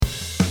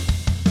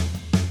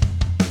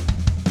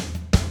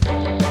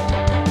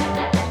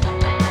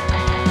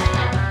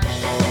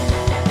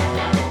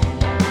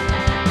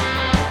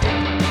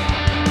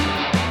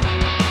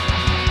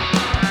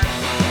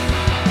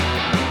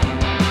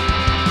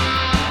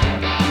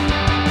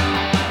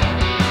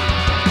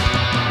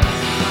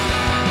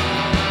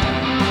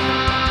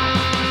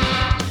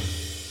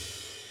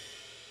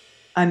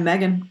I'm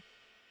Megan,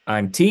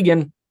 I'm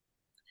Teagan.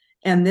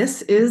 and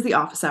this is The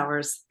Office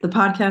Hours, the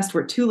podcast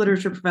where two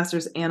literature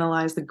professors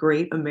analyze the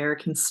great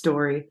American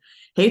story.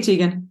 Hey,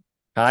 Teagan.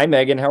 Hi,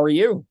 Megan. How are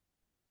you?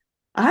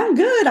 I'm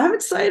good. I'm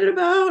excited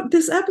about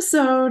this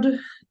episode.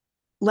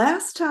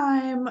 Last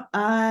time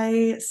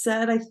I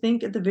said, I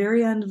think at the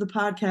very end of the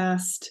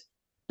podcast,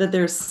 that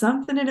there's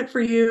something in it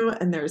for you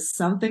and there's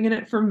something in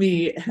it for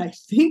me. And I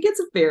think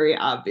it's very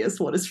obvious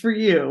what is for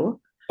you.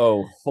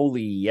 Oh,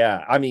 holy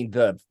yeah. I mean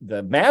the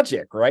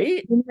magic,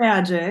 right?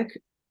 Magic.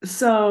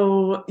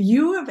 So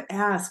you have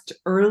asked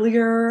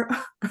earlier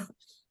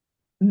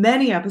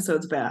many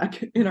episodes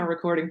back in our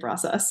recording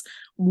process,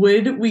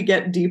 would we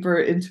get deeper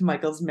into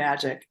Michael's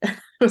magic? I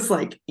was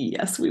like,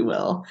 yes, we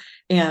will.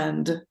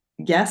 And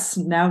yes,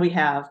 now we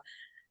have.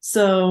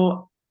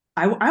 So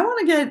I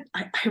want to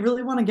I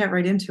really want to get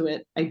right into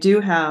it. I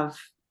do have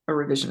a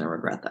revision and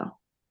regret though.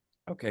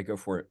 Okay, go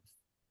for it.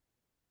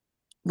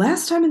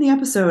 Last time in the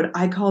episode,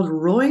 I called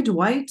Roy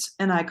Dwight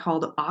and I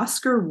called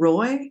Oscar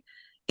Roy.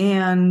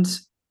 And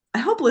I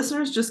hope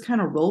listeners just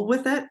kind of roll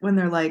with it when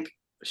they're like,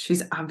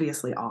 she's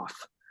obviously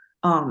off.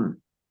 Um,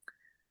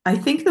 I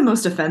think the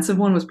most offensive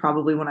one was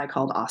probably when I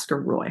called Oscar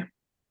Roy.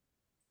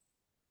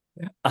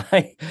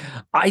 I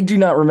I do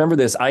not remember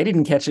this. I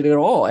didn't catch it at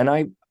all. And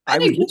I I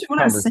was didn't in catch it when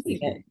the I was saying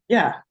conversation. it.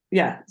 Yeah,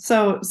 yeah.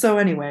 So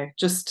anyway,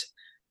 just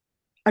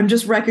I'm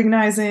just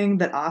recognizing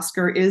that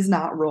Oscar is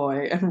not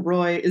Roy and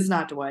Roy is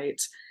not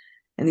Dwight,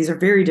 and these are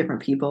very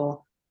different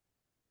people.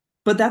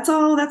 But that's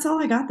all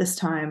I got this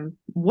time.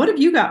 What have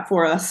you got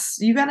for us?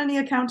 You got any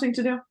accounting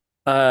to do?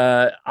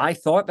 I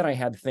thought that I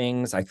had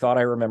things. I thought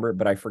I remembered,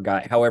 but I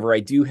forgot. However, I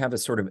do have a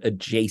sort of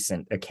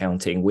adjacent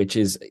accounting, which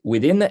is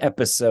within the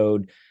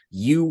episode,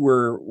 you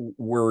were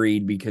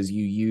worried because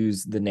you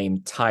used the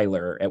name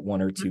Tyler at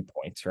one or two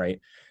points, right?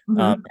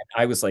 Mm-hmm.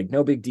 I was like,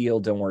 no big deal,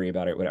 don't worry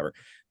about it, whatever.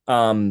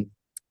 Um,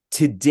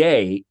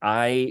 Today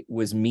I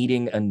was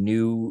meeting a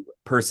new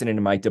person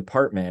in my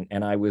department,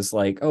 and I was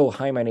like, oh,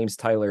 hi, my name's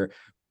Tyler.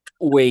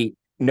 Wait,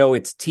 no,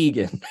 it's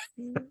Teagan.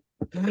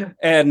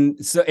 And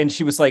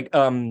she was like,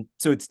 so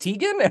it's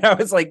Teagan? And I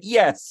was like,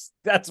 yes,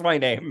 that's my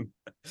name.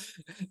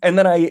 And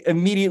then I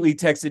immediately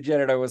texted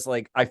Jen and I was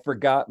like, I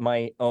forgot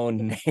my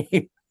own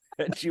name.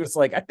 And she was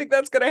like, I think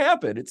that's gonna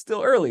happen. It's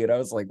still early. And I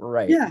was like,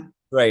 right, Yeah.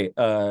 right.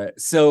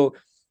 So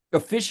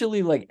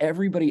officially, like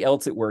everybody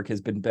else at work has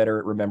been better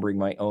at remembering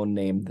my own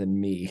name than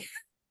me.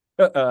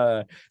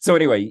 So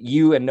anyway,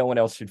 you and no one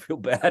else should feel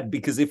bad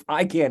because if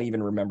I can't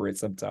even remember it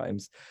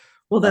sometimes.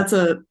 Well, uh, that's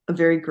a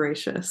very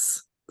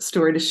gracious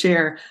story to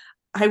share.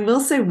 I will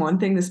say one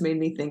thing this made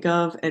me think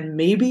of, and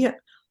maybe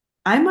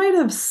I might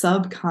have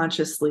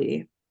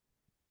subconsciously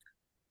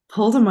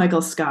pulled a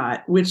Michael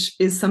Scott, which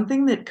is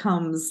something that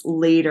comes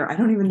later. I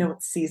don't even know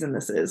what season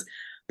this is,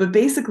 but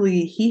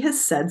basically, he has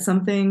said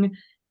something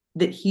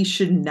that he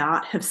should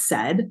not have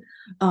said.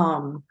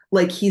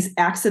 Like he's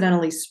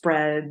accidentally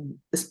spread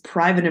this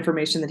private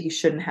information that he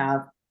shouldn't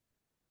have.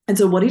 And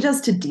so, what he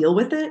does to deal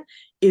with it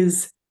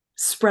is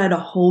spread a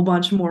whole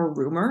bunch more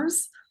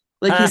rumors.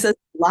 Like he says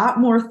a lot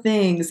more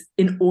things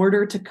in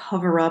order to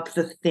cover up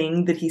the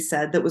thing that he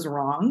said that was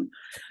wrong.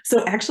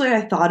 So actually,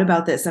 I thought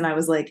about this and I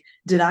was like,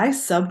 did I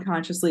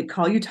subconsciously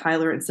call you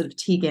Tyler instead of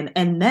Teagan?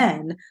 And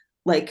then,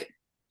 like,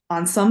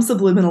 on some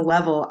subliminal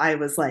level, I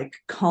was like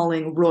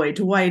calling Roy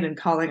Dwight and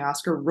calling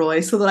Oscar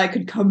Roy so that I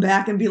could come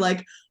back and be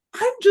like,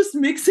 I'm just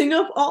mixing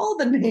up all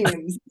the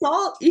names. It's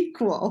all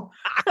equal.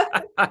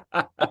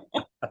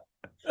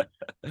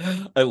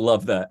 I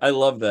love that. I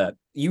love that.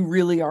 You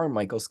really are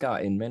Michael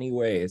Scott in many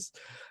ways.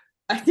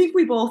 I think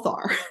we both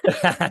are.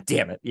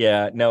 Damn it.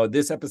 Yeah. No,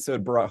 this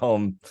episode brought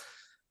home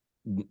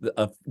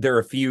there are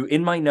a few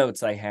in my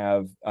notes. I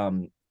have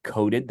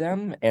coded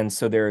them. And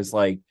so there's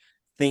like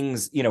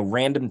things,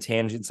 random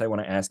tangents I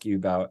want to ask you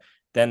about.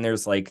 Then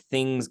there's like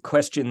things,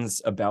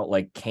 questions about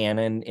like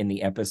canon in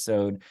the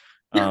episode.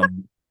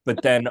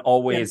 But then Yeah.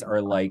 always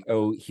are like,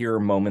 oh, here are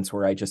moments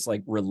where I just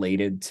like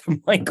related to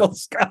Michael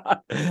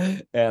Scott.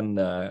 And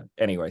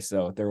anyway,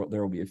 so there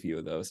will be a few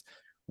of those.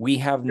 We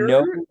have no.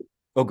 Your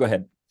Oh, go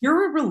ahead.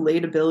 your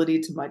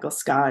relatability to Michael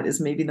Scott is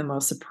maybe the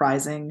most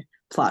surprising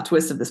plot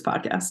twist of this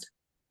podcast.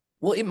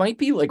 Well, it might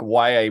be like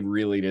why I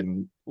really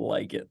didn't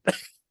like it.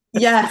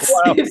 Yes,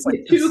 Wow, it it's like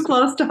hit too this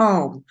close to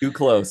home. too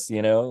close,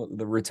 the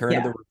return of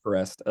Yeah, the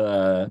repressed.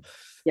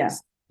 yeah.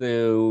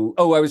 So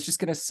I was just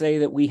gonna say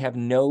that we have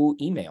no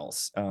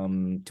emails.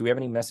 Do we have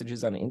any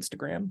messages on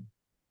Instagram?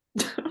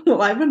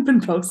 Well, I haven't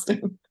been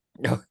posting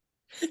No.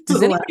 for Does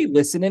the last. anybody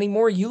listen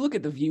anymore? You look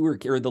at the viewer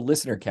or the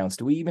listener counts.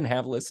 Do we even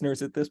have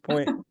listeners at this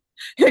point?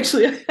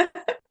 Actually,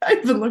 I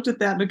haven't looked at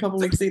that in a couple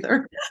weeks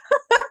either.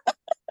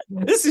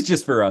 This is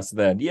just for us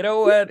then. You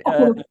know what? A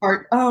little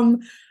part.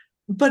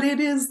 But it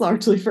is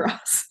largely for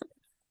us.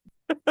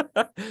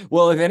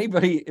 Well, if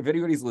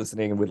anybody's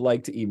listening and would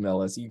like to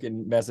email us, you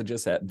can message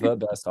us at the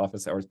best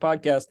office hours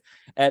podcast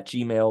at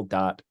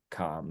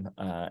gmail.com.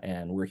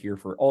 And we're here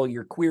for all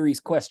your queries,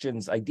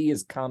 questions,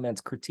 ideas,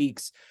 comments,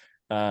 critiques,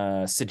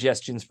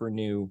 suggestions for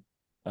new,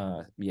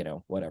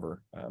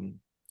 whatever,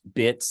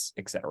 bits,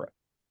 etc.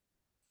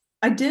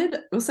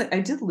 will say I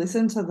did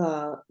listen to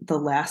the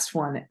last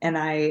one, and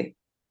I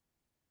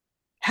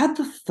had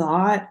the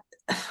thought.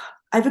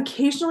 I've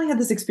occasionally had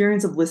this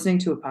experience of listening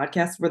to a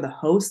podcast where the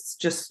hosts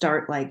just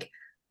start like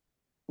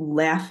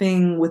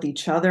laughing with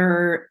each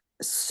other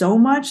so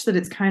much that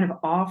it's kind of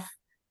off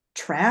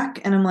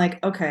track. And I'm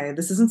like, okay,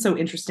 this isn't so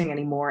interesting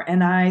anymore.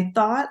 And I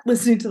thought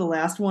listening to the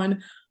last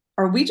one,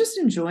 are we just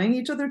enjoying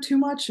each other too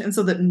much? And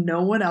so that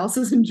no one else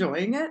is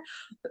enjoying it.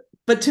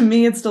 But to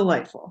me, it's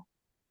delightful.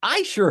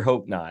 I sure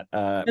hope not.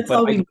 That's But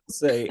all I we will need.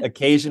 say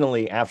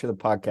occasionally after the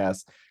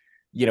podcast,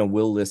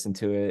 we'll listen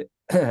to it.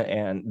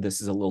 And this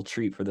is a little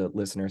treat for the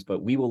listeners,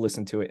 but we will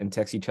listen to it and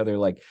text each other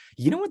like,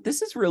 you know what,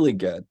 this is really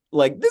good.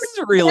 Like, this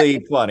is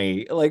really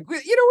funny. Like,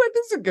 you know what,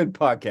 this is a good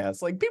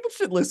podcast. Like, people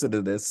should listen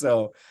to this.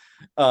 So,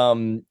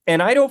 and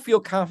I don't feel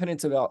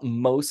confidence about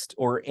most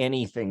or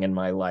anything in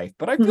my life,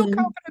 but I feel Mhm.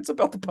 confidence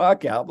about the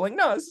podcast. I'm like,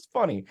 no, this is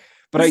funny.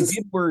 But I This is,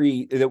 did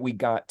worry that we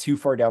got too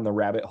far down the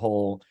rabbit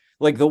hole.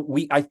 Like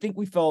I think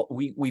we felt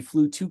we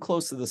flew too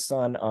close to the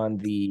sun on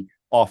the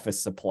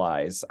office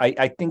supplies.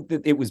 I think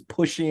that it was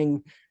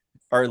pushing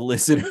our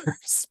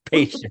listeners'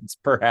 patience,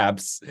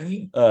 perhaps.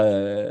 I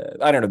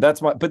don't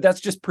know. But that's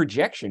just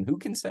projection. Who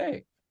can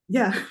say?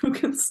 yeah, who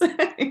can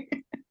say?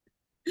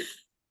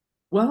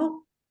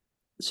 Well,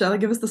 shall I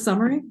give us the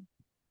summary?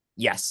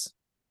 Yes.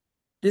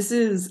 This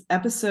is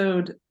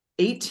episode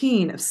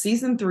 18 of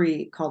season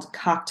 3 called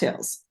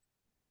Cocktails.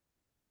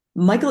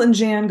 Michael and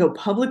Jan go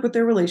public with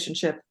their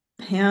relationship.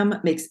 Pam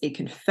makes a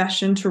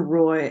confession to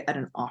Roy at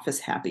an office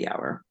happy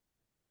hour.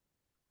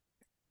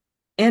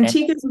 And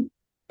Antique is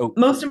oh,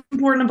 most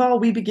important of all.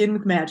 We begin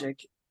with magic,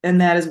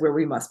 and that is where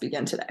we must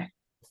begin today.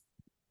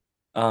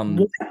 What um,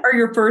 are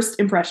your first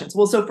impressions?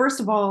 Well, so first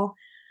of all,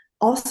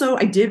 also,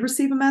 I did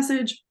receive a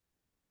message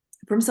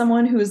from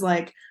someone who is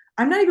like,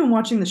 I'm not even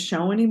watching the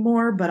show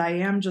anymore, but I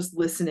am just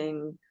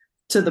listening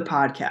to the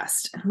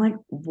podcast. And I'm like,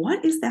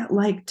 what is that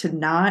like to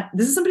not?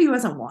 This is somebody who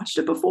hasn't watched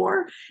it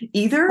before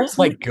either. oh So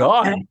my I'm like, okay,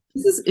 God.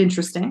 this is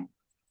interesting.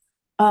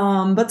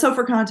 But so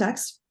for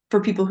context, for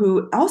people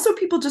who also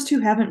people just who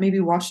haven't maybe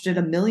watched it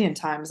a million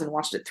times and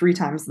watched it 3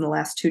 times in the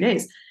last 2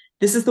 days,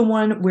 this is the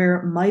one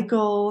where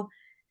Michael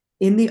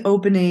in the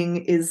opening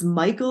is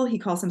Michael. He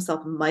calls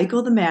himself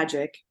Michael the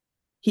Magic.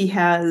 He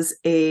has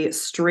a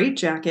straight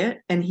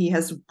jacket and he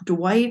has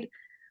Dwight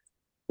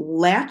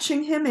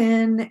latching him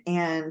in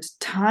and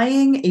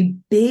tying a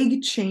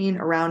big chain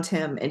around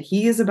him. And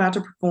he is about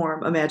to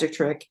perform a magic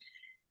trick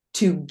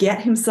to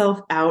get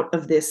himself out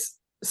of this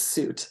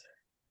suit.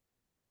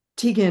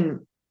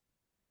 Teagan,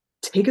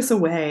 take us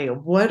away.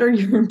 What are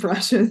your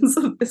impressions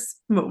of this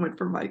moment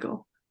for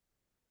Michael?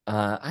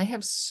 I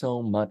have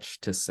so much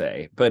to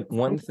say, but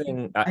one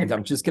thing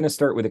I'm just going to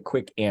start with a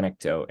quick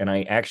anecdote, and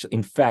I actually,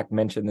 in fact,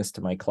 mentioned this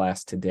to my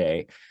class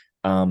today.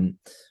 Um,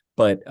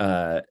 but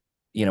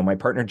my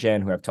partner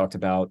Jen, who I've talked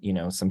about,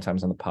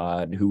 sometimes on the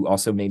pod, who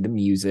also made the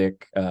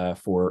music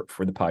for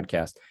the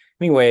podcast.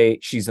 Anyway,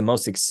 she's the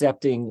most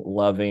accepting,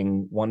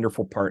 loving,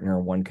 wonderful partner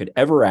one could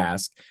ever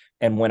ask.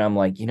 And when I'm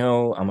like,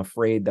 I'm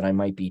afraid that I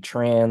might be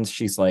trans,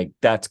 she's like,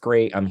 "That's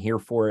great. I'm here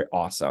for it.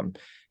 Awesome."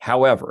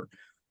 However,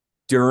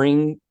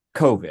 during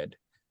COVID,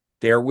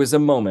 there was a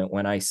moment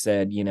when I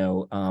said, you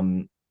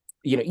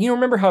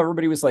remember how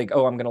everybody was like,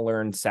 "Oh, I'm going to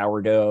learn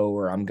sourdough,"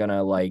 or "I'm going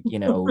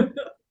to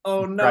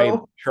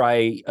Oh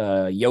try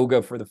no.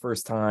 yoga for the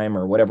first time,"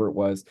 or whatever it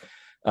was.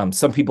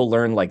 Some people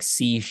learn like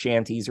sea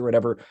shanties or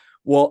whatever.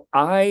 Well,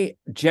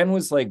 Jen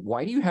was like,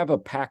 "Why do you have a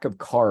pack of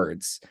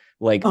cards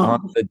like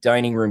on Oh, the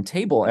dining room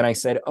table?" And I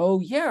said, "Oh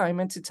yeah, I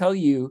meant to tell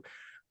you,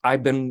 I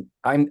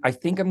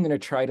think I'm going to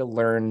try to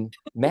learn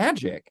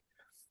magic."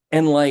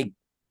 And like,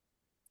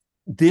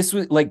 this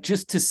was like,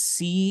 just to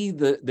see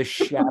the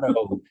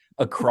shadow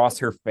across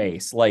her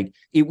face, like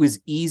it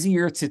was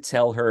easier to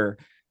tell her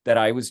that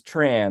I was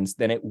trans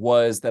than it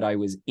was that I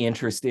was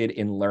interested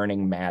in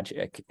learning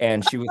magic.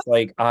 And she was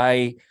like,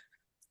 I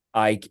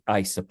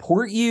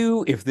support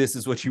you if this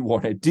is what you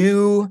want to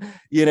do,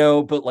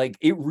 but like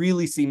it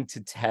really seemed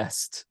to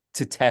test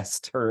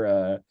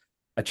her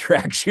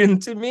attraction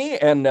to me.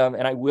 And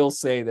I will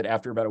say that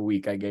after about a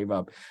week I gave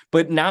up,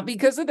 but not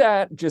because of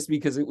that, just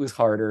because it was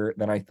harder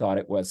than I thought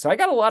it was. So I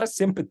got a lot of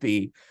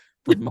sympathy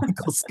for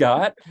Michael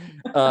Scott,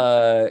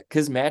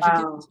 because magic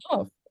is wow.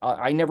 tough.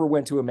 I never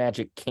went to a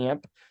magic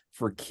camp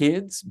for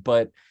kids,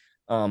 but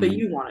But um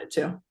you wanted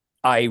to.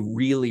 I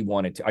really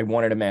wanted to. I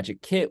wanted a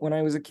magic kit when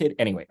I was a kid.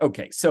 Anyway,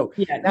 okay. So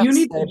Yeah, that you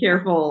need to said, be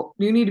careful.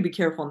 You need to be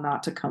careful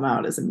not to come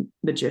out as a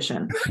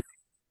magician.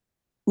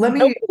 Let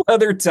how me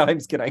other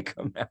times can I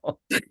come out?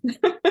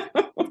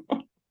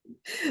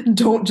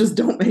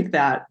 don't make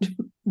that.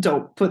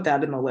 Don't put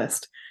that in the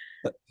list.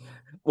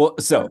 Well,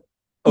 go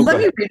Let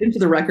me ahead. read into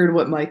the record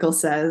what Michael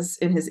says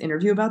in his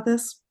interview about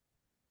this.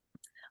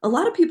 A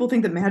lot of people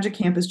think that magic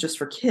camp is just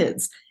for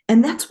kids,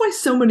 and that's why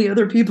so many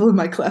other people in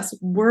my class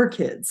were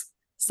kids.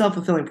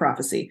 Self-fulfilling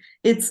prophecy.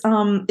 It's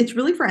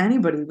really for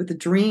anybody with a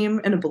dream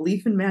and a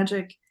belief in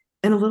magic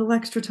and a little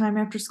extra time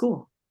after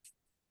school.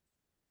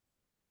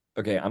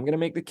 Okay, I'm gonna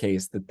make the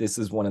case that this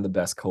is one of the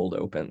best cold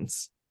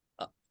opens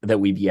that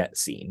we've yet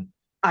seen.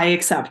 I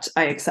accept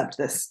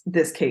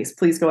this case.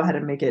 Please go ahead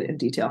and make it in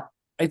detail.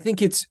 I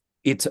think it's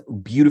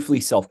beautifully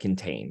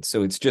self-contained.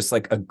 So it's just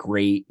like a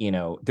great,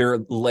 there are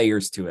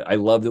layers to it. I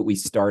love that we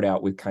start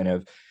out with kind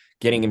of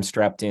getting him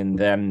strapped in,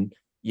 then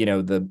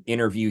the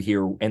interview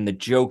here and the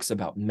jokes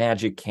about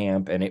magic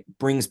camp, and it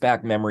brings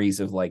back memories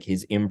of like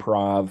his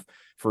improv,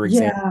 for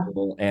Yeah.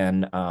 example,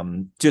 and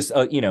just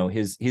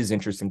his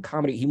interest in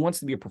comedy. He wants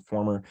to be a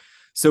performer.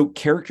 So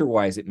character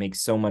wise, it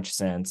makes so much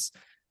sense.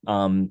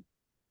 Um,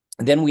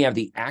 then we have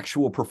the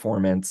actual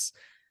performance.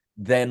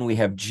 Then we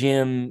have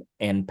Jim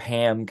and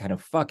Pam kind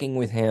of fucking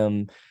with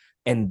him.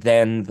 And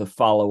then the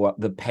follow up,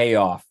 the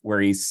payoff, where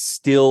he's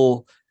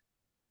still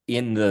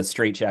in the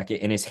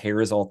straitjacket and his hair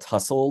is all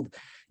tousled,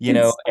 It's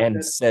so and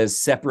good. says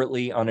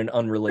separately on an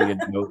unrelated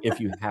note, if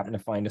you happen to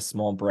find a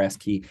small brass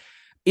key.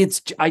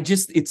 It's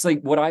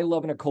like what I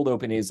love in a cold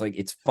open is like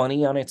it's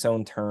funny on its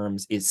own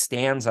terms, it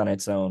stands on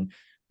its own,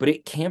 but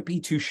it can't be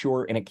too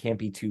short and it can't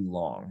be too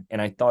long.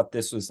 And I thought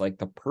this was like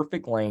the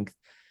perfect length.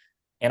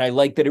 And I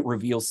like that it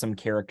reveals some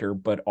character,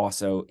 but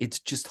also it's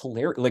just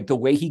hilarious. Like the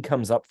way he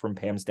comes up from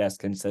Pam's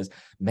desk and says,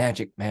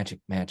 magic, magic,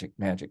 magic,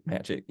 magic,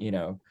 magic.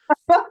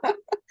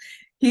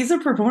 He's a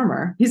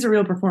performer. He's a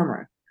real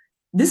performer.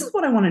 This is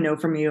what I want to know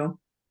from you,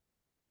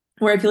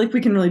 where I feel like we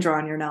can really draw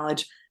on your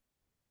knowledge.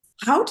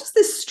 How does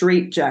this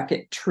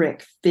straitjacket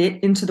trick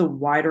fit into the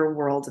wider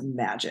world of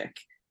magic?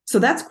 So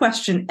that's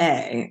question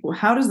A.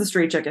 How does the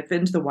straitjacket fit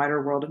into the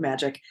wider world of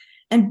magic?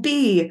 And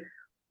B,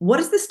 what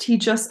does this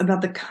teach us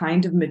about the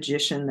kind of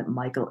magician that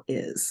Michael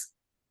is?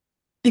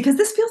 Because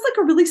this feels like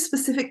a really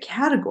specific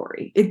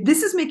category.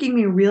 This is making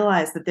me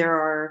realize that there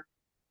are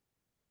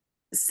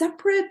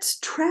separate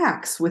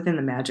tracks within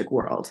the magic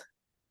world.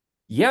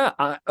 Yeah.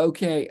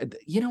 Okay.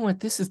 You know what?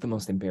 This is the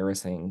most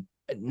embarrassing.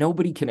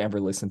 Nobody can ever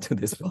listen to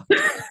this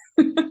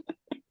podcast.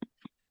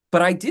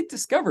 But I did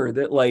discover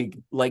that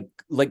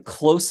like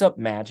close up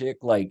magic,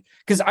 like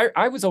because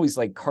I was always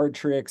like card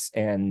tricks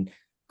and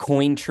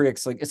coin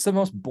tricks, like it's the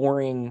most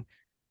boring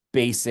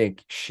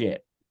basic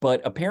shit.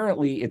 But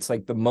apparently it's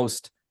like the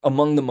most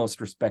among the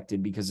most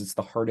respected because it's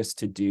the hardest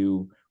to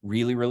do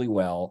really, really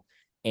well.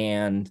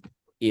 And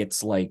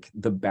it's like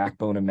the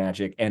backbone of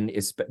magic. And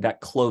it's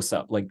that close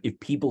up, like if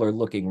people are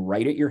looking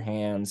right at your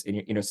hands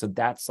and so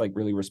that's like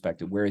really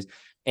respected. Whereas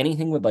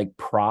anything with like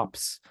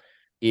props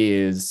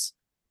is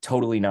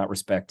totally not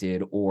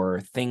respected, or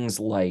things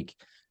like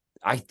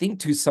I think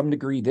to some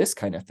degree this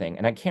kind of thing,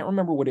 and I can't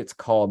remember what it's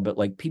called, but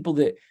like people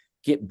that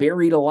get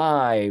buried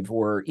alive,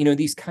 or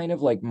these kind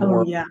of like Oh,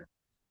 more yeah.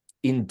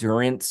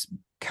 endurance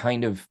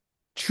kind of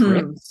Hmm.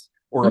 tricks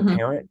or Mm-hmm.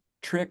 apparent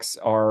tricks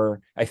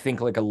are, I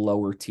think, like a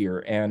lower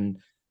tier. And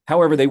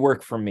however, they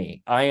work for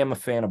me. I am a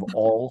fan of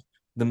all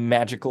the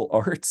magical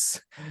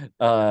arts.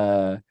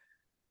 uh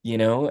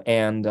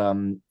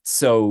and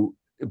so,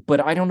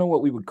 but I don't know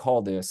what we would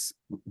call this,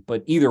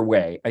 but either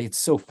way, it's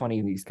so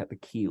funny that he's got the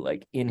key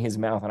like in his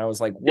mouth. And I was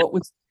like, what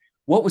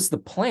was the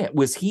plan?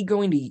 Was he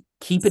going to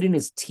keep it in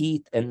his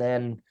teeth and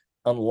then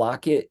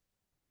unlock it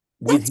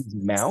with That's his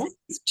mouth?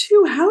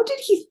 too. How did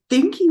he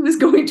think he was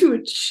going to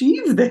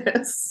achieve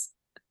this?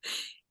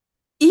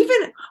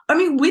 Even, I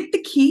mean, with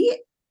the key,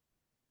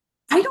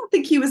 I don't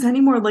think he was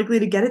any more likely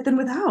to get it than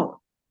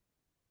without.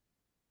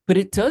 But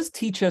it does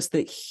teach us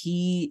that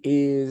he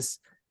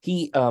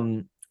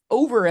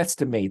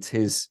overestimates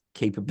his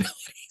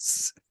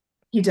capabilities.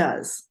 He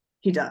does.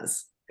 He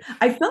does.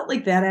 I felt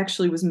like that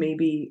actually was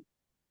maybe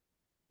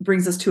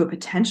brings us to a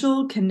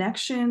potential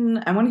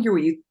connection. I want to hear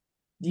what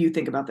you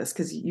think about this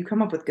because you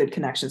come up with good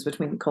connections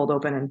between cold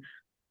open and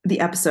the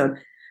episode.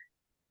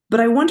 But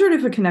I wondered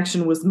if a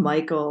connection was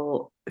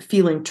Michael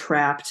feeling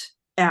trapped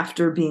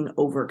after being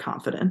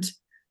overconfident.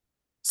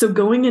 So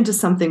going into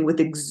something with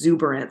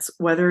exuberance,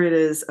 whether it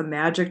is a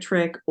magic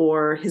trick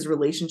or his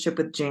relationship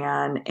with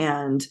Jan,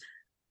 and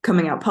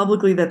coming out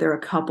publicly that they're a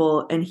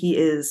couple, and he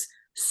is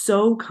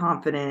so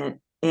confident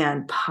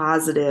and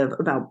positive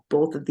about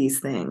both of these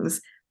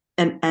things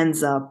and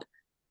ends up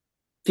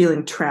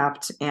feeling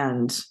trapped,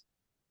 and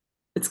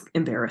it's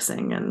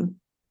embarrassing, and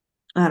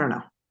I don't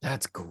know.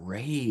 That's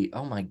great.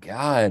 Oh my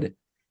God.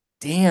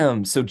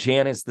 Damn. So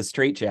Jan is the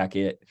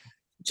straitjacket,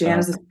 Jan uh,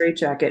 is a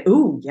straitjacket.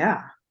 Ooh,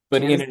 yeah.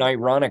 but Jan in is, an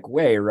ironic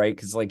way, right?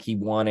 Because like he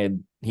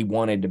wanted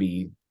to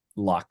be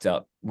locked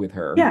up with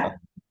her. yeah.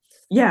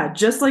 Yeah,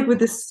 just like with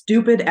this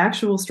stupid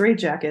actual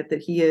straitjacket that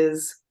he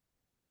is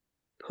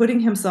putting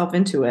himself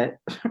into it.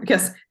 I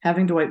guess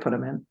having Dwight put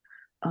him in.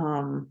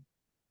 Um,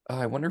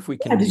 I wonder if we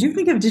yeah, can.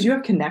 did you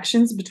have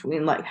connections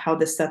between like how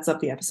this sets up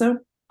the episode?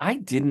 I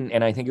didn't,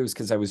 and I think it was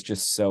because I was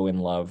just so in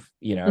love.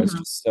 I was Mhm.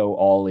 just so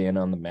all in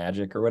on the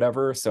magic or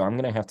whatever. So I'm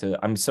gonna have to.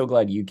 I'm so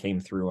glad you came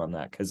through on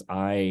that because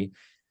I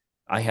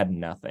had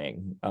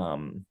nothing.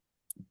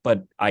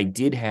 But I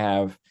did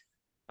have.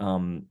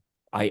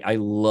 I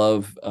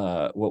love.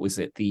 What was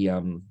it? The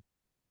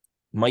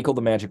Michael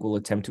the Magic will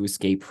attempt to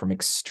escape from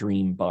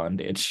extreme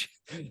bondage.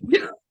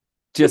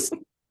 Just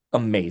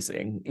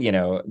amazing.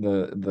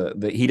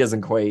 The he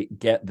doesn't quite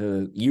get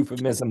the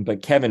euphemism,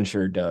 but Kevin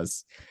sure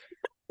does.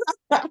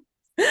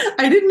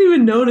 I didn't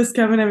even notice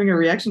Kevin having a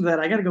reaction to that.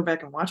 I got to go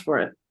back and watch for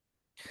it.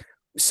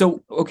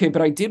 So, okay,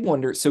 but I did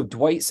wonder. So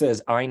Dwight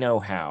says, I know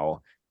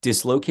how,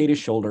 dislocate his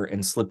shoulder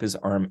and slip his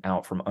arm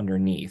out from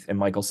underneath. And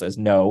Michael says,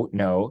 no,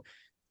 no.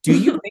 Do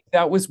you think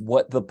that was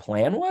what the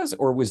plan was?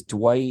 Or was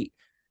Dwight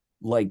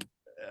like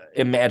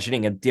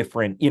imagining a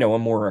different, a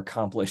more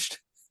accomplished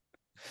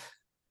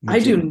I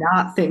do magician?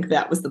 not think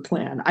that was the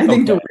plan. I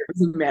think Okay. Dwight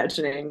was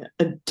imagining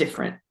a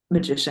different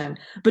magician,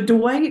 but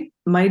Dwight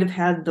might have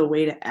had the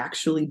way to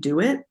actually do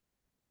it.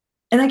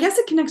 And I guess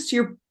it connects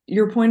to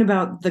your point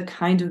about the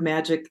kind of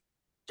magic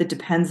that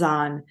depends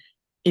on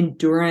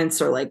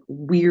endurance or like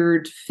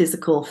weird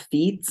physical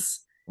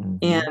feats.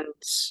 And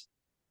Mhm.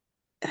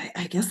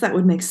 I guess that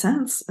would make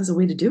sense as a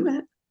way to do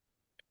it.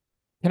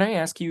 Can I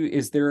ask you,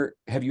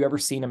 have you ever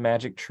seen a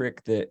magic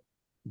trick that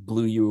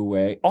blew you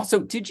away? Also,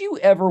 did you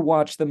ever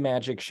watch the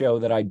magic show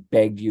that I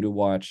begged you to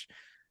watch?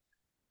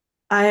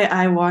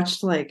 I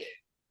watched like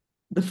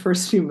the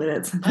first few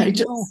minutes and I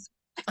know,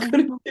 I I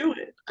couldn't know, do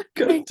it. I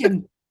couldn't do it.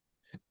 Megan.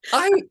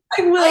 I,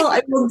 I,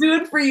 I will do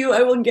it for you.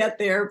 I will get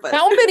there, but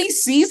how many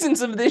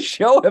seasons of this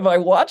show have I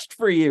watched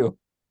for you?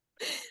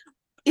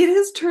 it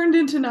has turned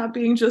into not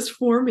being just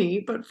for me,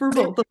 but for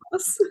both of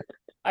us.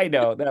 I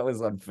know that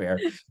was unfair.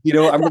 I'm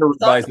going to That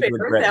revise was and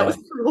unfair. regret That that.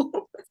 was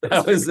cruel.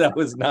 That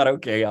was not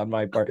okay on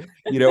my part.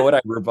 You know what?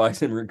 I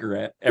revise and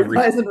regret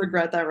everything. Revise and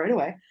regret that right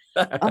away.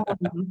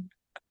 Um,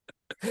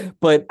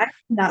 But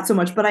Not so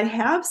much, but I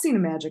have seen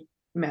a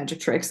magic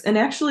tricks, and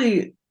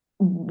actually,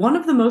 one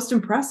of the most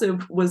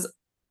impressive was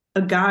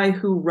a guy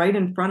who right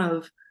in front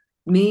of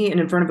me and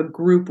in front of a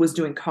group was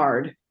doing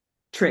card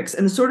tricks,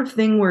 and the sort of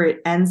thing where it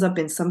ends up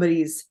in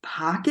somebody's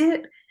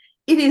pocket.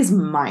 It is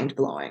mind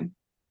blowing.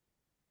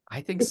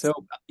 I think It's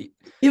so. it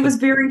But was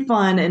very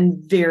fun and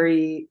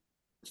very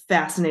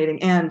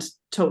fascinating and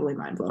totally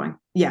mind blowing.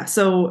 Yeah,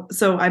 so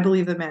I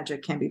believe that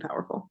magic can be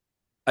powerful.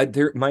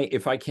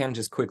 if I can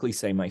just quickly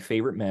say my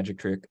favorite magic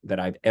trick that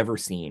I've ever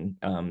seen,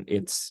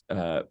 it's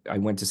I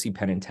went to see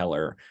Penn and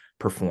Teller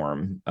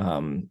perform.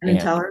 And And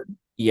tell her,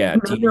 yeah,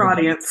 know your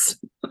audience.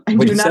 I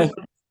what'd do you not. say?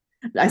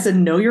 I said,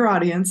 know your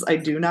audience. I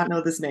do not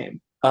know this name.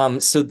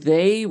 So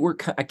they were,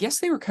 I guess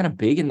they were kind of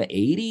big in the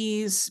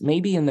 80s,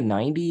 maybe in the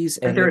 90s,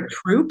 Like and they're a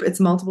troupe. It's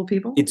multiple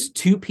people. it's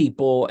two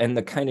people, and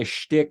the kind of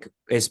shtick,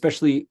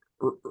 especially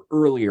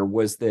earlier,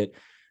 was that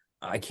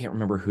I can't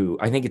remember who.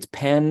 I think it's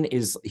Penn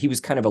he was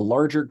kind of a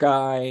larger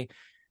guy.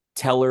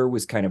 Teller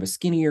was kind of a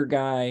skinnier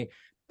guy.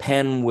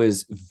 Penn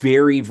was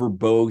very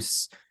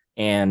verbose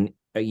and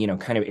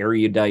kind of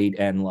erudite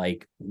and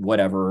like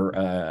whatever,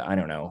 I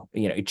don't know,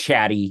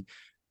 chatty.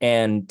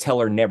 And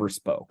Teller never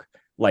spoke,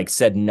 like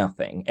said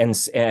nothing. And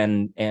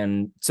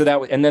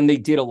so and then they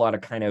did a lot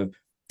of kind of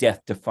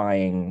death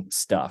defying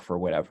stuff or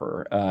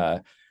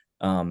whatever.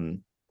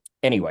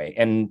 Anyway,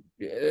 and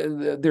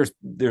there's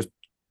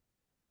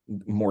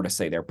more to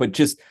say there, but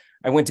just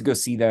I went to go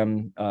see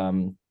them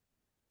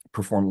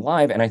perform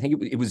live, and I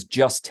think it was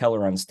just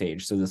Teller on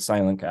stage, so the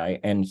silent guy,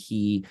 and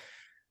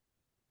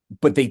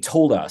but they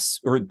told us,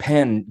 or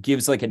Penn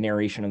gives like a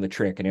narration of the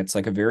trick, and it's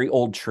like a very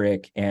old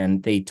trick,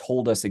 and they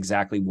told us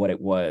exactly what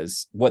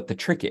the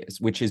trick is,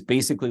 which is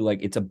basically like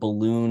it's a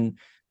balloon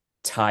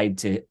tied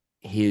to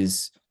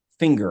his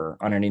finger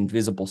on an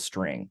invisible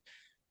string.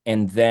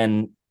 And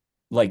then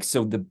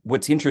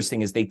what's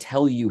interesting is they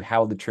tell you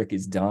how the trick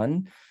is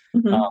done.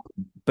 Mm-hmm.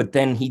 But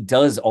then he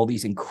does all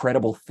these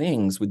incredible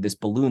things with this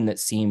balloon that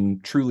seem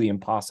truly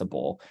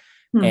impossible.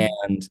 Hmm.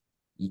 And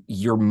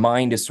your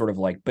mind is sort of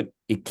like, but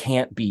it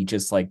can't be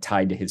just like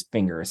tied to his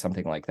finger or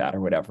something like that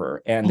or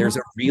whatever. And there's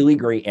a really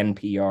great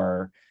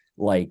NPR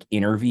like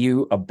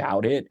interview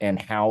about it and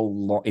how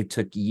long it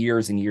took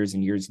years and years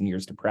and years and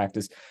years to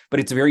practice. But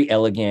it's very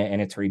elegant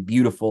and it's very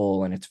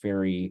beautiful and it's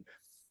very,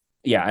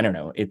 yeah, I don't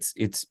know. It's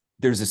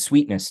there's a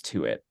sweetness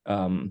to it.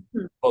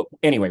 But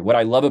anyway, what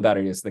I love about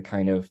it is the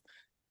kind of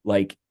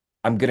like,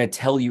 I'm gonna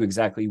tell you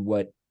exactly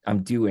what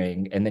I'm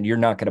doing, and then you're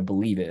not gonna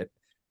believe it.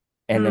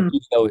 And then Hmm.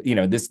 even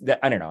though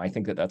I don't know, I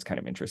think that that's kind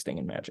of interesting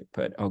in magic.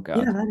 But oh Yeah,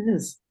 god, that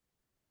is.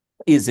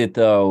 is it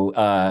though?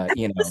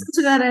 Listen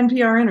to that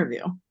NPR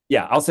interview.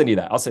 Yeah, I'll send you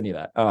that. I'll send you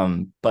that.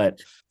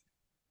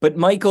 But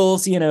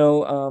Michael's,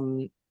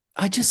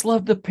 I just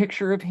love the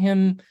picture of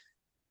him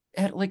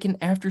at like an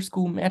after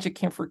school magic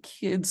camp for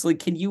kids. Like,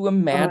 can you Uh,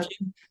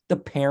 imagine the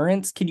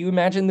parents? Can you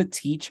imagine the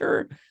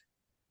teacher?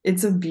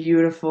 it's a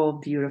beautiful,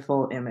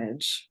 beautiful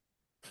image.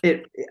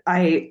 It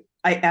I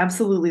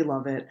absolutely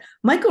love it.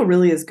 Michael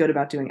really is good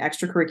about doing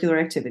extracurricular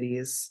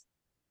activities.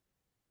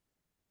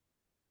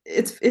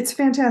 It's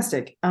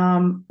fantastic.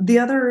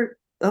 The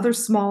other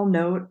small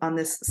note on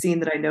this scene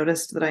that I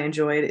noticed that I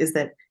enjoyed is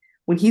that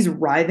when he's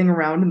writhing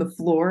around in the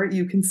floor,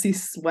 you can see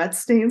sweat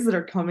stains that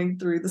are coming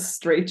through the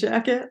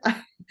straitjacket.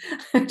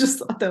 I just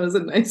thought that was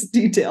a nice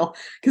detail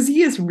because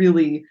he is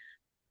really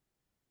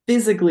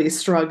physically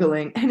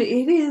struggling, and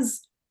it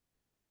is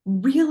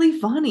really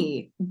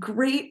funny.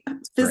 Great Great.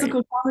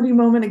 physical comedy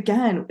moment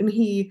again, and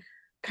he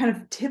kind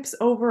of tips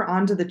over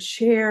onto the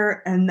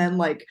chair and then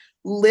like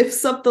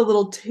lifts up the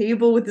little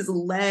table with his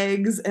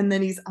legs, and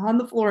then he's on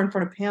the floor in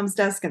front of Pam's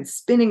desk and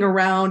spinning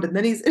around, and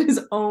then he's in his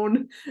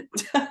own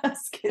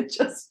desk. It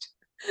just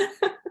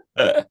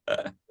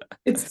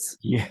it's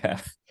Yeah.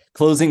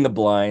 Closing the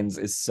blinds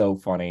is so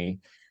funny.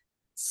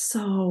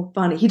 so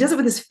funny. He does it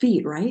with his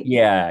feet, right?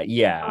 Yeah,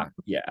 yeah,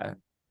 yeah,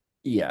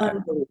 yeah.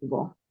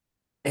 Unbelievable.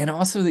 And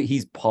also that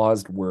he's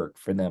paused work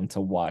for them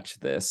to watch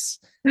this.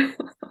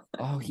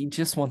 Oh, he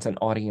just wants an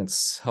audience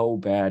so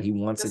bad. He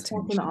wants Just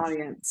wants an attention.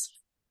 audience.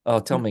 Oh,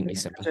 don't It's make me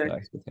magic.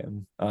 sympathize with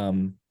him.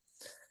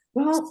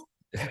 Well,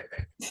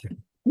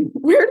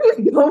 where do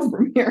we go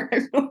from here? I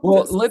feel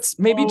Well, this let's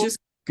maybe so just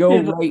go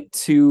pivotal. right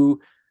to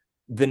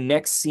the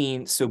next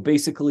scene. So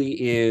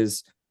basically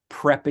is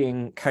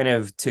prepping kind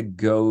of to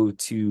go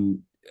to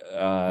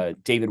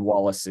David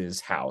Wallace's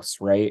house,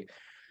 right?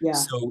 Yeah.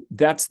 So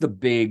that's the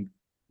big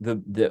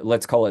the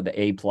let's call it the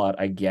A plot,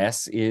 I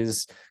guess,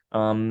 is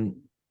um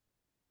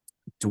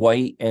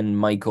Dwight and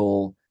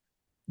Michael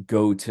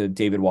go to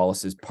David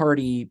Wallace's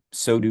party.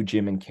 So do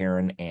Jim and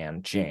Karen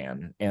and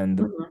Jan. And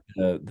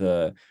Mhm.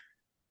 the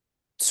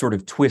sort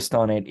of twist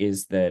on it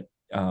is that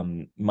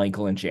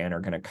Michael and Jan are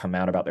going to come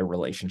out about their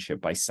relationship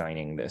by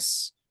signing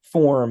this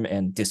form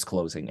and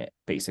disclosing it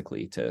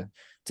basically to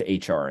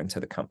HR and to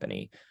the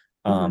company.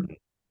 Um, Mhm.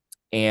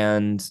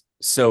 and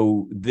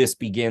so this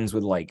begins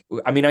with like,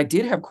 I mean, I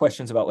did have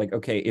questions about like,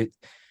 okay,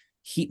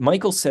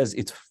 Michael says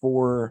it's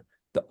for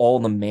all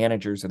the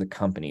managers of the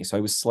company. So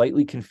I was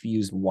slightly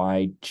confused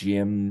why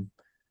Jim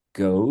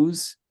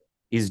goes.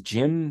 Is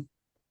Jim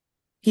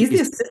He's the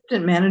is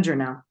assistant manager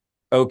now,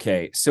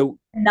 okay? So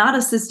not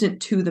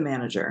assistant to the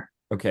manager.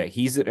 okay,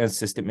 he's an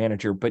assistant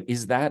manager, but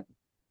does that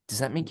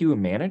make you a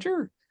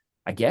manager?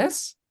 I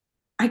guess.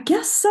 I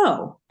guess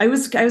so. I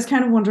was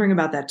kind of wondering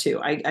about that too.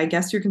 I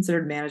guess you're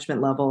considered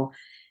management level.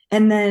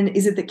 And then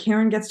is it that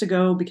Karen gets to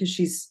go because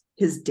she's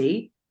his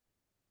date?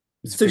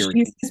 It's So very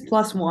she's his confusing.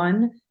 plus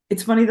one.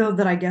 It's funny though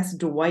that I guess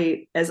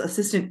Dwight, as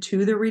assistant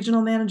to the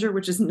regional manager,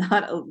 which is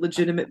not a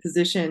legitimate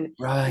position, is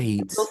Right.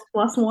 still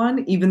plus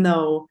one, even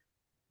though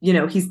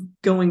he's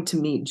going to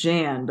meet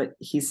Jan, but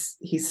he's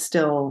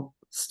still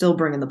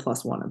bringing the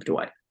plus one of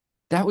Dwight.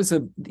 That was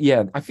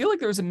yeah, I feel like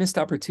there was a missed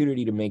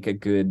opportunity to make a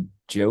good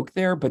joke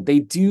there, but they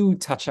do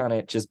touch on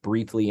it just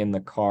briefly in the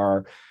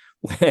car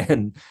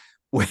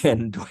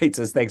when Dwight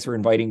says thanks for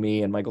inviting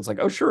me and Michael's like,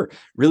 "Oh, sure.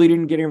 Really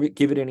didn't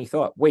give it any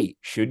thought. Wait,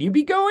 should you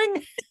be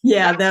going?"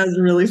 Yeah, that was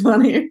really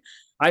funny.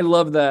 I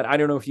love that. I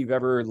don't know if you've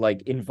ever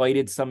like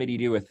invited somebody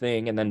to do a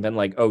thing and then been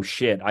like, "Oh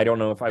shit, I don't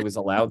know if I was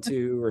allowed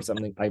to" or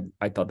something.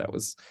 I thought that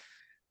was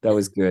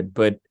good.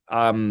 But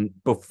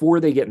before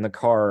they get in the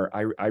car,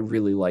 I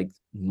really liked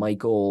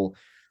Michael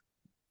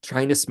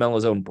trying to smell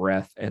his own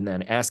breath and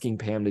then asking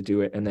Pam to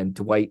do it and then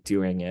Dwight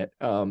doing it.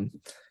 And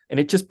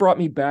it just brought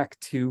me back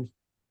to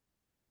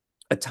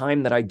a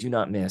time that I do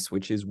not miss,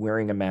 which is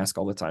wearing a mask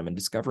all the time and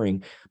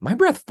discovering my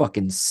breath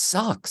fucking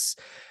sucks.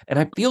 And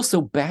I feel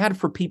so bad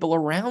for people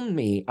around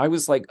me. I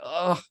was like,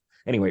 oh,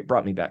 anyway, it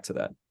brought me back to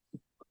that.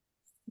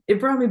 It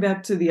brought me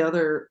back to the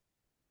other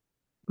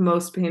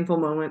most painful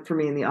moment for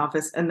me in the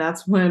office, and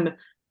that's when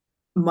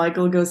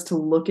Michael goes to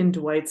look in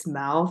Dwight's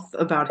mouth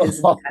about his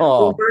dental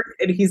Oh, work,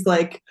 and he's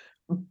like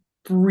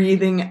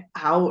breathing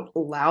out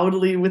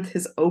loudly with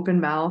his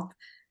open mouth.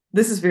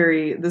 This is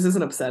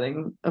an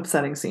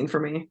upsetting scene for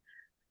me.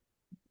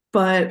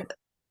 But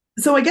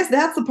so I guess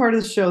that's the part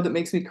of the show that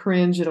makes me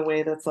cringe in a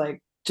way that's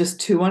like just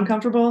too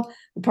uncomfortable.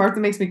 The part that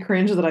makes me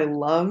cringe that I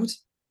loved,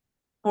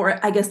 or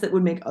I guess that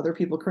would make other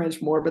people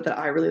cringe more, but that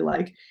I really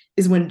like,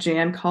 is when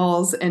Jan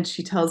calls and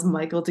she tells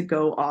Michael to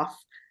go off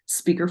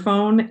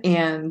speakerphone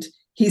and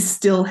he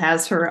still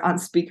has her on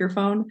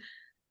speakerphone.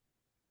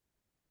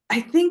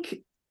 I think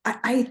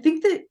I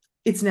think that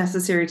it's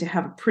necessary to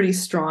have a pretty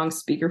strong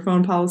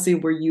speakerphone policy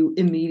where you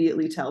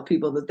immediately tell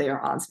people that they are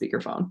on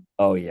speakerphone.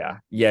 oh yeah.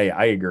 Yeah, yeah,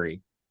 I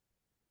agree.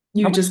 How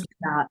You much just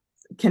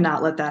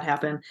cannot let that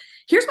happen.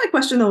 Here's my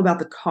question though about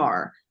the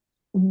car.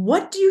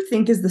 What do you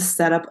think is the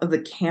setup of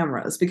the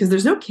cameras? Because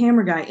there's no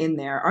camera guy in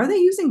there. Are they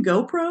using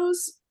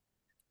GoPros?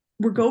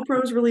 Were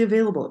GoPros really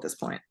available at this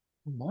point?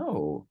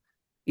 no.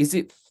 Is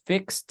it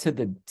fixed to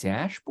the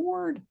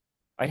dashboard?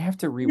 I'd have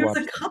to There's rewatch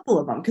a that. couple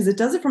of them because it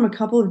does it from a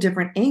couple of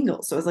different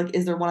angles. So it's like,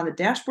 is there one on the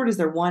dashboard? Is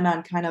there one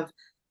on kind of,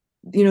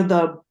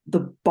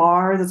 the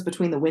bar that's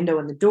between the window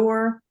and the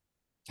door?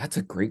 That's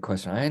a great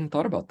question. I hadn't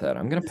thought about that.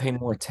 I'm gonna pay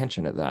more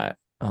attention to that.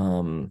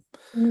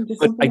 Just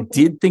But I something.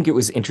 did think it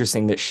was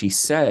interesting that she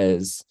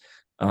says,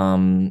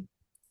 um,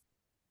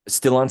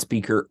 still on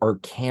speaker, are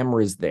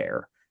cameras there?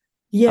 Uh,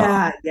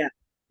 Yeah, yeah.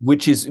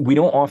 which is we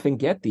don't often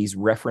get these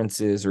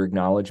references or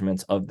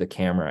acknowledgments of the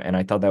camera. And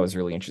I thought that was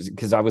really interesting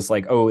because I was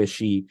like, oh, is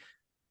she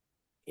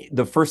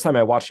the first time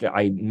I watched it,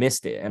 I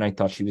missed it. And I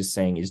thought she was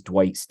saying, is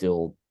Dwight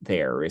still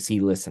there? Is he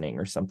listening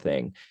or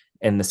something?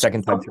 And the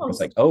second She's time through, I was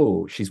like,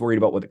 almost, oh, she's worried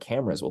about what the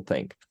cameras will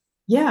think.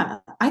 yeah.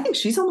 I think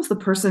she's almost the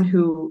person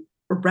who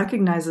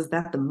recognizes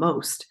that the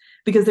most,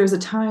 because there's a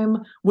time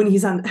when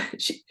he's on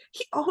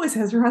he always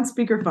has her on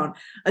speakerphone,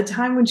 a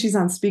time when she's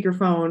on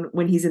speakerphone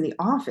when he's in the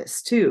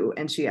office too,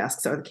 and she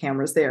asks, are the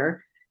cameras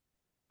there?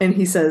 And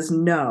he says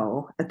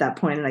no at that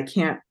point, and I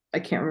can't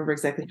remember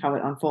exactly how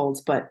it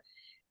unfolds, but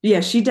yeah,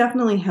 she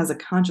definitely has a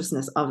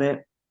consciousness of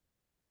it.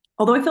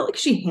 Although I felt like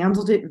she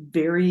handled it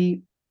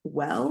very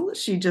well.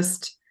 She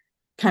just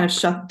kind of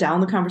shut down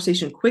the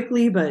conversation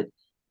quickly, but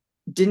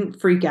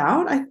didn't freak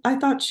out. I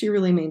thought she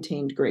really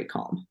maintained great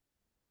calm.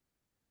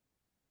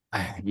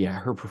 Yeah,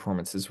 her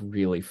performance is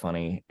really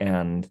funny.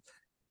 And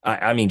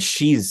I mean,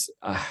 she's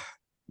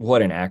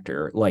what an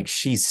actor. Like,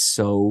 she's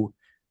so,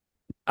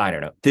 I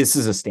don't know. This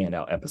is a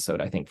standout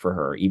episode, I think, for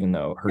her, even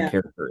though her Yeah.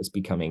 character is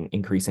becoming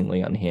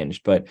increasingly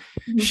unhinged. But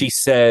Mhm. she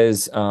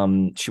says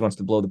she wants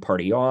to blow the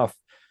party off.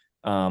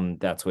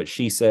 That's what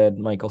she said.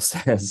 Michael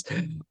says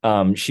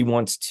she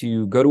wants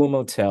to go to a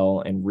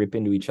motel and rip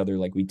into each other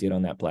like we did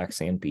on that black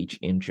sand beach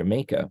in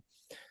Jamaica.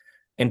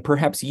 And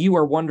perhaps you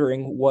are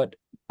wondering what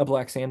a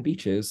black sand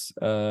beach is.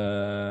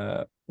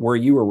 Were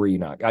you or were you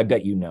not? I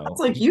bet you That's know.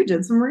 like you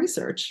did some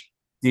research.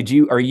 Did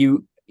you? Are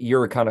you?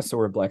 You're a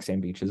connoisseur of black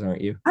sand beaches,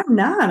 aren't you? I'm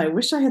not. I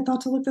wish I had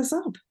thought to look this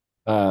up.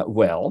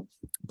 Well,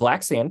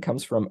 black sand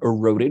comes from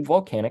eroded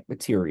volcanic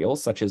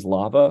materials such as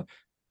lava,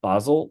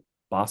 basalt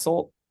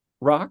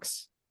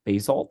rocks,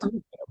 basalt, I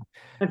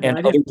have no and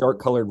idea. other dark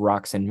colored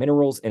rocks and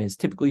minerals, and is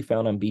typically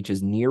found on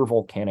beaches near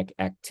volcanic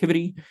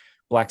activity.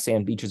 Black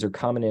sand beaches are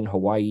common in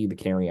Hawaii, the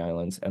Canary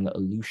Islands, and the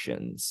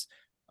Aleutians.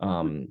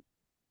 Um,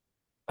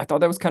 I thought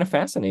that was kind of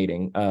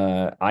fascinating.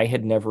 I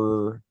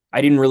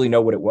didn't really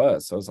know what it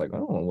was. So I was like,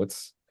 oh,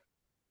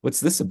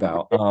 what's this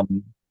about?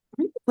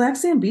 Black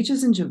sand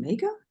beaches in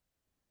Jamaica?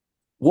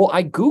 Well,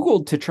 I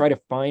Googled to try to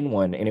find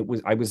one,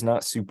 and I was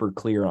not super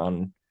clear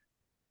on.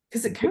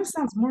 Because it kind of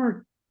sounds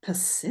more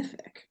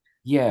Pacific,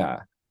 Yeah, yeah,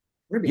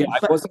 Caribbean. I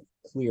But wasn't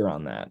clear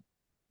on that.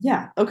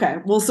 yeah, okay.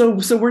 Well, so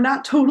we're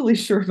not totally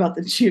sure about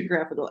the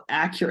geographical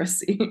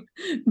accuracy,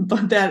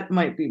 but that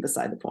might be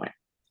beside the point.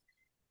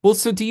 Well,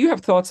 so do you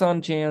have thoughts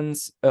on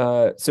Jan's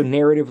so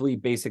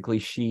narratively basically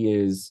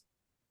she's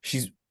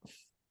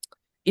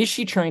is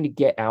she trying to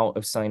get out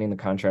of signing the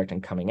contract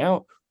and coming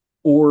out,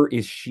 or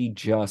is she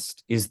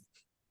just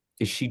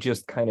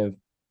kind of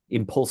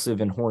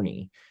impulsive and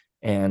horny,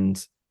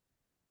 and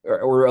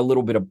or a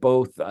little bit of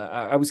both?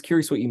 I was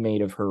curious what you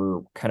made of her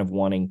kind of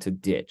wanting to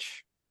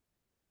ditch.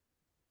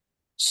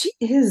 She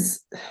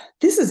is,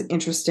 this is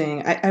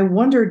interesting. I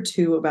wondered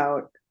too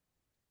about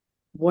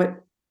what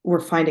we're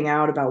finding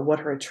out about what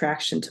her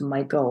attraction to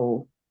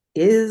Michael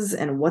is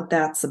and what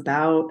that's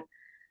about.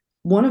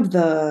 One of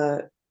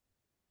the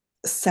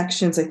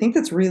sections I think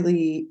that's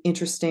really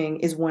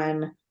interesting is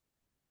when,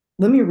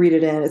 let me read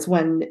it in. It's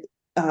when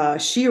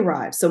she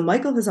arrives. So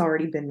Michael has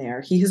already been there.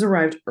 He has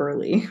arrived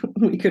early.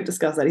 We could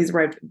discuss that. He's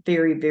arrived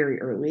very,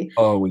 very early.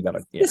 Oh, we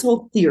gotta, yeah. This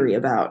whole theory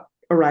about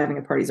arriving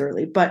at parties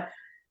early. But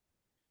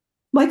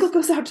Michael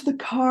goes out to the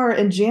car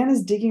and Jan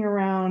is digging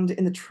around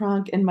in the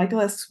trunk. And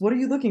Michael asks, what are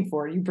you looking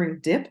for? You bring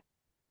dip?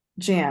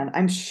 Jan,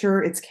 I'm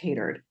sure it's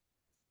catered.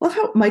 Love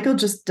how Michael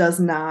just does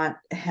not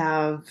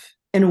have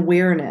an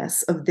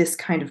awareness of this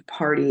kind of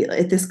party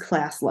at this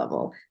class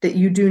level, that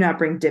you do not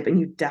bring dip and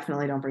you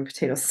definitely don't bring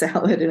potato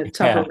salad in a Yeah.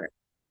 Tupperware.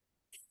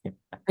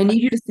 I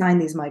need you to sign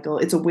these, Michael.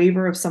 It's a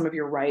waiver of some of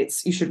your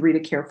rights. You should read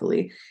it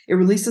carefully. It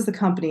releases the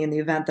company in the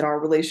event that our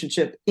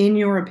relationship, in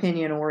your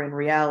opinion or in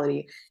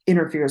reality,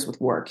 interferes with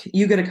work.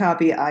 You get a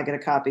copy, I get a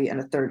copy, and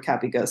a third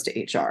copy goes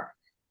to HR.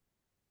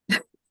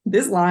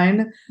 This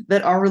line,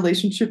 that our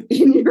relationship,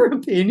 in your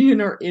opinion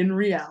or in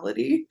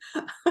reality,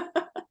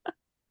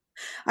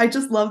 I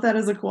just love that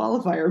as a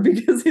qualifier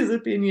because his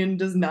opinion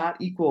does not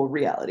equal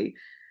reality.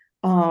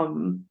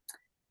 Um,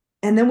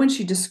 And then when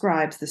she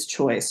describes this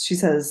choice, she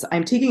says,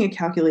 I'm taking a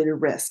calculated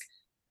risk.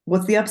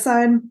 What's the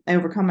upside? I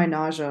overcome my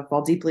nausea,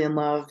 fall deeply in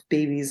love,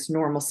 babies,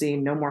 normalcy,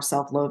 no more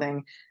self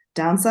loathing.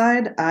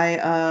 Downside,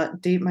 I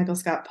date Michael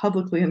Scott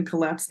publicly and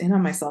collapse in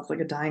on myself like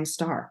a dying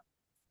star.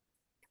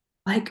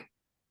 Like,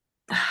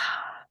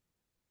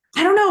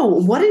 I don't know.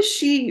 What is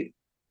she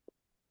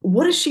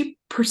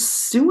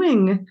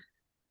pursuing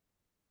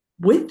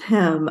with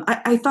him?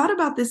 I thought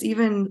about this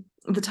even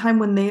the time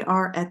when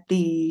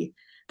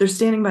they're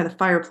standing by the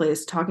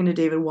fireplace talking to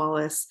David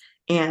Wallace,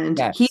 and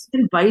he's Yes.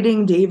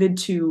 inviting David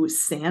to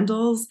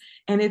sandals,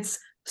 and it's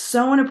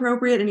so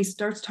inappropriate. And he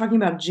starts talking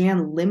about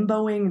Jan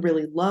limboing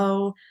really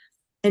low,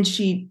 and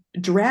she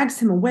drags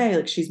him away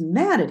like she's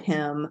mad at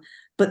him.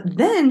 But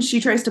then she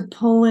tries to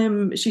pull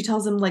him. She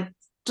tells him like,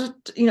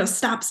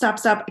 stop, stop,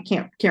 stop. I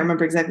can't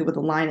remember exactly what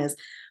the line is,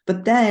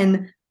 but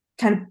then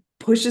kind of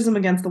pushes him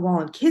against the wall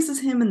and kisses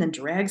him, and then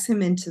drags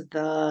him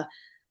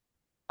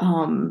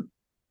um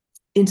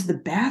into the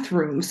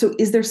bathroom. So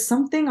is there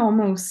something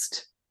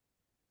almost,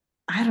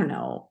 I don't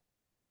know,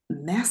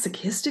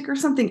 masochistic or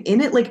something in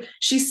it? Like,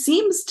 she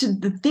seems to,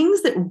 the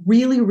things that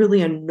really,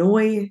 really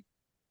annoy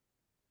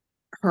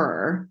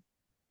her,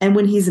 and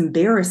when he's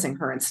embarrassing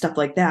her and stuff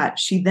like that,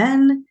 she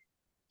then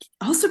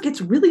also gets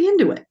really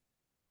into it.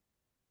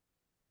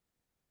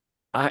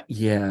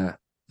 Yeah.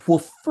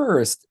 Well,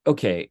 first,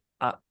 okay,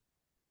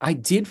 I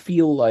did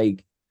feel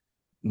like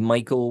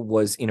Michael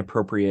was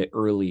inappropriate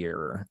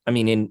earlier. I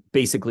mean, in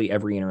basically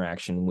every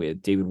interaction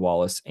with David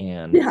Wallace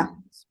and Yeah.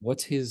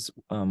 what's his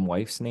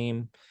wife's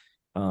name?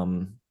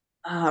 Um,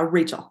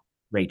 Rachel.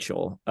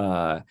 Rachel.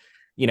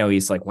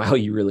 He's like, wow,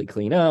 you really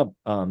clean up.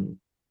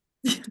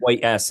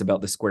 Dwight asks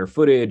about the square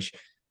footage.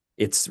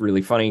 It's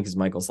really funny because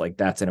Michael's like,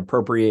 that's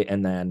inappropriate.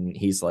 And then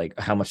he's like,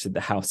 how much did the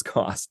house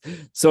cost?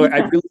 So I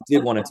Yeah. really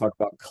did want to talk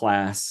about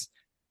class,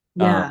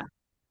 um, Yeah.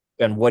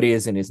 and what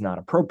is and is not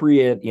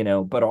appropriate,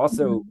 but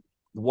also Mhm.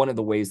 one of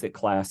the ways that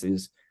class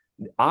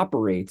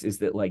operates is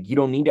that like you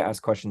don't need to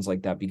ask questions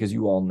like that because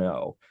you all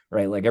know,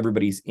 right? Like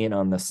everybody's in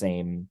on the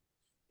same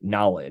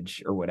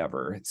knowledge or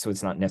whatever, so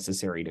it's not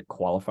necessary to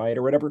qualify it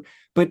or whatever.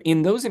 But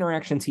in those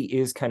interactions he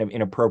is kind of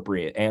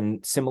inappropriate,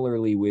 and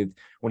similarly with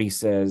when he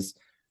says,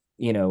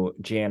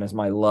 Jan is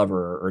my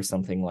lover or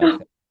something like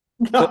that.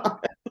 But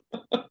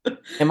God.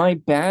 am I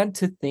bad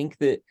to think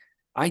that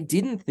I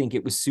didn't think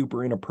it was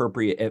super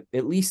inappropriate?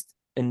 At least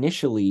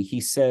initially he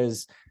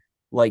says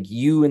like,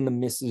 you and the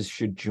missus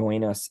should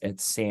join us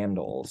at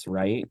Sandals,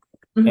 right?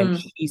 And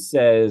Mhm. she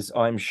says,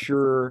 oh, I'm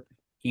sure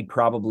he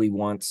probably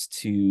wants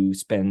to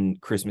spend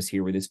Christmas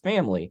here with his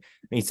family.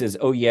 And he says,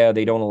 oh, yeah,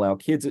 they don't allow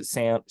kids at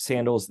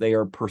Sandals. They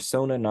are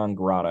persona non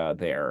grata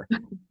there.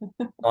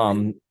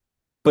 Um,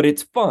 but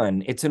it's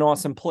fun. It's an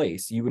awesome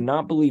place. You would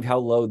not believe how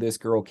low this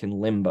girl can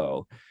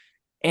limbo.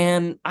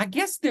 And I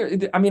guess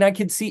I mean, I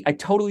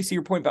totally see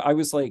your point, but I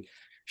was like,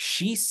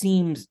 she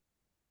seems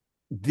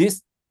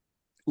this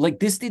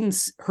this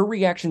didn't her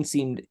reaction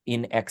seemed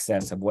in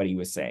excess of what he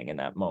was saying in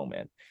that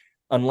moment,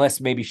 unless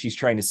maybe she's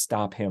trying to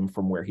stop him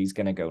from where he's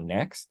going to go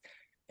next.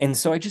 And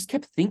so I just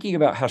kept thinking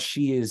about how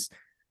she is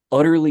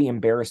utterly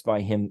embarrassed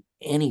by him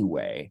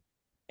anyway,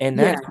 and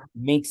that Yeah.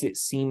 makes it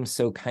seem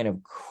so kind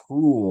of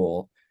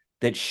cruel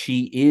that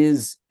she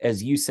is,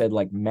 as you said,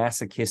 like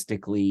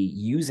masochistically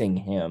using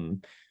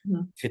him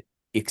Mhm. to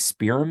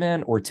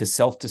experiment or to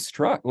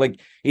self-destruct. Like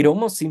it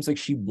almost seems like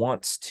she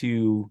wants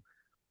to,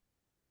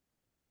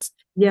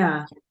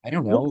 Yeah. I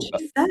don't Well, know.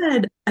 she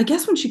said, I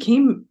guess when she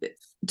came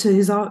to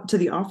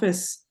the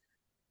office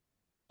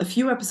a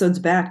few episodes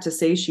back to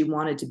say she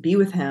wanted to be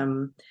with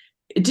him,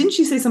 didn't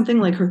she say something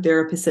like her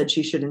therapist said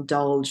she should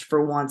indulge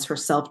for once her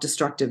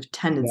self-destructive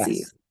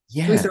tendencies?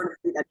 Yes. We Yeah. started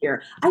to see that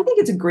here. I think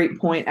it's a great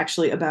point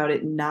actually about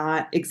it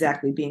not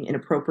exactly being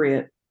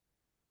inappropriate.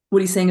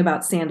 What he's saying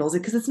about sandals,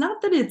 because it's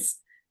not that it's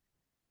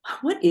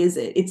what is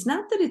it? It's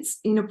not that it's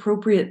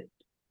inappropriate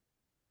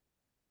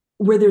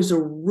where there's a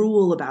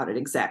rule about it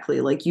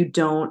exactly. Like you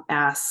don't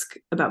ask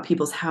about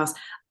people's house.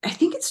 I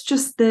think it's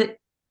just that,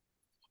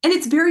 and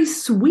it's very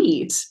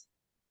sweet.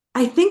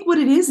 I think what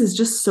it is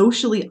just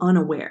socially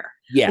unaware.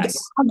 Like Yes.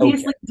 Okay.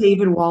 obviously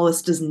David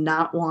Wallace does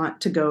not want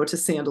to go to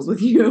Sandals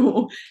with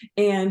you.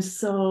 And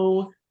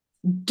so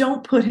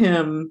don't put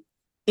him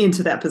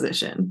into that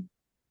position.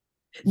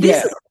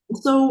 This Yeah. is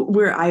also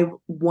where I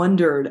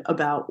wondered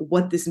about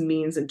what this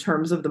means in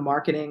terms of the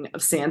marketing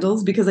of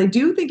sandals, because I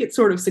do think it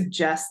sort of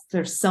suggests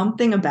there's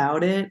something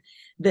about it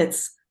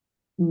that's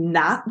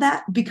not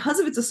that,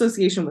 because of its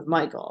association with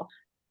Michael,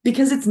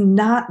 because it's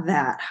not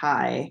that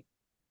high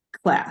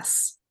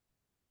class.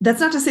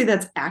 That's not to say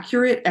that's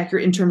accurate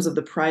in terms of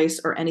the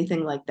price or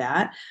anything like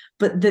that,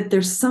 but that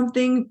there's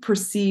something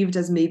perceived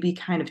as maybe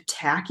kind of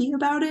tacky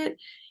about it.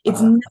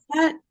 It's Uh,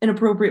 not an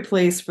appropriate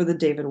place for the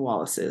David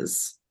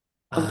Wallaces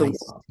of the I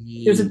world.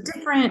 There's a see.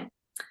 different,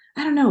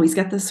 I don't know, he's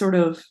got this sort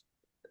of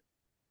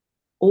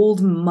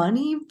old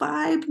money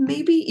vibe,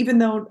 maybe, even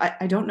though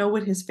I don't know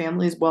what his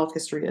family's wealth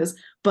history is,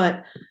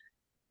 but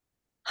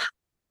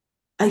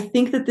I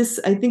think that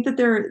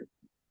they're,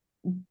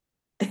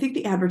 I think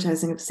the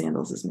advertising of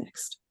sandals is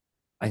mixed.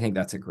 I think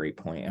that's a great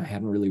point. I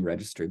hadn't really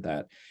registered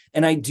that.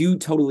 And I do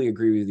totally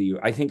agree with you.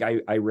 I think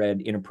I read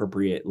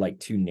inappropriate like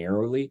too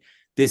narrowly.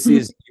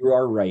 You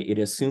are right. It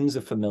assumes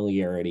a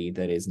familiarity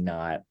that is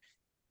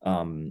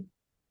um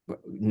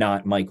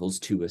not Michael's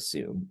to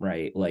assume,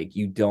 right? Like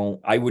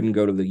I wouldn't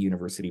go to the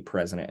university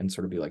president and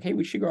sort of be like, hey,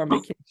 we should go on Oh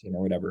vacation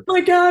or whatever.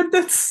 my God,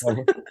 that's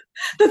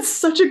that's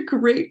such a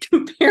great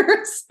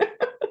comparison.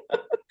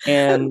 I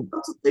And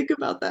love to think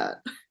about that.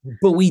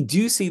 but we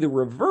do see the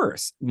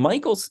reverse.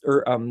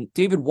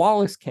 David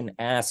Wallace can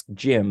ask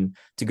Jim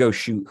to go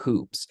shoot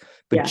hoops,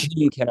 but Yeah.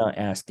 Jim cannot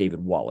ask David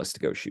Wallace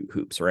to go shoot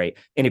hoops, right?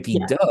 And if he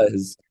Yeah.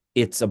 does,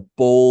 it's a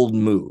bold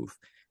move.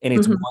 And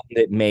it's Mhm. one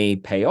that may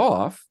pay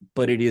off,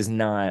 but it is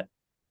not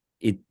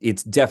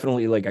it's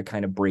definitely like a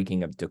kind of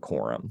breaking of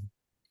decorum.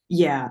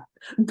 Yeah.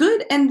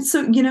 Good. And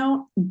so,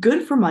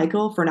 good for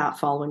Michael for not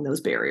following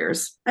those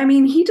barriers. I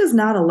mean, he does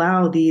not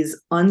allow these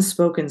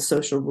unspoken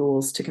social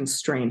rules to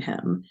constrain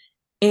him.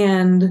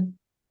 And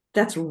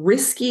that's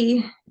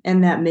risky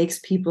and that makes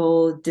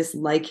people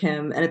dislike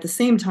him. And at the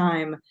same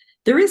time,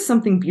 there is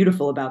something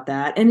beautiful about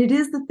that. And it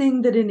is the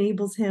thing that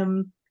enables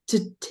him to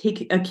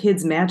take a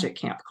kid's magic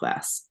camp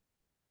class.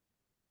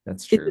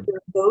 That's Is that true. there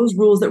are those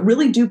rules that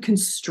really do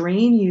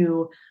constrain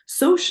you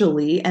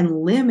socially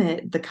and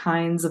limit the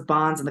kinds of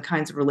bonds and the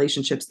kinds of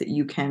relationships that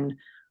you can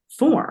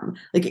form.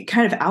 Like it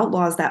kind of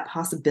outlaws that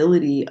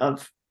possibility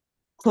of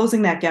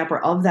closing that gap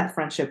or of that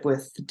friendship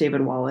with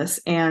David Wallace.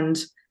 And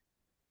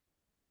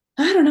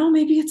I don't know,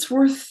 maybe it's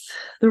worth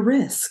the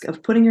risk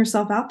of putting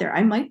yourself out there.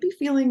 I might be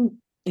feeling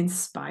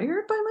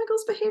inspired by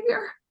Michael's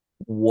behavior.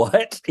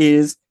 What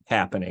is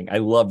happening? I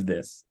love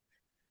this.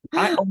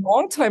 A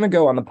long time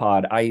ago on the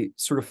pod, I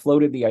sort of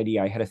floated the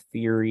idea. I had a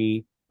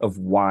theory of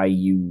why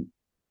you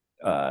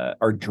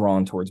are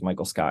drawn towards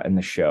Michael Scott in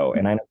the show,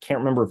 and I can't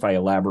remember if I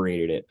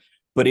elaborated it,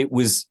 but it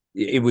was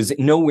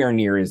nowhere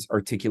near as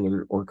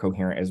articulate or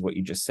coherent as what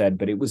you just said.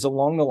 But it was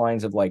along the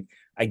lines of like,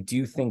 I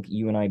do think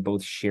you and I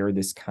both share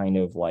this kind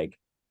of like,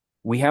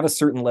 we have a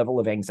certain level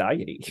of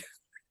anxiety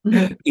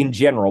in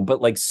general,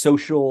 but like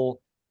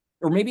social,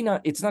 or maybe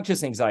not. It's not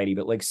just anxiety,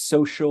 but like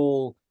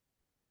social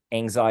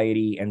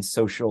anxiety and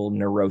social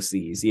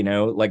neuroses,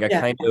 like a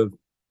Yeah. kind of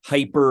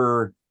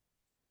hyper,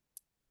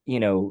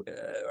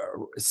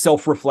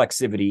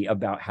 self-reflexivity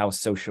about how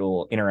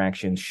social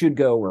interactions should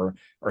go or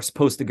are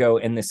supposed to go.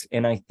 And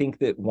I think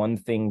that one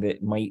thing that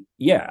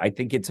I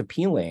think it's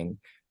appealing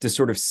to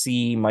sort of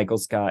see Michael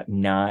Scott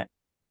not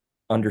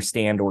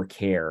understand or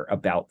care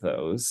about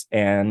those,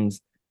 and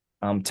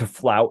to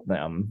flout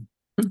them,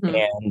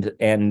 Mm-hmm.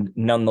 and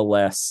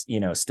nonetheless,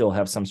 still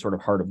have some sort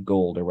of heart of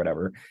gold or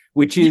whatever,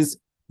 which is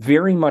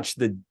very much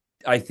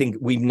I think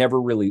we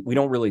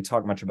don't really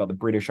talk much about the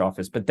British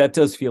office, but that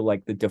does feel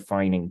like the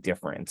defining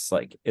difference.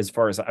 Like, as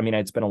far as, I mean,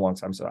 it's been a long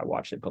time since I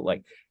watched it, but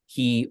like,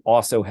 he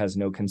also has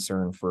no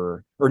concern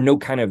for, or no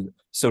kind of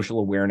social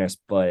awareness,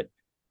 but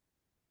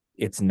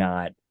it's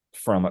not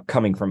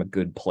coming from a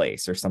good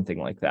place or something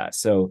like that.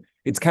 So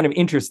it's kind of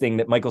interesting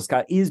that Michael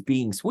Scott is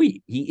being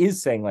sweet. He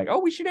is saying like, oh,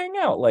 we should hang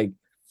out. Like,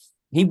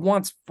 he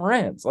wants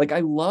friends. Like, I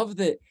love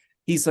that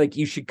he's like,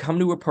 you should come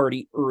to a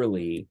party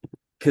early,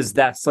 because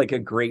that's like a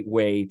great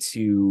way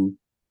to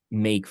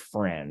make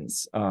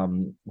friends.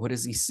 What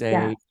does he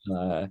say?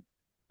 Yeah.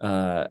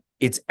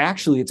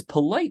 It's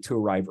polite to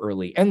arrive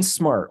early and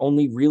smart.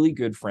 Only really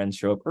good friends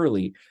show up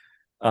early.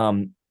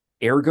 Um,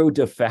 Ergo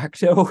de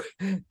facto,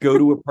 go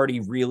to a party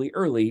really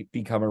early,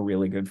 become a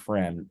really good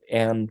friend.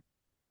 And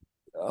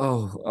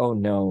oh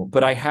no.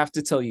 But I have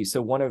to tell you,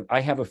 so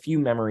I have a few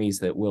memories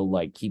that will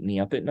like keep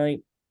me up at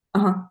night.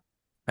 Uh-huh.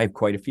 I have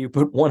quite a few,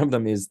 but one of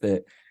them is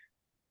that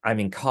I'm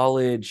in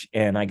college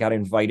and I got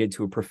invited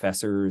to a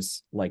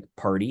professor's like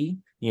party,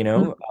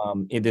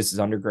 this is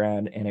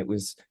undergrad, and it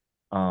was,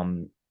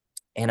 and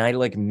I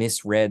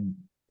misread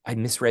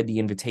the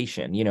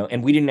invitation,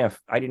 and we didn't have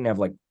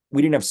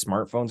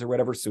smartphones or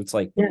whatever. So it's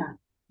like, Yeah.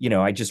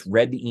 I just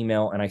read the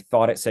email and I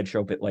thought it said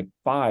show up at like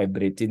 5,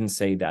 but it didn't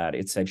say that.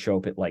 It said show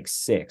up at like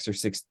 6 or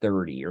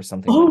 6:30 or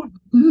something like Oh that.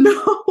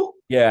 no.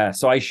 Yeah.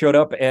 So I showed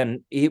up and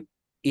it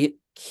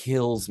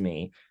kills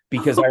me,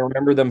 because I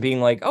remember them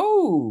being like,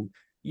 oh,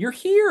 you're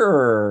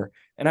here.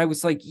 And I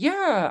was like,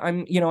 yeah,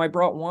 I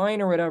brought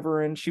wine or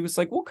whatever. And she was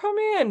like, well, come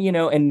in,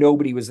 and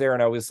nobody was there.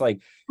 And I was like,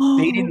 they Oh.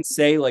 didn't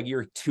say like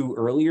you're too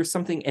early or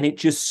something. And it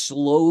just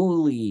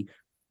slowly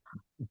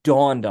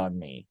dawned on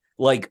me,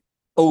 like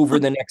over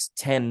the next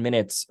 10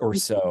 minutes or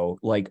so,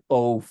 like,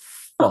 oh,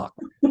 fuck.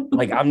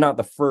 Like, I'm not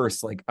the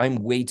first, like,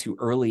 I'm way too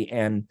early.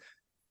 And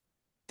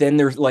then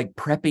there's like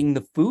prepping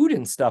the food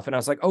and stuff. And I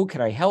was like, oh, can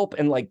I help?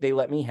 And like, they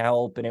let me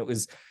help. And it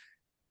was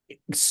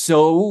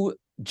so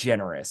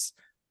generous.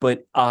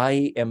 But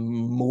I am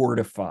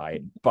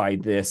mortified by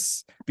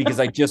this, because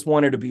I just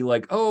wanted to be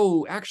like,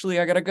 oh, actually,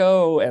 I gotta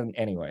go. And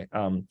anyway,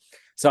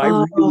 so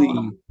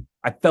Oh,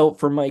 I felt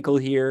for Michael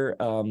here.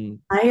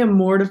 I am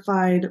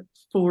mortified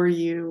for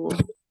you.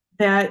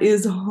 That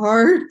is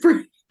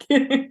heartbreaking.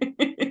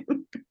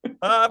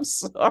 I'm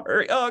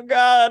sorry. Oh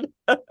God.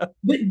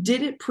 But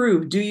did it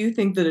prove? Do you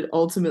think that it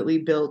ultimately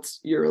built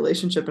your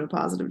relationship in a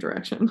positive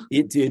direction?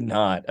 It did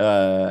not.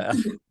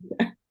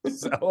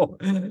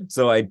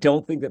 So I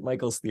don't think that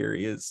Michael's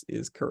theory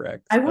is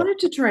correct. I wanted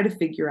to try to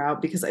figure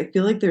out because I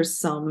feel like there's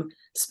some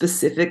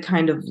specific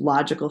kind of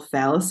logical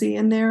fallacy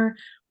in there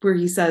where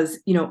he says,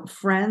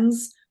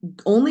 friends,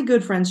 only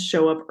good friends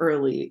show up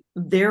early.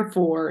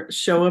 Therefore,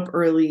 show up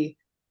early,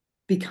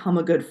 become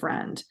a good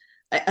friend.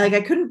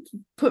 I couldn't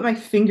put my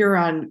finger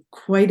on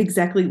quite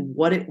exactly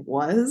what it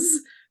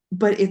was,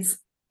 but it's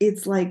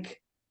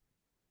like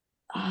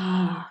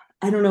I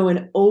don't know,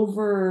 an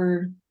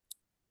over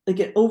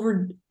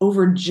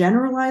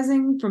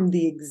generalizing from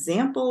the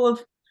example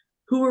of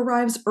who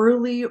arrives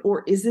early,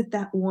 or is it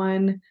that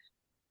one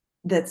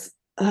that's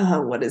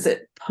what is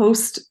it,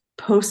 post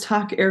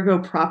hoc ergo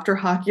propter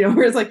hoc,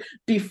 where it's like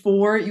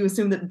before, you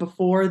assume that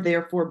before,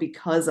 therefore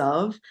because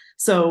of.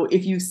 So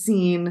if you've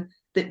seen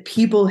that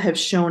people have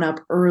shown up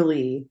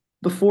early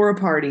before a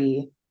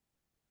party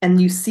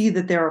and you see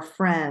that there are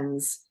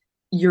friends,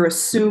 you're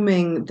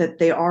assuming that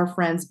they are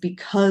friends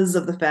because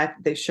of the fact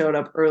that they showed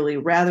up early,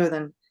 rather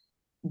than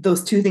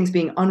those two things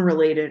being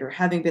unrelated or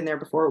having been there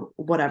before,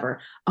 whatever.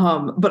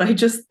 But I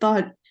just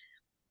thought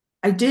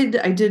I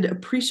did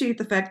appreciate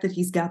the fact that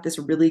he's got this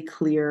really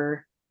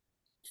clear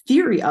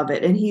theory of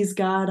it, and he's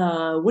got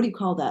what do you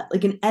call that,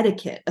 like an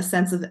etiquette, a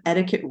sense of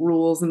etiquette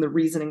rules and the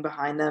reasoning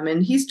behind them,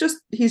 and he's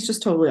just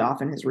totally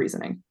off in his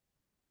reasoning.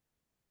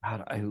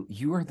 God,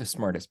 you are the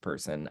smartest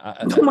person.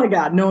 Oh my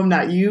god, no, I'm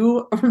not.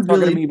 You are Talking to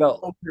really me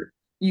about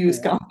use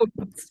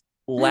compliments.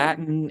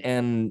 Latin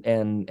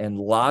and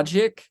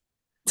logic.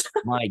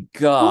 My Well,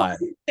 God.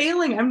 I'm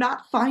failing. I'm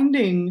not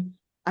finding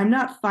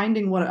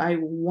what I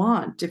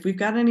want. If we've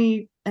got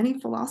any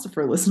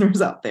philosopher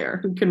listeners out there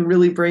who can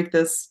really break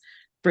this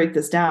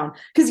down,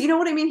 because you know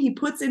what I mean, he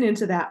puts it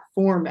into that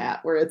format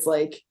where it's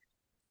like,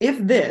 if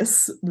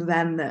this,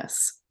 then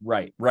this.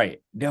 Right,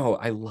 right. No,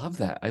 I love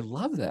that. I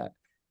love that.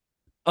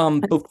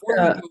 Before we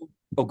uh, go,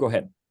 oh, go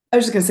ahead. I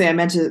was just gonna say I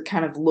meant to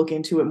kind of look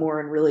into it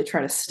more and really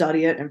try to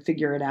study it and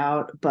figure it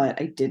out,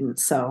 but I didn't.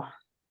 So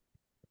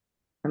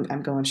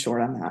I'm going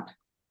short on that.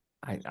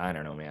 I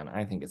don't know, man.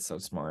 I think it's so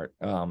smart.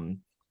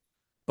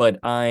 But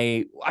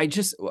I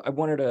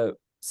wanted to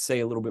say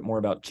a little bit more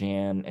about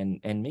Jan,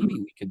 and maybe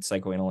we could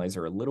psychoanalyze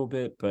her a little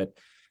bit, but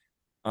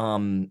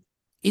um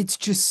it's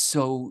just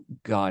so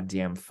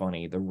goddamn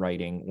funny, the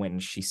writing when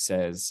she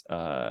says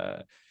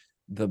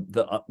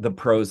the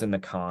pros and the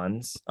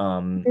cons.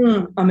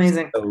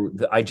 Amazing.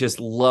 I just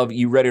love,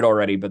 you read it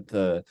already, but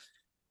the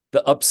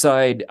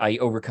upside: I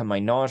overcome my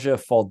nausea,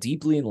 fall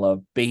deeply in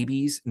love,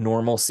 babies,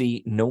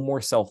 normalcy, no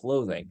more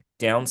self-loathing.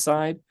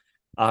 Downside: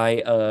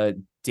 I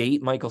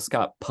date Michael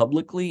Scott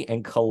publicly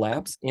and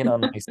collapse in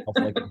on myself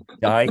like a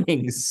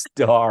dying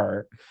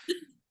star.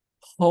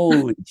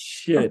 Holy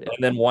shit. And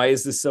then why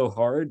is this so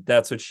hard?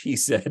 That's what she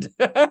said.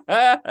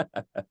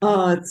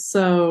 Oh, it's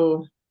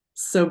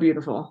so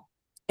beautiful.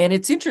 And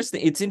it's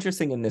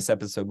interesting in this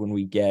episode when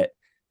we get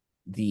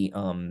the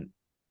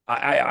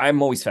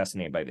I'm always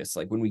fascinated by this,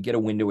 like when we get a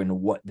window into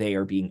what they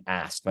are being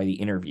asked by the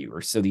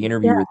interviewer. So the Yeah,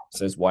 interviewer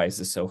says, why is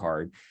this so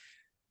hard?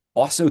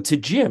 Also to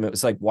Jim, it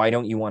was like, why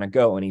don't you want to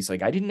go? And he's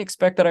like, I didn't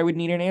expect that I would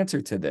need an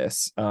answer to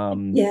this.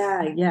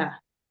 yeah, yeah.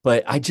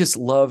 But I just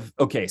love,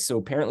 okay, so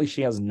apparently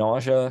she has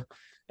nausea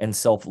and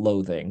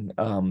self-loathing.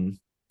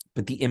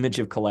 But the image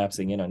of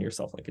collapsing in on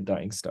yourself like a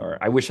dying star.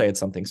 I wish I had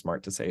something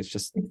smart to say. It's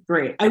just It's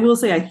great. I will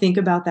say I think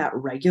about that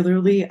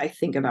regularly. I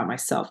think about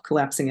myself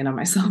collapsing in on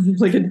myself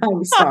like a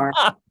dying star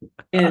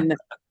in,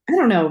 I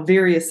don't know,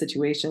 various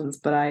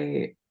situations, but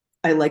I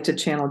like to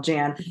channel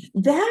Jan.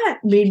 That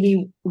made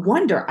me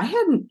wonder. I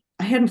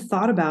hadn't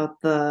thought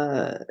about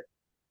the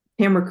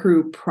camera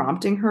crew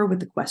prompting her with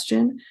the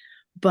question,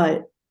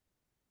 but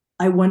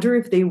I wonder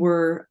if they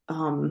were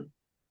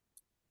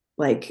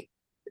like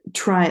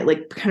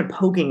like kind of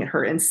poking at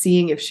her and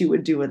seeing if she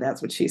would do it.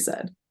 That's what she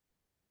said.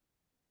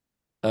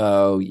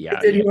 oh yeah,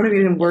 Did yeah. you want to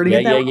be wording Yeah,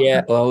 it that yeah, way?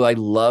 yeah. Oh, I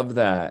love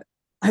that.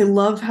 I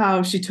love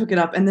how she took it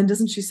up, and then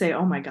doesn't she say,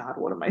 "Oh my God,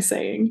 what am I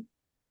saying?"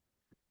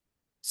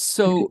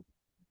 So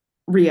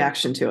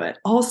Reaction to it.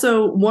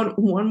 Also, one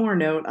more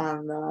note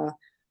on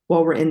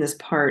while we're in this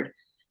part,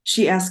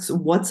 she asks,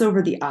 "What's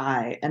over the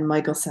eye?" And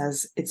Michael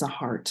says, "It's a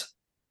heart."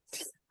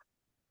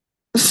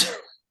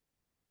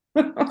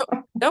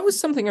 that was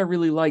something I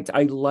really liked.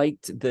 I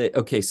liked the,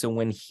 okay, so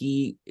when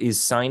he is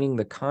signing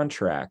the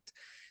contract,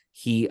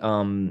 he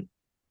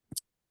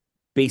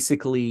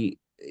basically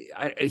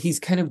he's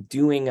kind of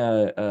doing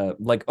a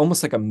like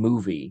almost like a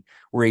movie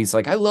where he's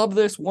like, I love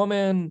this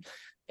woman,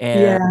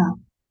 and Yeah,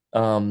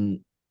 um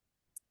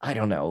I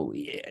don't know,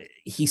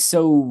 he's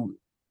so,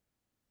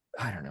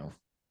 I don't know,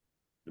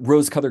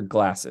 rose-colored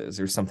glasses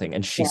or something,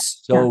 and yeah,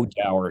 she's yeah. so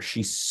dour,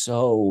 she's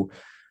so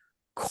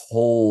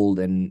cold,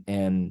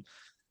 and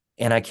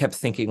I kept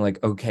thinking,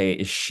 like, okay,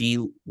 is she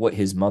what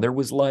his mother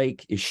was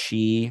like? Is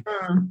she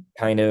Mm.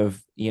 kind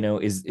of,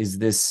 is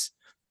this,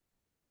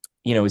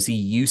 is he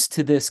used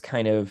to this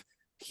kind of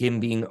him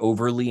being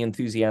overly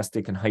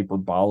enthusiastic and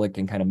hyperbolic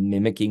and kind of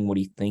mimicking what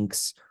he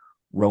thinks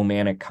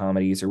romantic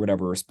comedies or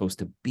whatever are supposed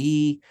to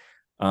be?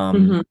 Um,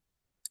 Mhm.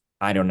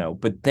 I don't know.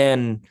 But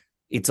then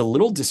it's a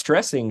little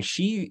distressing.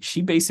 She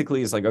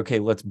basically is like, okay,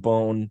 let's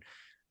bone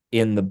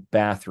in the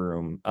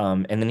bathroom.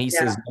 And then he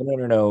says, Yeah. no,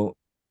 no, no, no,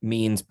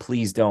 means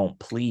please don't,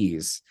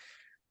 please.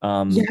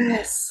 Um,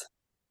 Yes.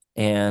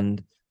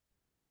 and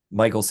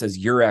Michael says,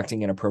 you're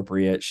acting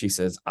inappropriate. She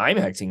says, I'm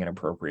acting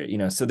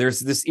inappropriate. So there's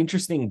this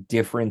interesting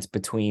difference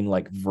between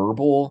like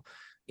verbal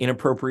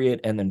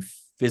inappropriate and then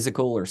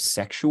physical or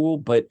sexual.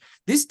 But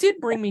this did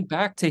bring me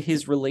back to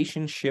his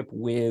relationship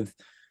with,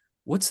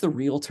 what's the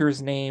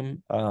realtor's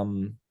name?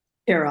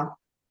 Carol.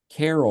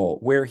 Carol,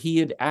 where he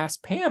had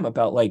asked Pam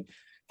about like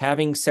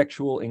having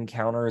sexual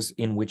encounters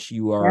in which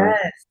Yes.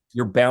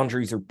 your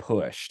boundaries are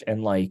pushed.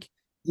 And like,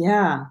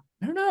 Yeah.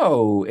 I don't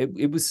know,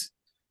 it was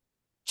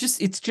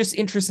it's just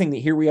interesting that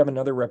here we have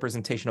another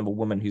representation of a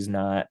woman who's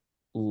not,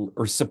 or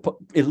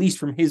at least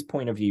from his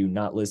point of view,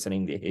 not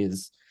listening to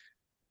his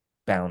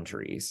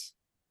boundaries.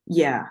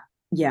 Yeah.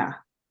 Yeah.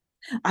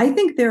 I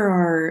think there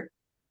are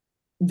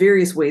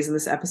various ways in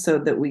this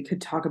episode that we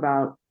could talk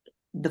about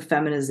the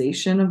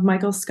feminization of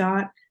Michael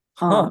Scott.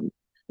 Huh. Um,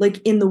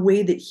 like in the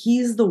way that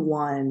he's the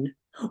one,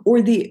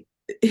 or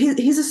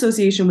his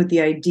association with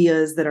the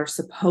ideas that are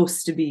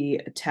supposed to be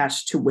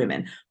attached to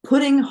women,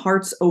 putting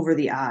hearts over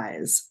the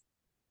eyes,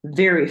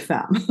 very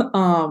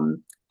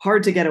femme.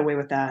 Hard to get away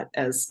with that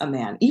as a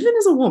man, even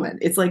as a woman.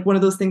 It's like one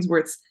of those things where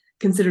it's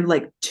considered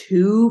like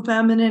too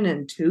feminine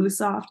and too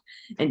soft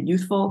and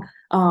youthful.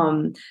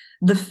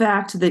 The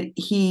fact that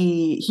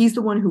he's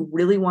the one who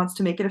really wants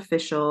to make it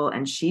official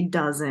and she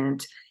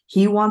doesn't.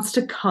 He wants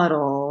to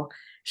cuddle.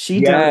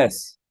 She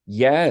does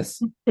Yes.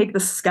 Yes. take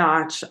the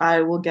scotch.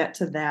 I will get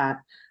to that.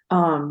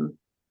 Um,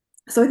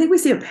 so I think we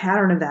see a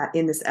pattern of that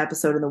in this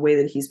episode in the way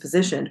that he's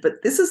positioned.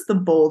 But this is the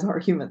bold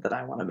argument that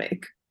I want to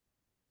make.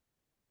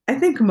 I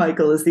think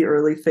Michael is the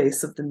early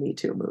face of the Me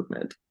Too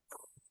movement.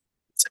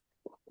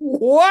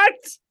 What?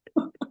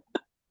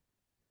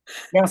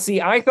 Now,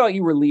 see, I thought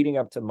you were leading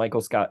up to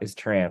Michael Scott is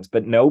trans,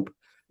 but nope.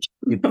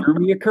 You threw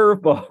me a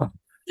curveball.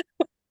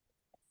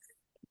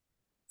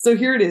 So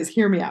here it is.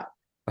 Hear me out.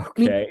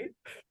 Okay.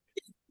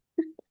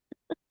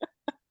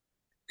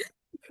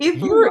 If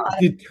You're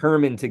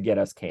determined to get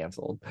us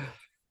canceled.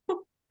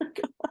 oh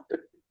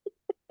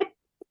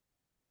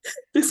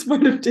this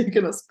might have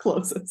taken us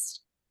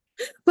closest.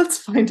 Let's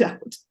find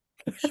out.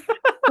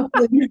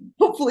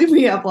 Hopefully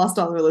we have lost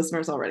all our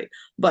listeners already.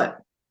 But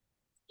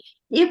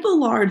if a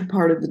large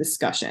part of the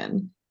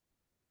discussion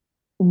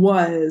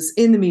was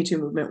in the Me Too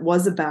movement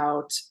was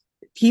about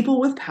people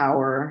with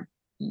power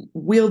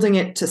wielding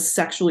it to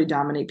sexually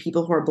dominate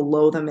people who are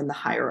below them in the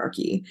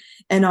hierarchy.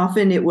 And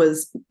often it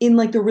was in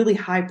like the really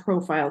high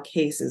profile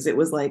cases, it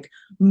was like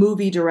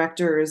movie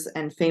directors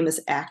and famous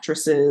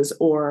actresses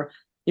or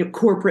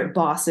corporate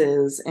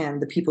bosses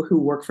and the people who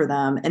work for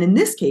them. And in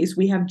this case,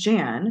 we have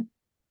Jan,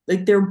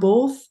 like they're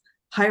both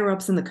higher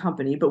ups in the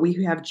company, but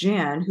we have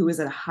Jan who is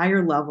at a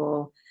higher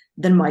level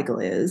than Michael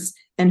is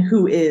and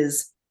who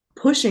is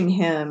pushing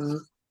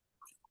him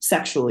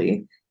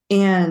sexually.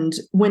 And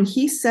when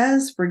he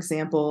says, for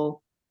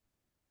example,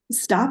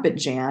 stop it,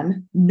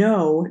 Jan,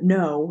 no,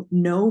 no,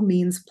 no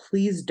means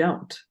please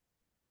don't.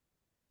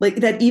 Like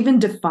that even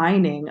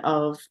defining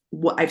of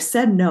what I've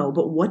said no,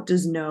 but what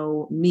does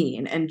no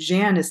mean? And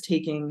Jan is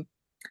taking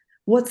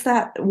what's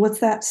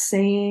that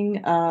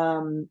saying?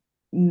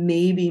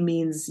 Maybe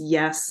means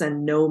yes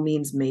and no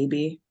means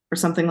maybe or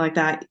something like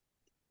that.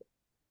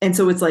 And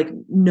so it's like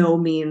no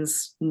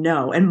means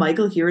no. And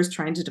Michael here is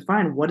trying to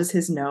define what does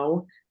his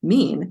no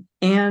mean.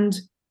 And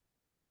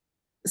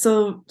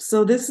so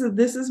this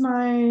is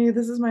my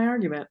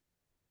argument.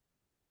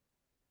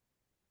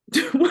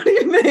 What do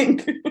you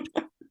think?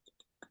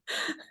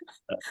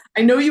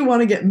 I know you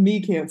want to get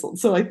me canceled,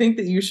 so I think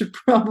that you should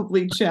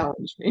probably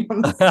challenge me.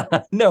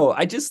 No,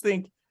 I just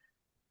think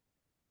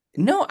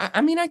no,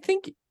 I mean I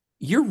think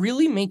you're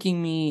really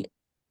making me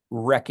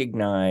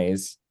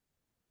recognize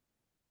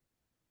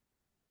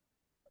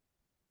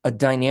a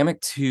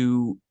dynamic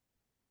to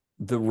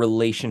the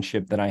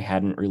relationship that I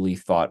hadn't really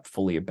thought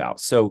fully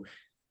about. So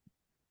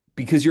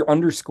because you're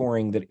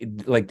underscoring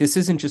that like this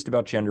isn't just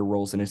about gender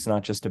roles and it's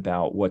not just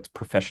about what's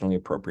professionally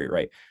appropriate,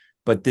 right?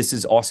 But this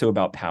is also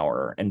about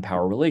power and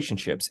power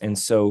relationships. And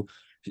so,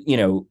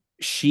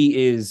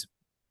 she is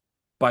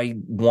by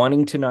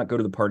wanting to not go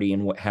to the party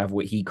and have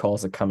what he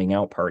calls a coming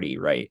out party,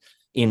 right?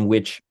 In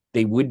which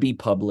they would be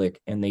public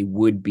and they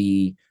would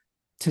be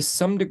to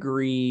some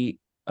degree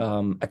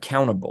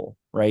accountable,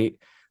 right?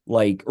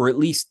 Like, or at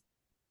least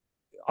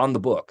on the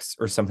books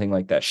or something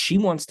like that. She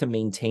wants to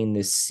maintain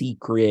this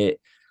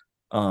secret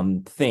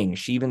thing.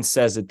 She even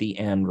says at the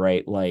end,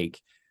 right? Like,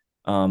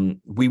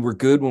 we were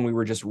good when we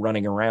were just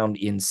running around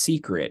in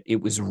secret.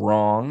 It was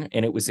wrong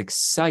and it was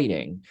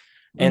exciting.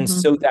 And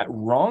so that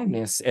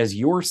wrongness, as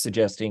you're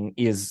suggesting,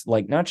 is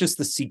like not just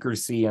the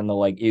secrecy and the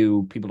like,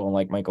 ew, people don't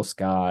like Michael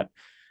Scott,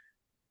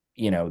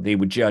 they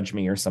would judge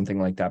me or something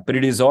like that. But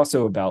it is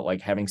also about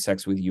like having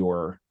sex with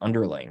your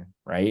underling,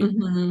 right?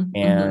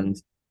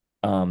 And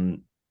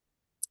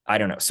I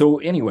don't know. So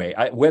anyway,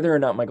 whether or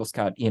not Michael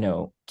Scott,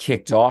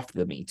 kicked off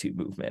the Me Too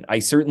movement, I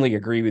certainly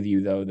agree with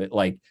you though that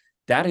like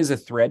that is a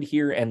thread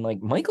here, and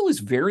like Michael is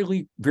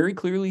very, very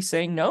clearly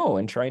saying no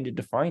and trying to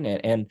define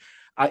it. And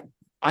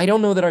I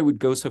don't know that I would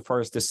go so far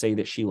as to say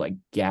that she like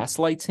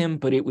gaslights him,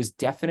 but it was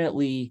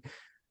definitely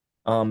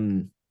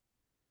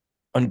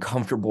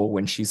uncomfortable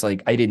when she's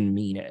like, I didn't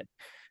mean it.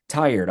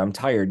 I'm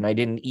tired and I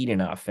didn't eat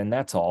enough. And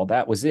that's all.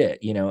 That was it,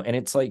 and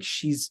it's like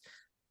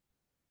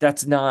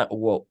that's not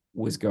what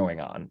was going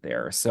on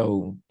there.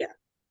 So Yeah.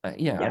 I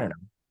don't know.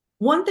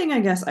 One thing I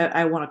guess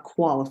I want to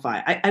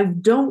qualify. I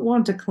don't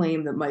want to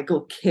claim that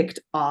Michael kicked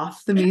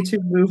off the Me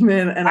Too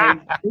movement, and I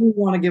do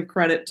want to give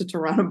credit to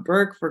Tarana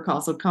Burke for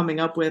also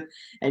coming up with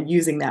and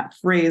using that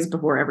phrase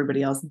before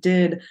everybody else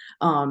did.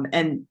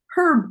 And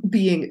her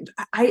being,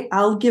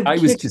 I'll give. I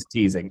was just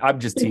teasing. I'm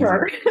just teasing.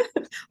 Her.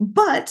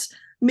 But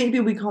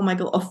maybe we call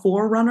Michael a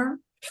forerunner.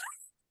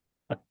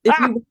 If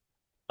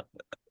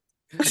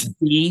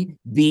you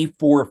the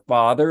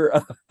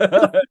forefather.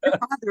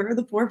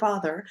 The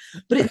forefather.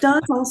 But it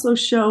does also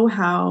show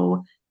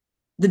how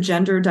the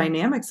gender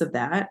dynamics of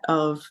that,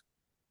 of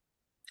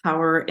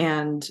power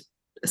and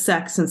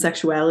sex and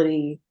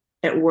sexuality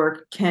at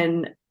work,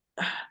 can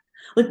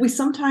Like we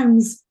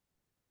sometimes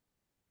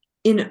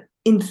in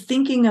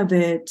thinking of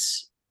it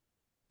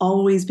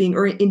always being,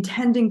 or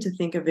intending to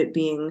think of it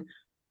being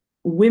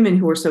women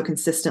who are so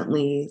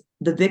consistently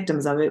the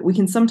victims of it, we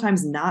can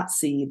sometimes not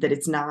see that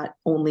it's not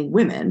only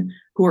women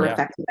who are Yeah.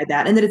 affected by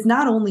that, and that it's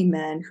not only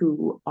men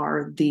who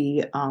are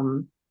the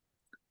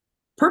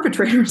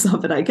perpetrators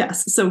of it, I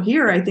guess. So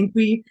here, Yeah. I think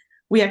we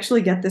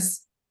actually get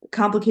this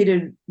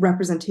complicated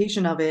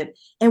representation of it,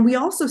 and we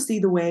also see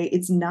the way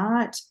it's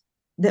not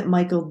that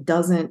Michael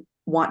doesn't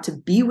want to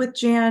be with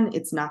Jan.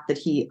 It's not that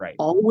he Right.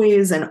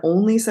 always and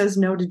only says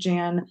no to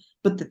Jan,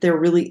 but that there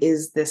really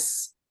is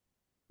this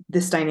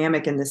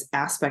dynamic and this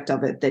aspect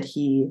of it that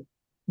he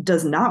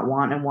does not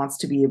want and wants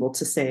to be able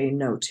to say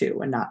no to,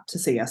 and not to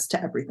say yes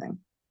to everything.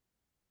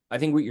 I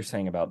think what you're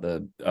saying about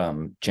the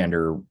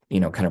gender,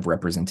 kind of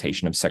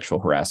representation of sexual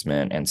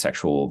harassment and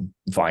sexual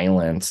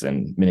violence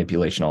and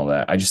manipulation, all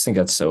that. I just think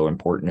that's so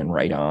important and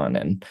right on.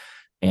 And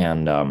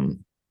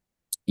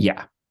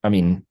yeah, I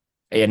mean,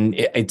 and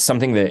it's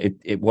something that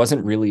it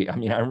wasn't really. I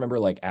mean, I remember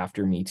like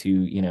after Me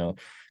Too,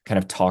 kind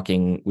of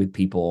talking with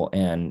people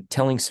and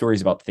telling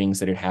stories about things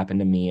that had happened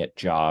to me at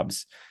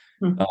jobs,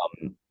 Mm-hmm.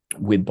 um,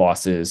 with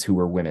bosses who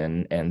were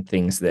women, and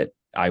things that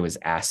I was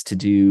asked to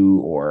do,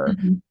 or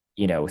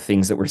Mm-hmm.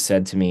 things that were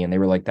said to me, and they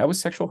were like, that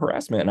was sexual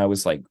harassment. And I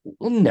was like,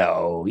 well,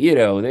 no,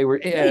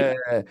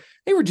 Right.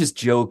 they were just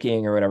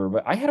joking or whatever.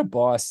 But I had a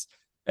boss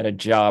at a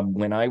job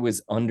when I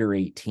was under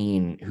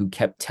 18 who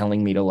kept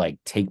telling me to like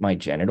take my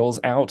genitals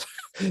out.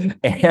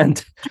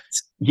 And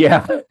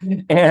yeah.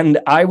 And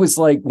I was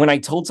like, when I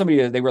told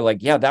somebody, they were like,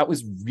 yeah, that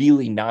was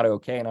really not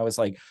okay. And I was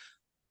like,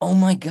 oh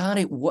my God,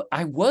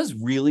 I was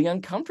really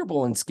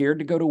uncomfortable and scared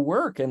to go to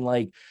work, and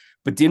like,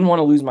 but didn't want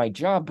to lose my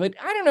job. But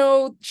I don't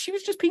know, she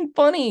was just being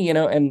funny, and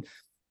I wish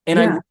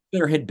Yeah.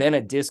 there had been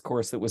a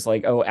discourse that was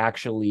like, oh,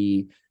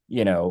 actually,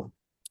 you know,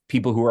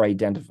 people who are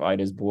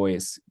identified as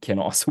boys can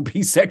also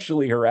be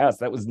sexually harassed.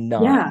 That was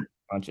not Yeah.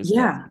 consciousness.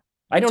 Yeah.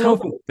 I don't know if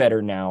Totally. it's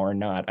better now or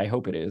not. I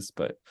hope it is,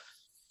 but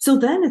So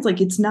then it's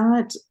like it's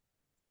not,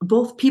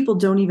 both people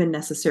don't even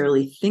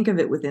necessarily think of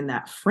it within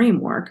that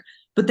framework.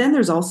 But then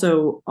there's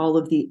also all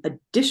of the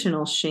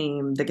additional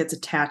shame that gets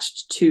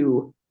attached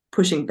to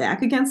pushing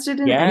back against it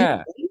in any yeah,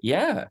 way.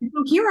 yeah,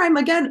 So here I'm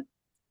again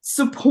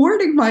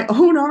supporting my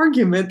own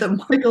argument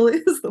that Michael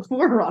is the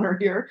forerunner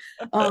here.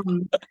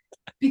 Um,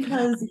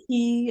 because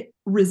he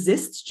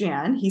resists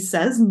Jan. He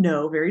says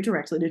no very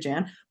directly to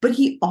Jan, but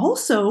he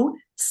also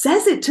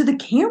says it to the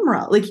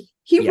camera. Like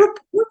he yeah,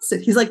 reports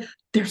it. He's like,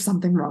 there's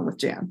something wrong with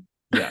Jan.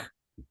 yeah.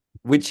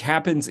 Which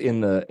happens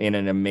in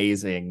an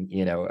amazing,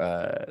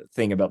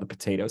 thing about the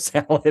potato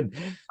salad.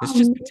 It's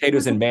just Um,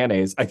 potatoes and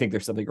mayonnaise. I think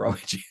there's something wrong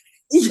with you.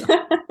 So,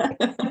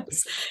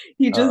 yes.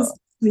 He uh, just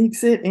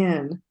sneaks it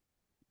in.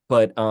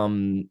 but I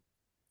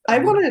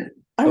what? want to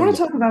I Oh want yeah, to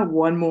talk about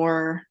one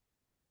more.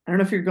 I don't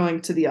know if you're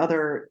going to the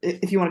other,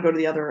 if you want to go to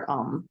the other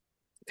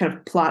kind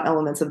of plot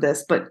elements of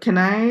this, but can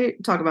I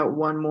talk about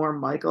one more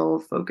Michael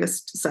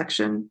focused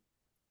section?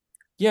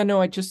 yeah.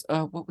 No, I just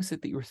what was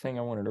it that you were saying?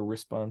 I wanted to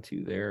respond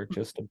to there,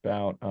 just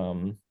about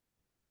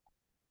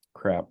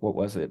crap. What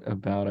was it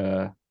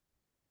about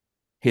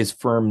his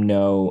firm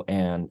no,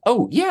 and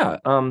oh yeah,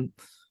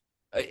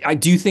 I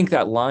do think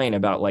that line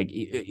about like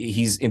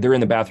they're in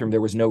the bathroom, there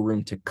was no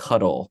room to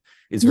cuddle,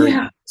 is very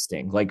Yeah.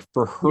 interesting. Like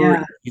for her,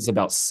 Yeah. it is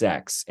about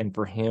sex, and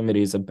for him, it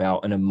is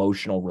about an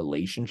emotional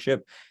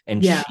relationship.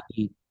 And Yeah.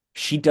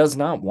 she does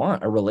not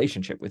want a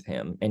relationship with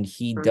him, and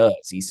he does.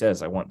 He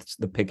says, "I want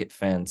the picket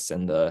fence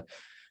and the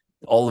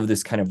all of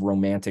this kind of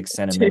romantic,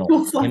 sentimental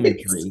Tickle fights.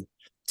 imagery,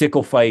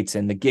 tickle fights,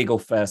 and the giggle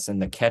fest and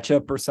the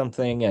ketchup or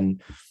something."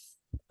 And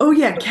Oh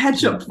yeah, yeah,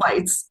 ketchup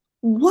fights.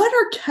 What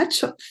are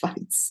ketchup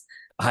fights?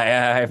 I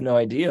have no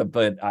idea,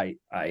 but I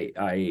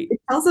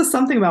It tells us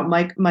something about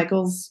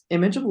Michael's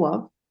image of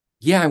love.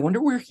 yeah, I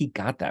wonder where he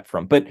got that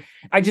from. But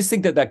I just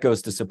think that that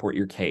goes to support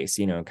your case,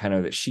 kind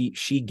of that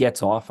she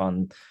gets off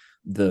on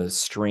the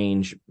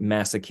strange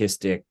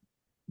masochistic,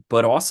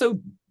 but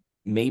also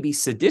maybe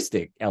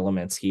sadistic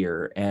elements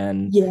here.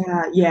 And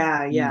Yeah,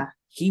 yeah, he yeah.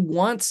 he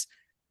wants,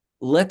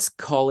 let's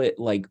call it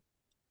like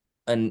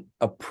an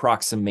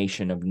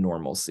approximation of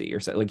normalcy, or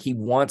so. Like he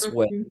wants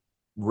what Mhm.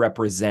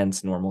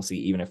 represents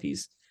normalcy, even if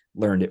he's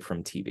learned it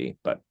from TV.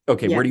 But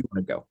okay, Yeah, where do you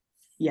want to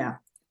yeah.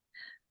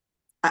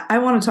 I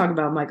want to talk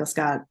about Michael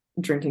Scott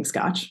drinking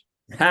scotch.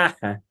 go?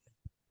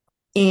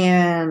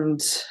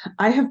 And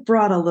I have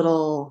brought a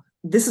little,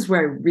 this is where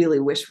I really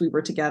wish we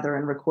were together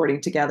and recording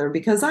together,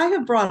 because I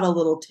have brought a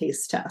little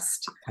taste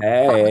test for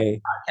our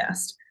Hey.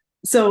 podcast.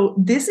 So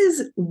this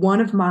is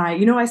one of my,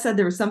 I said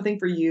there was something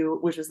for you,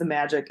 which was the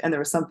magic, and there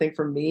was something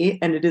for me,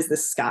 and it is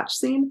this scotch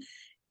scene.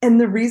 And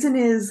the reason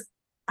is,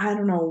 I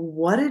don't know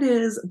what it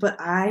is, but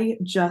I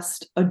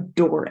just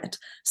adore it.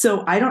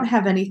 So I don't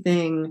have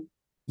anything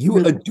You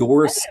really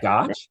adore negative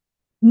about it. scotch?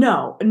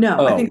 No,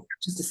 no, I think Oh,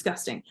 it's just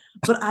disgusting.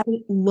 But I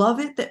love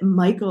it that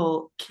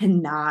Michael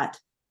cannot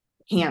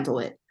handle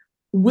it.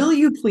 Will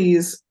you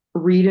please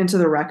read into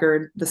the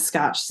record the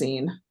scotch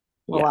scene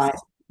while yes.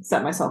 I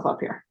set myself up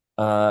here?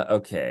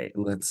 Okay,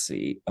 let's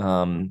see.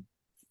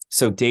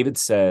 So David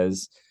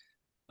says,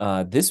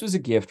 this was a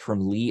gift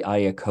from Lee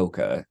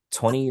Iacocca,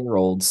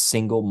 20-year-old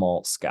single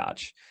malt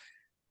scotch.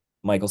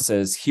 Michael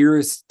says,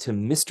 here's to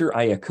Mr.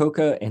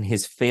 Iacocca and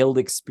his failed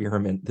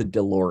experiment, the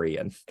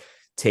DeLorean.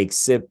 Takes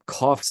sip,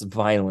 coughs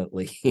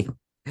violently.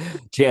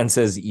 Jan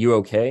says, you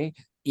okay?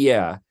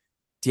 Yeah.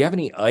 Do you have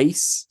any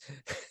ice?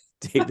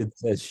 David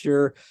says,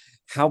 sure.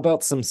 How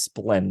about some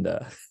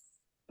Splenda?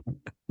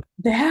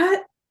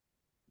 That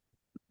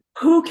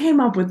who came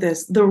up with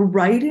this? The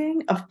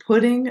writing of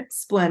putting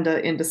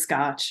Splenda into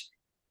scotch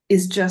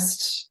is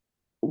just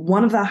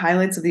one of the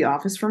highlights of The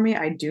Office for me.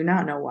 I do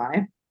not know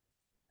why.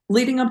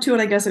 Leading up to it,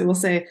 I guess I will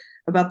say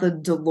about the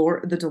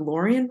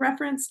DeLorean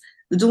reference.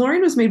 The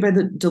DeLorean was made by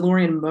the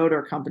DeLorean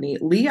Motor Company.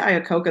 Lee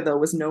Iacocca, though,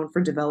 was known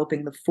for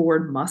developing the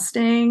Ford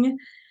Mustang,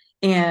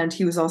 and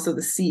he was also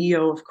the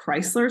CEO of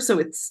Chrysler. So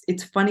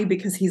it's funny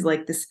because he's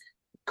like this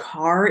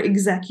car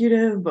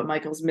executive, but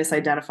Michael's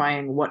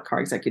misidentifying what car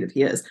executive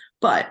he is.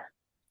 But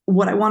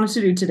what I wanted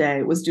to do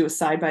today was do a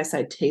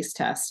side-by-side taste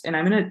test, and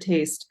I'm going to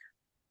taste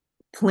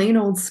plain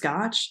old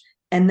scotch,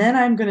 and then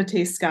I'm going to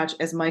taste scotch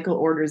as Michael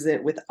orders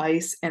it with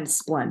ice and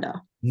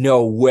Splenda.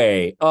 No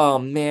way. Oh,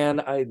 man,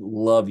 I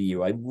love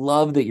you. I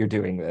love that you're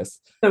doing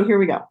this. So here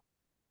we go.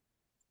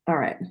 All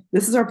right.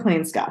 This is our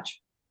plain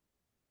scotch.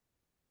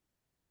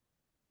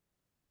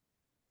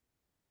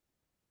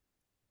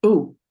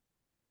 Ooh.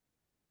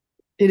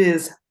 It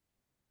is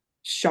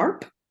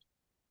sharp.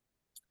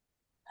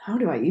 How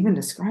do I even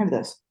describe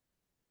this?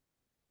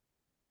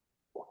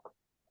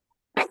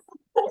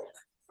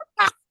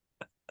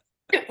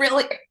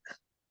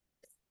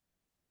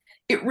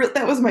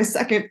 That was my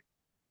second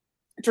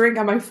drink.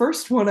 On my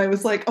first one, I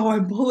was like, oh,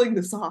 I'm pulling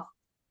this off.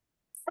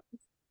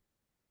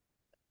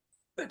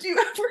 But do you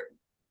ever,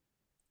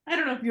 I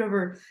don't know if you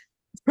ever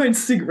tried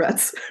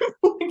cigarettes.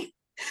 Like,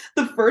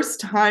 the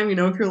first time,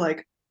 if you're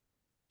like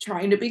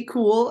trying to be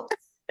cool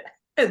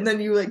and then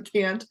you like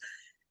can't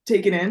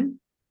take it in.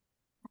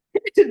 I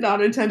did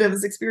not intend to have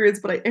this experience,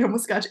 but I am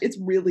with scotch. It's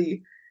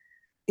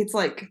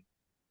like,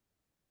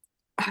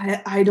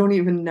 I don't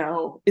even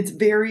know. It's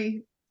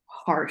very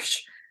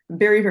harsh,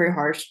 very, very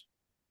harsh.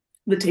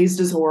 The taste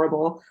is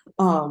horrible.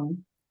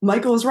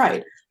 Michael is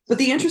right. But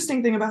the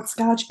interesting thing about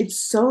scotch, it's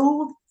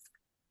so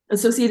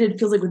associated, it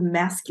feels like, with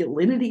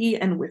masculinity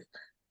and with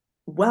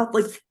wealth.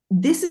 Like,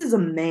 this is a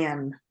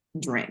man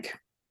drink.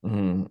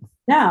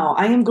 Now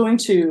I am going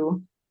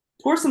to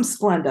pour some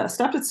Splenda.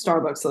 Stopped at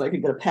Starbucks so that I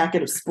could get a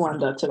packet of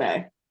Splenda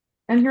today.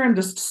 And here I'm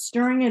just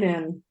stirring it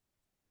in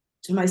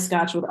to my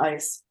scotch with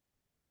ice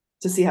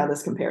to see how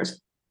this compares.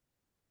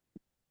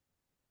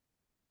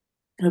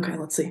 Okay,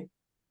 let's see.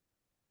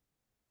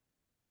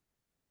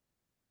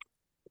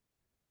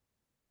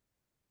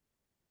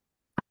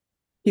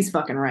 He's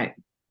fucking right.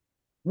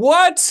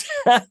 What?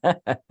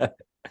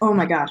 Oh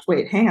my gosh,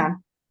 wait, hang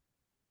on.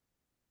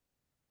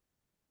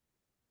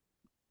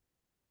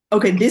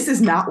 Okay, this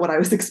is not what I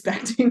was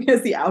expecting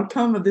as the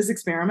outcome of this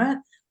experiment.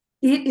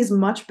 It is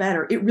much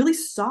better. It really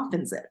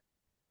softens it.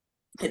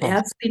 It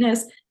adds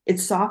sweetness, it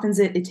softens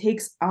it, it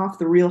takes off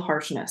the real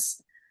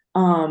harshness.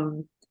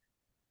 I'm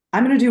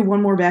gonna do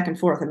one more back and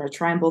forth. I'm gonna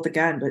try them both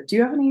again, but do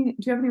you have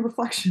any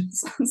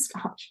reflections on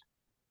scotch?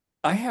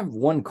 I have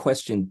one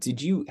question.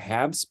 Did you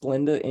have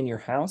Splenda in your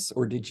house,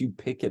 or did you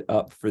pick it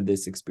up for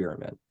this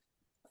experiment?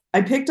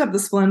 I picked up the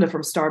Splenda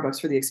from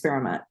Starbucks for the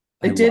experiment.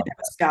 I did have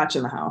scotch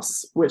in the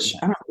house, which I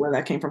don't know where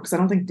that came from because I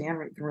don't think Dan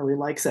really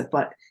likes it,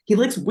 but he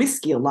likes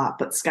whiskey a lot,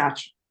 but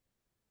scotch.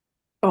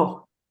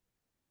 Oh.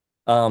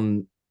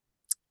 The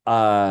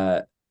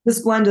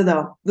Splenda,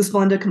 though. The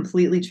Splenda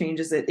completely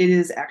changes it. It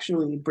is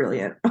actually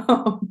brilliant.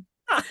 I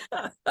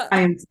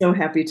am so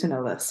happy to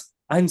know this.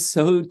 I'm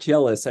so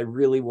jealous. I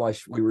really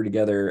wish we were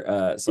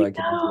together so I could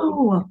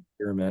do the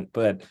experiment.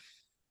 But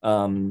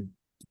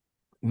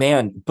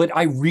man, but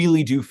I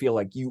really do feel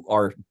like you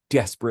are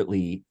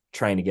desperately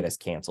trying to get us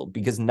canceled,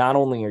 because not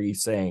only are you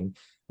saying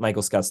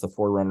Michael Scott's the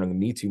forerunner of the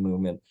Me Too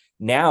movement,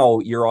 now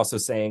you're also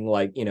saying,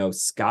 like,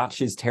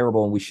 scotch is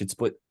terrible and we should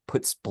put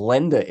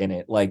Splenda in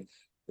it. Like,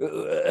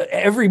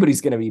 everybody's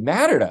going to be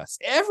mad at us.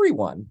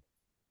 Everyone.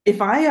 If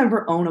I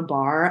ever own a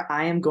bar,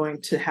 I am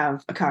going to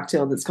have a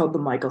cocktail that's called the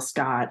Michael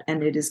Scott,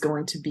 and it is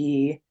going to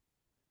be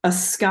a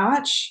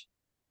scotch.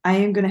 I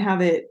am going to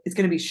have it's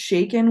going to be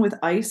shaken with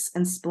ice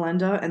and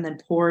Splenda and then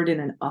poured in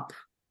an up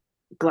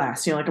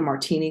glass, like a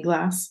martini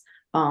glass.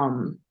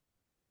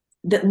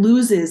 That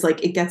loses,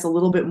 like, it gets a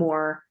little bit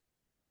more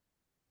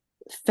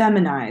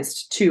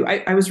feminized too.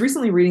 I was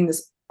recently reading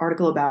this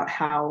article about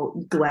how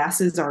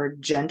glasses are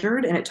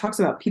gendered, and it talks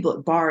about people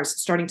at bars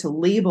starting to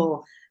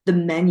label the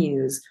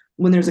menus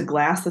when there's a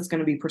glass that's going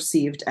to be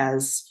perceived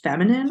as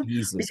feminine.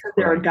 Jesus because Christ.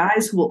 there are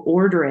guys who will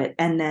order it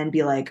and then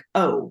be like,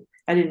 oh,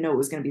 I didn't know it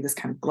was going to be this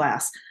kind of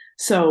glass.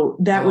 So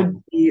that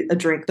would be a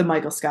drink, the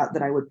Michael Scott,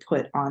 that I would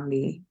put on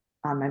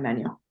my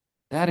menu.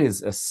 That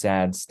is a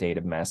sad state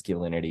of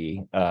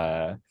masculinity.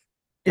 That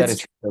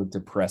is so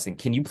depressing.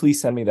 Can you please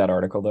send me that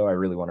article, though? I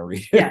really want to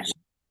read it. Yeah,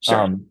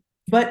 sure.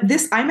 But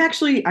this, I'm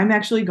actually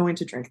going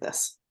to drink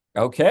this.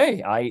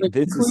 Okay.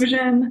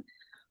 Conclusion,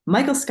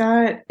 Michael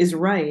Scott is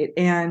right,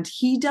 and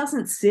he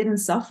doesn't sit and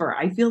suffer.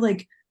 I feel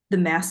like the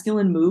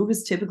masculine move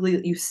is typically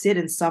that you sit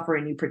and suffer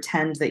and you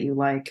pretend that you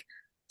like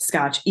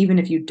scotch, even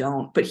if you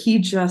don't. But he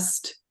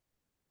just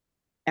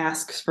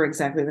asks for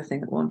exactly the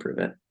thing that will improve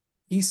it.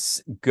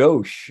 He's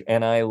gauche,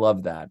 and I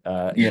love that.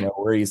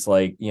 Where he's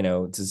like,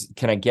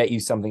 can I get you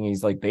something?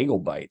 He's like bagel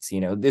bites.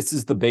 This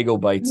is the bagel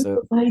bites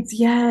Lights,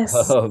 yes.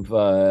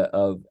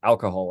 of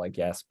alcohol, I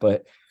guess.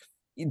 But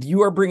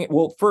you are bringing.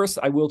 Well, first,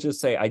 I will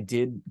just say I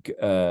did.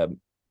 I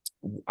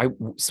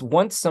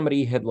once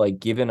somebody had like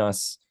given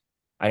us,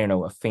 I don't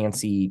know, a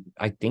fancy.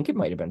 I think it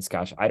might have been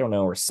scotch. I don't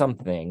know, or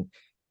something,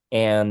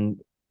 and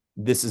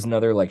this is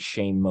another like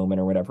shame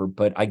moment or whatever,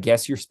 but I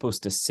guess you're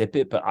supposed to sip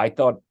it, but I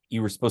thought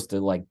you were supposed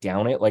to like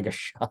down it like a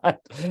shot.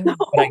 No,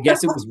 But I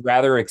guess it was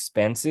rather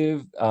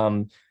expensive.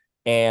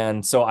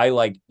 And so I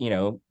like,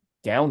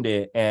 downed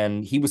it,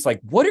 and he was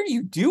like, "What are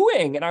you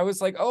doing?" And I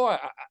was like, "Oh,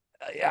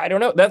 I don't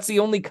know. That's the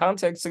only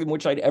context in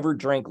which I'd ever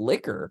drank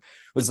liquor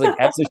was like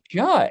as a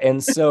shot."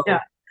 And yeah. so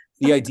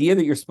the idea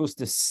that you're supposed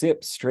to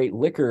sip straight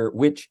liquor,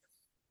 which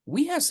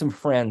we have some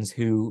friends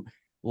who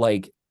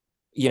like,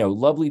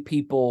 lovely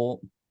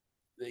people,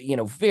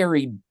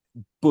 very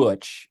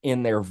butch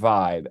in their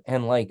vibe,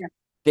 and like Yeah.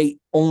 they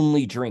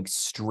only drink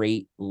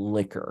straight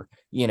liquor,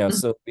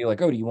 so be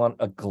like, "Oh, do you want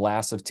a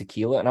glass of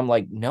tequila?" And I'm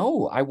like,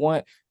 "No, I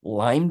want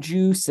lime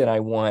juice, and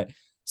I want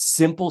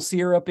simple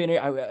syrup in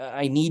it.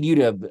 I need you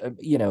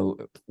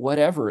to,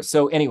 whatever."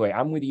 So anyway,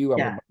 I'm with you. I'm with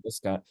Yeah. Michael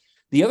Scott.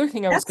 The other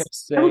thing I was going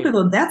to I will say, say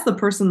though, that's the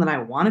person that I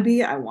want to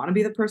be. I want to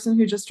be the person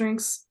who just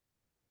drinks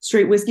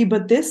straight whiskey.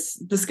 But the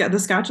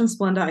Scotch and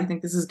Splenda, I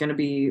think this is going to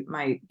be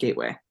my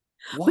gateway.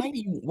 why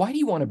do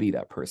you want to be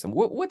that person?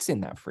 What's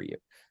in that for you?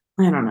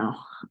 I don't know.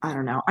 I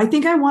don't know. I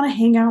think I want to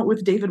hang out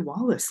with David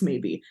Wallace,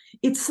 maybe.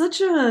 It's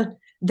such a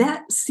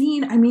that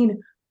scene. I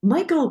mean,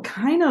 Michael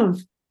kind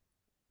of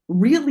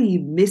really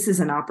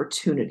misses an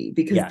opportunity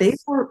because they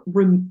Yes. are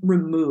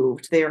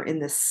removed. They are in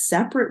this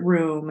separate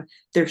room.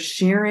 They're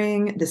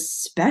sharing this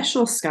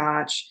special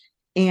scotch.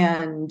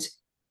 And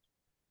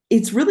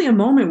it's really a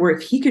moment where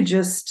if he could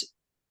just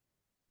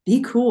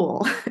be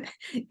cool,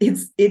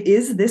 it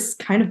is this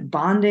kind of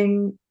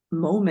bonding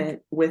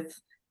moment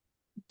with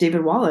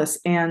David Wallace.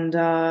 And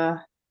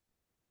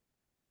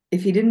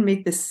if he didn't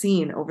make this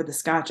scene over the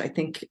scotch, I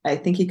think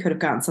he could have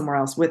gotten somewhere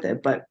else with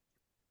it. But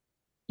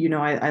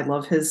I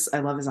love his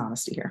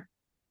honesty here.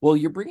 Well,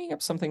 you're bringing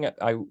up something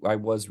I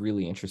was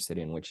really interested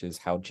in, which is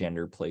how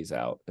gender plays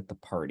out at the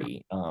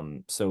party.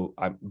 So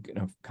I'm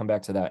gonna come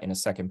back to that in a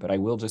second, but I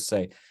will just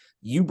say,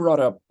 you brought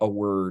up a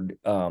word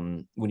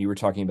when you were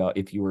talking about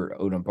if you were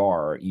in a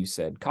bar, you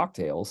said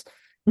cocktails,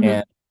 Mhm.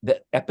 and the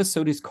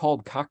episode is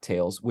called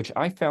Cocktails, which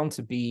I found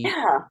to be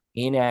Yeah.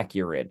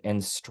 inaccurate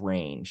and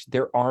strange.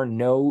 There are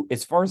no,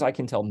 as far as I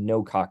can tell,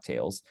 no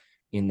cocktails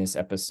in this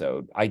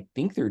episode. I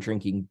think they're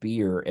drinking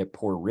beer at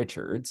Poor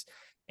Richard's,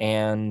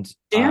 and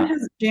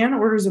Jan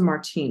orders a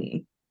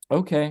martini,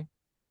 okay.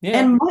 Yeah.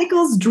 and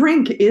Michael's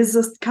drink is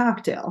a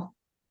cocktail.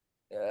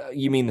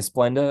 You mean the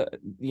Splenda,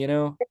 you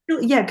know?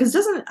 Yeah, because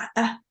doesn't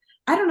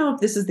I don't know if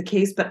this is the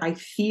case, but I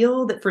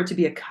feel that for it to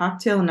be a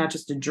cocktail and not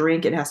just a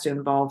drink, it has to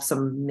involve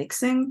some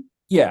mixing,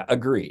 Yeah,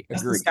 agree,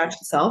 just the agree. scotch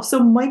itself.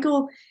 So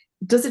Michael,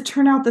 does it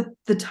turn out that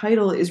the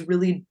title is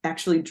really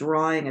actually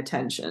drawing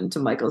attention to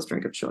Michael's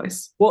drink of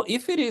choice? Well,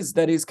 if it is,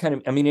 that is kind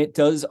of, I mean, it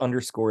does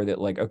underscore that,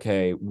 like,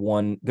 okay,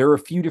 one, there are a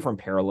few different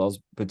parallels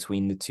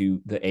between the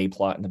two, the A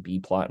plot and the B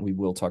plot, and we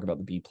will talk about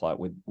the B plot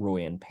with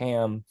Roy and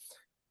Pam.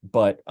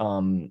 But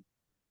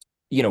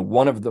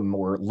one of the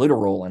more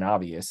literal and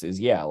obvious is,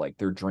 yeah, like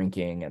they're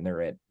drinking and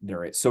they're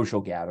at social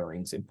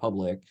gatherings in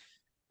public.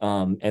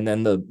 And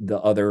then the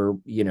other,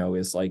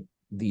 is like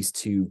these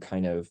two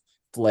kind of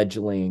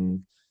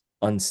fledgling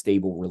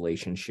unstable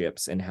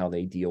relationships and how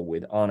they deal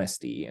with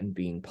honesty and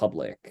being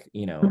public.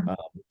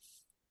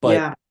 But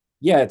Yeah.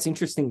 yeah, it's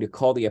interesting to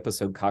call the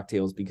episode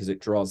Cocktails because it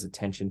draws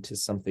attention to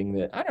something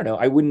that, I don't know,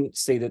 I wouldn't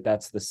say that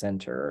that's the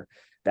center,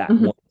 that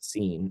Mhm. one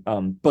scene.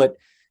 But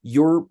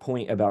your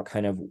point about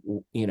kind of,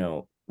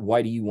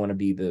 why do you want to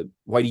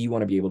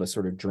be able to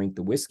sort of drink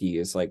the whiskey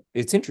is like,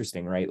 it's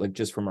interesting, right? Like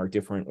just from our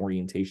different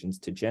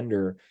orientations to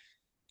gender.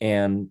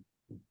 And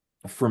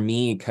for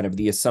me, kind of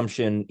the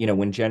assumption,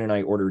 when Jen and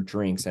I order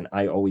drinks, and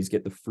I always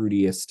get the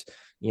fruitiest,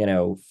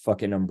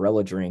 fucking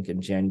umbrella drink,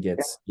 and Jen Yeah,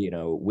 gets,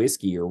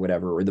 whiskey or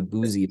whatever, or the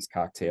booziest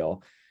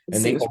cocktail. it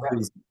And they seems right.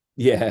 always,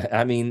 yeah,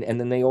 I mean, and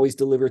then they always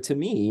deliver to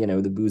me,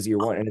 the boozier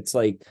one. And it's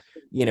like,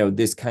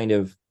 this kind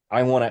of,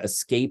 I want to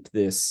escape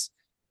this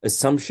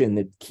assumption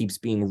that keeps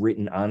being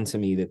written onto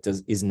me that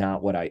is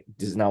not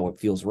what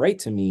feels right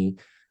to me.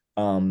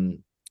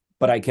 Um,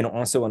 but I can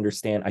also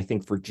understand, I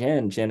think for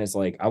Jen is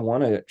like, I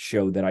want to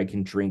show that I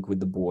can drink with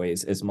the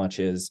boys as much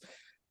as,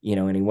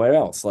 anyone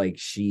else. Like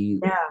she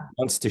Yeah.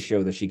 wants to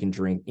show that she can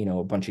drink,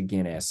 a bunch of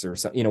Guinness or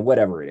something,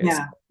 whatever it is.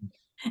 Yeah.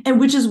 And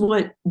which is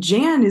what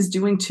Jan is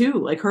doing too,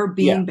 like her Yeah.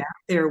 being back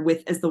there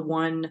with as the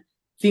one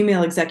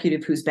female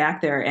executive who's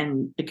back there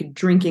and like,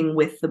 drinking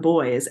with the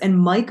boys. And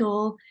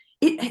Michael,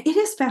 it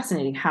is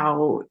fascinating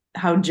how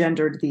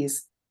gendered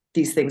these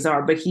these things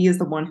are, but he is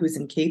the one who's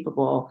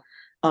incapable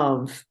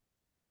of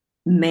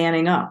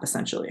manning up,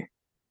 essentially.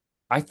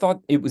 I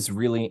thought it was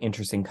really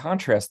interesting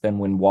contrast then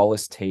when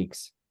Wallace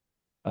takes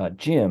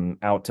Jim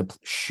out to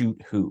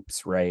shoot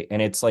hoops, right?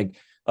 And it's like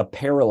a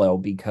parallel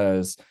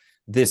because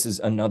this is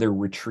another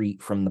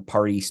retreat from the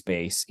party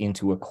space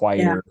into a Yeah,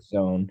 quieter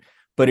zone,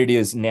 but it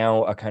is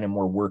now a kind of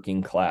more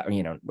working class,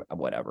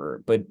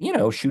 whatever. But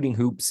shooting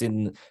hoops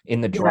in the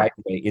yeah,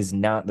 driveway is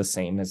not the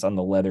same as on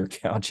the leather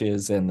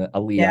couches and the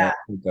yeah,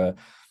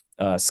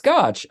 Aaliyah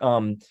scotch.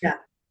 yeah.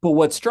 But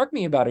what struck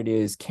me about it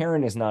is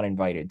Karen is not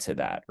invited to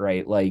that,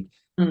 right? Like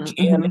Jan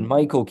Mm-hmm. and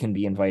Michael can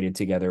be invited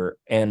together.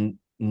 And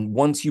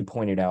once you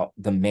pointed out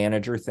the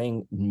manager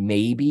thing,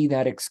 maybe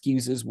that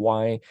excuses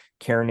why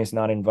Karen is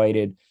not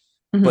invited.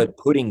 Mm-hmm. But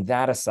putting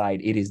that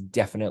aside, it is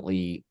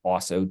definitely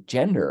also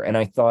gender. And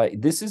I thought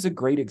this is a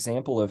great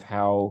example of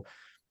how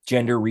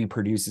gender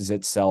reproduces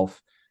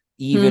itself,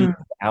 even Mm.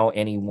 without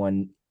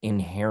anyone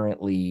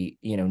inherently,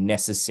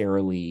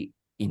 necessarily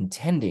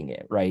intending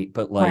it, right?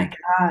 But My like,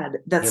 God, you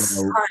that's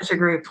know, such a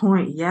great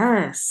point.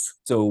 Yes.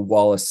 so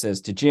Wallace says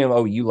to Jim,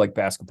 "Oh, you like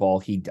basketball?"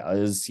 He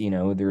does.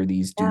 There are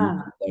these dudes,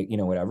 Yeah. like,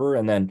 whatever.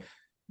 And then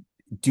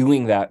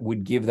doing that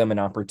would give them an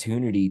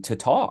opportunity to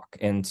talk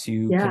and to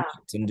Yeah.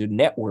 connect and to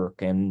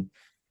network, and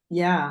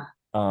Yeah.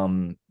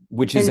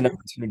 which is And an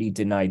opportunity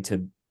denied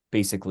to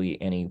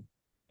basically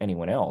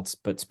anyone else,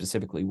 but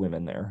specifically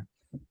women there.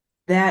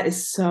 that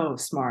is so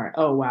smart.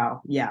 Oh,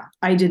 wow. Yeah.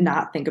 I did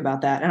not think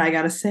about that. And I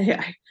got to say,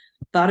 I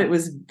thought it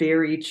was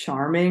very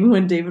charming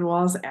when David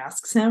Wallace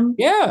asks him.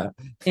 Yeah,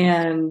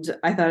 And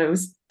I thought it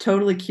was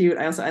totally cute.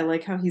 I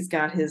like how he's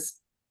got his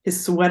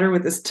sweater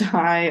with his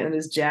tie and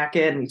his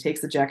jacket, and he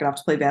takes the jacket off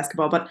to play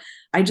basketball. But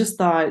I just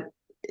thought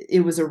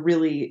it was a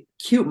really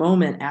cute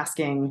moment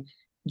asking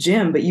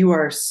Jim, but you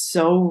are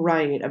so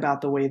right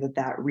about the way that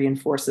that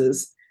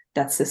reinforces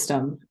that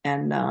system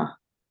and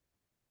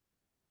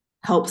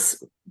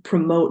helps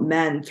promote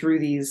men through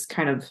these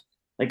kind of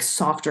like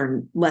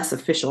softer, less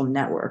official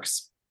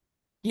networks.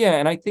 yeah,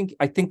 and I think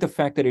the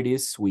fact that it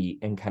is sweet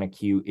and kind of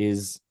cute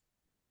is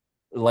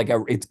like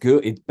it's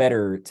good. It's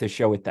better to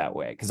show it that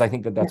way because I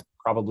think that Yeah. that's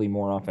probably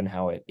more often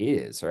how it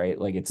is, right?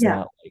 Like it's Yeah.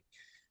 not like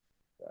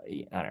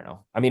I don't know.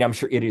 I mean, I'm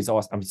sure it is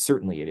also. I'm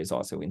certainly it is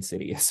also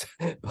insidious,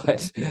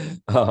 but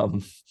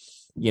um,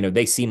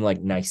 they seem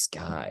like nice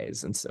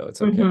guys, and so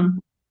it's okay. Mm-hmm.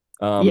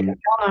 Yeah, Um,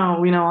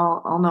 I'll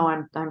know. I'll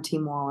know I'm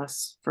Team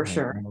Wallace for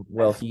sure.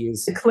 well, I've he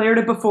is. declared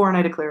it before and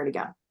I declare it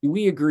again.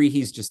 We agree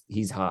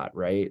he's hot,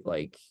 right?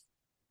 Like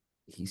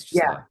he's just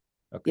Yeah, hot.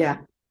 Okay. yeah,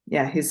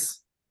 yeah. He's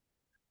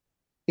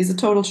a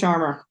total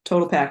charmer,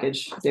 total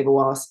package, David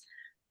Wallace.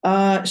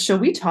 Shall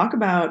we talk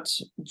about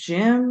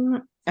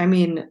Jim? I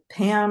mean,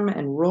 Pam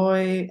and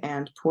Roy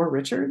and poor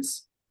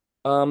Richards?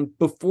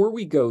 Before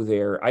we go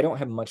there, I don't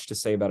have much to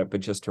say about it,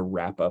 but just to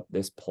wrap up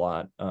this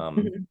plot,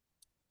 Mhm.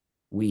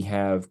 we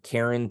have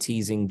Karen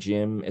teasing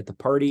Jim at the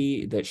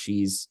party that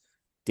she's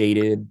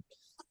dated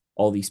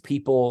all these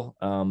people.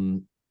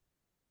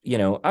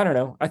 I don't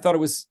know. I thought it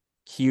was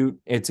cute.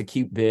 It's a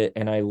cute bit,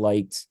 and I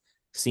liked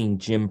seeing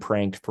Jim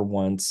pranked for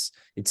once.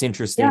 It's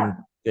interesting Yeah.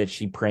 that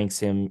she pranks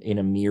him in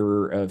a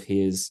mirror of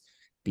his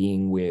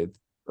being with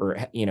or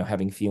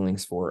having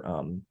feelings for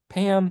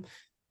Pam, Oh,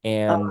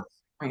 and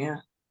yeah.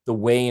 the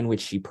way in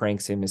which she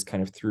pranks him is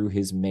kind of through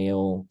his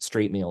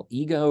straight male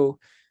ego.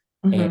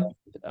 And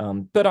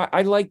Hmm. but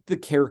I like the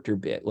character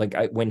bit. Like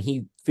when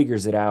he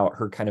figures it out,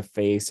 her kind of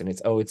face and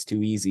it's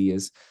too easy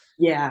is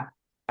Yeah.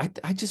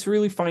 I just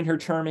really find her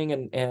charming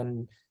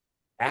and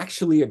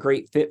actually a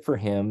great fit for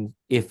him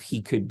if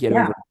he could get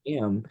Yeah. over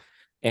him.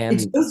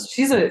 It's And just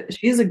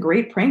she's a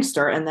great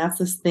prankster, and that's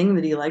this thing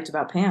that he liked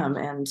about Pam,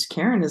 and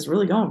Karen is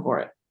really going for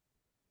it.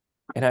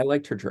 and I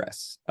liked her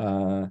dress.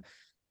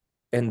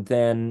 And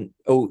then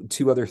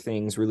two other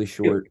things really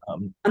short.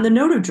 On the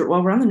note of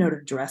while we're on the note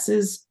of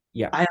dresses,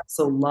 Yeah, I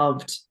also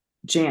loved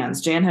Jan's.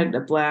 Jan had a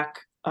black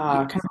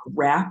yes, kind of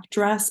wrap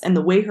dress, and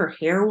the way her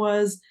hair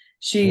was,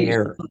 she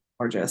hair. was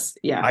gorgeous.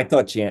 Yeah, I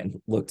thought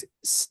Jan looked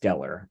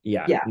stellar.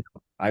 Yeah. yeah,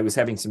 I was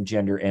having some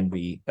gender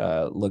envy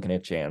looking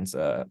at Jan's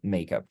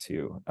makeup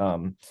too.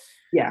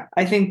 yeah.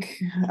 I think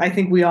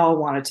we all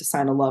wanted to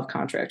sign a love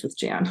contract with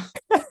Jan.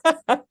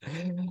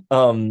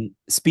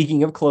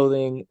 Speaking of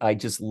clothing, I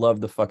just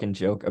love the fucking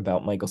joke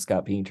about Michael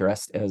Scott being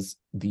dressed as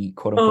the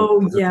quote unquote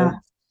Oh yeah, clerical.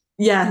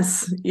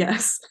 yes,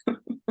 yes.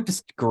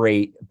 Just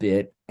great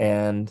bit.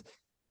 And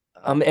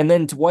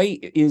then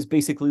Dwight is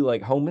basically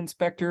like home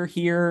inspector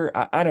here.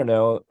 I don't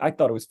know. I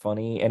thought it was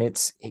funny, and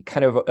it's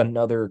kind of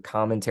another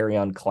commentary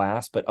on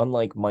class, but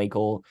unlike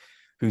Michael,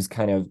 who's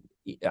kind of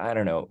I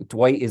don't know,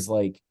 Dwight is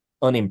like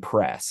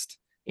unimpressed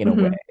in a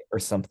way Hmm. or Yeah,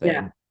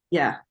 something.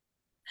 yeah.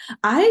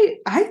 I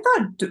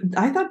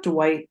thought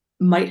Dwight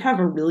might have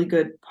a really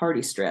good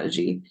party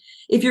strategy.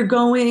 If you're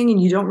going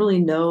and you don't really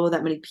know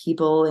that many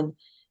people and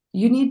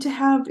you need to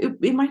have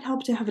it might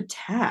help to have a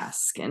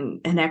task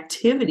and an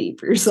activity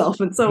for yourself.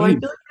 And so I Hey,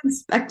 feel like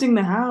inspecting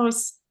the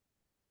house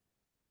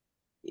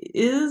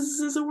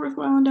is a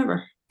worthwhile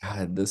endeavor.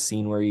 God, the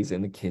scene where he's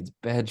in the kid's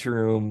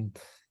bedroom.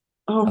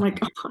 Oh Uh, my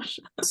gosh.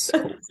 That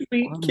so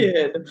sweet on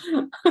kid.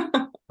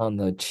 on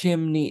the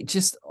chimney,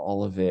 just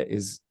all of it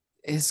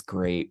is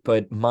great.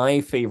 But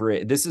my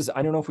favorite, this is,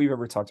 I don't know if we've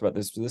ever talked about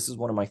this, but this is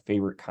one of my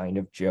favorite kind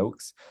of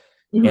jokes.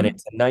 And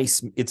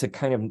Mhm. it's a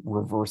kind of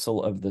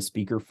reversal of the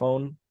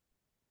speakerphone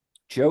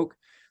joke.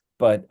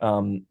 But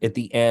at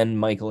the end,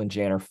 Michael and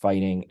Jan are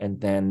fighting, and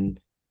then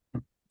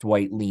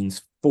Dwight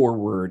leans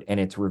forward and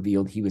it's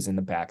revealed he was in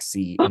the back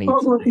seat. And he's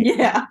Oh, like,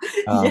 yeah.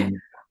 Yeah.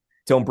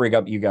 don't break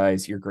up, you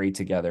guys. You're great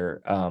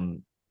together.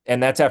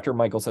 And that's after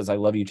Michael says, I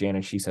love you, Jan.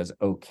 And she says,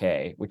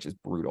 okay, which is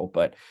brutal.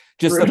 But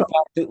just the Brutal.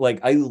 fact that, like,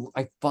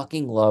 I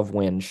fucking love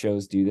when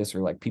shows do this,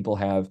 or like people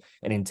have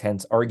an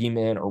intense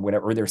argument or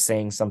whatever, or they're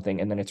saying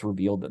something, and then it's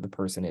revealed that the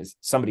person is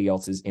somebody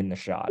else is in the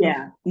shot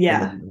Yeah. in the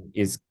Yeah. room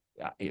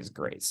is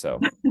great.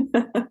 So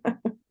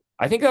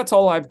I think that's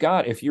all I've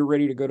got. If you're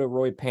ready to go to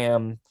Roy,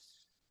 Pam,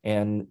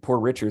 and Poor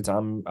Richards,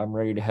 I'm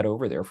ready to head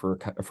over there for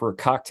a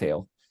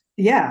cocktail.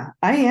 Yeah,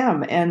 I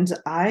am. And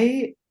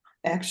I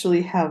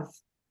actually have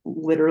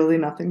literally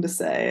nothing to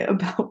say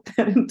about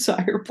that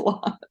entire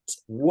plot.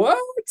 What?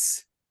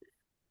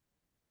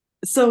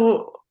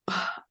 So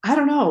I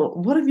don't know.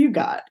 What have you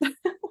got?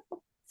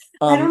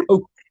 I don't know.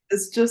 Oh,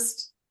 It's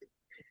just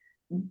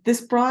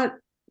this brought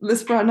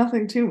this brought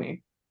nothing to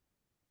me.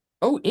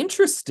 oh,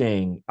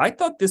 interesting. I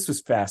thought this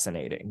was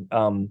fascinating.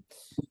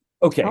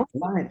 Okay, Oh,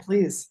 fine,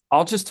 please.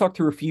 I'll just talk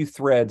through a few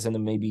threads and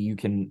then maybe you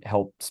can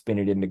help spin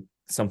it into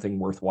something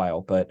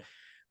worthwhile. But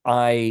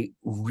I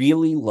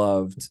really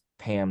loved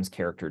Pam's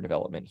character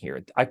development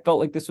here. I felt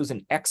like this was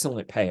an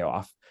excellent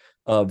payoff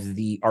of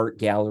the art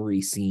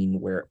gallery scene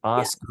where Yes, I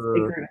Oscar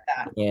agree with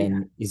that. Yeah.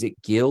 and is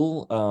it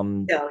Gil,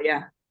 Still,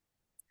 yeah.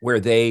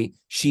 where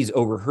she's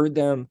overheard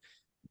them,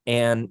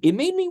 and it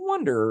made me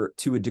wonder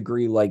to a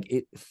degree, like,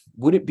 it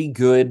would it be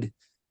good,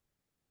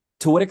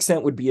 to what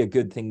extent would be a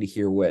good thing to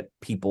hear what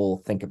people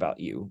think about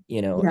you,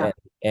 Yeah.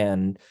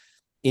 and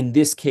in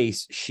this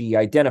case she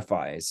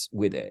identifies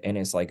with it and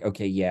is like,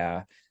 okay,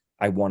 yeah,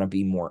 I want to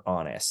be more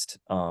honest.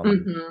 Hmm.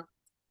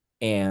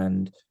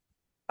 And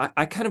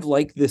I kind of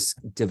like this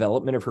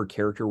development of her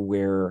character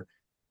where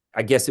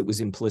I guess it was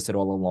implicit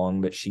all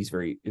along that she's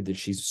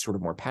sort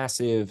of more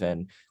passive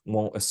and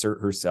won't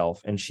assert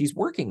herself, and she's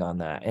working on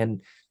that.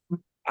 And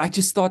I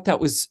just thought that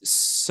was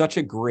such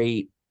a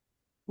great,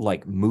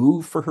 like,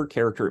 move for her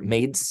character. It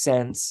made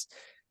sense.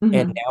 And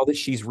Hmm. now that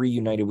she's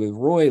reunited with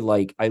Roy,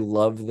 like, I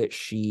love that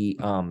she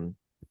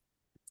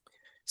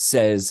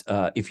says,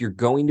 if you're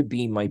going to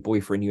be my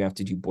boyfriend, you have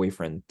to do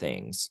boyfriend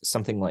things,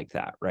 something like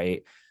that,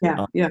 right?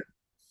 Yeah. Um, Yeah.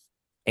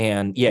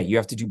 and yeah, you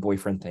have to do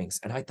boyfriend things.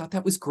 And I thought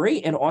that was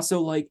great. And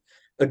also, like,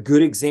 a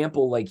good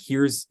example, like,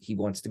 he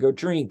wants to go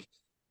drink.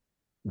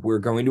 We're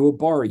going to a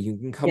bar. You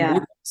can come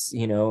with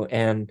Yeah. us,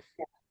 and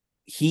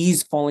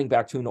he's falling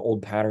back to an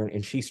old pattern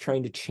and she's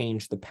trying to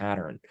change the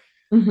pattern.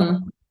 Hmm.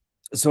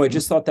 So I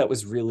just thought that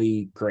was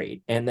really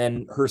great. And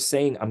then her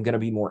saying, I'm going to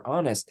be more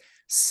honest,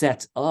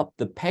 sets up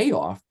the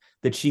payoff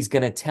that she's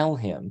going to tell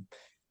him. I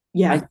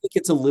Yeah. think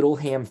it's a little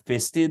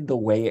ham-fisted the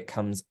way it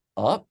comes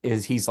up,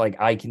 is he's like,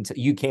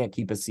 you can't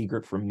keep a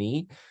secret from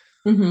me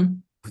Hmm.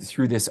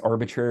 through this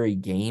arbitrary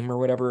game or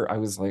whatever. I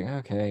was like,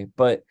 okay,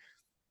 but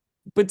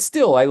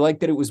still, I like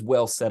that it was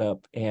well set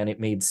up and it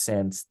made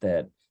sense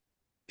that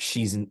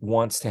she's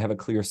wants to have a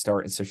clear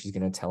start, and so she's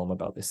going to tell him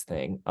about this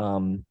thing.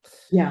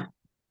 Yeah.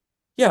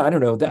 Yeah, I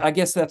don't know. I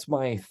guess that's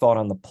my thought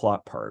on the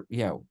plot part.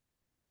 Yeah.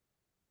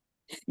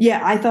 Yeah,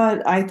 I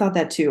thought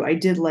that too. I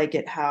did like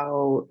it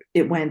how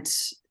it went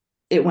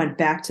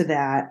back to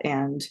that,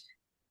 and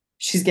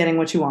she's getting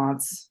what she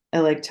wants. I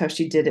liked how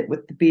she did it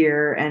with the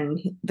beer, and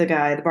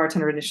the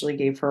bartender initially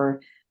gave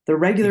her the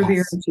regular beer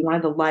Yes. and she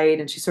wanted the light,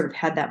 and she sort of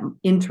had that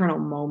internal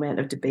moment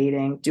of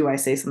debating, do I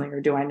say something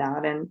or do I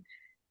not? And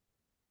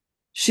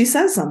she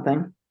says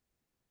something.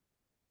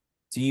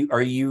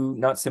 Are you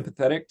not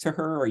sympathetic to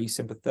her? Are you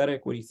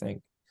sympathetic? What do you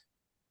think?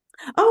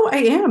 Oh, I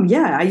am.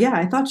 Yeah, yeah.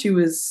 I thought she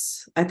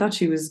was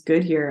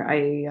good here.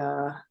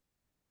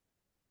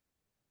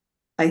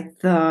 I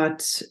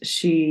thought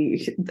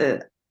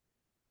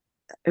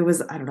it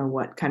was, I don't know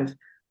what, kind of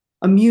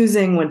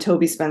amusing when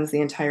Toby spends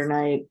the entire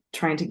night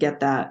trying to get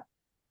that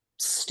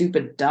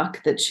stupid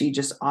duck that she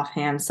just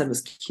offhand said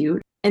was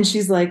cute. And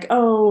she's like,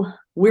 "Oh,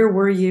 where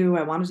were you?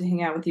 I wanted to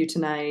hang out with you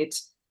tonight."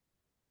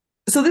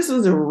 So this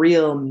was a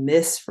real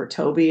miss for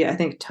Toby. I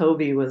think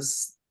Toby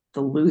was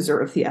the loser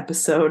of the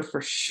episode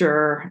for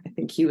sure. I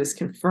think he was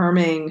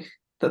confirming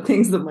the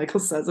things that Michael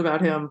says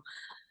about him.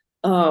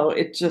 Oh,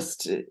 it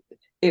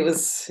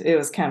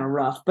was kind of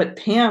rough. But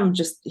Pam,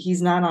 just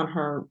he's not on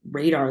her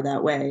radar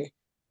that way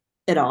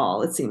at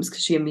all, it seems,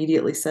 because she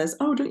immediately says,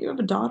 "Oh, don't you have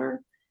a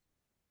daughter?"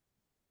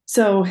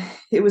 So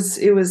it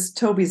was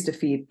Toby's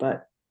defeat,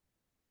 but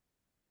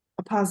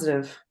a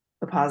positive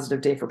a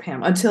positive day for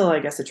Pam, until I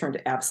guess it turned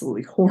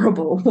absolutely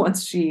horrible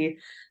once she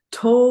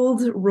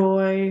told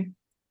Roy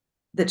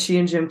that she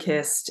and Jim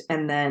kissed,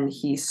 and then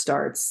he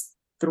starts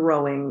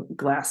throwing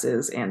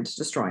glasses and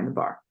destroying the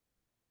bar.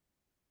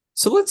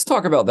 So let's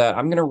talk about that.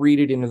 I'm going to read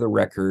it into the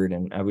record,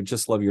 and I would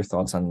just love your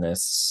thoughts on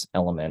this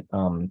element.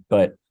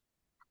 But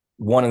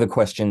one of the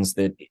questions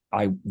that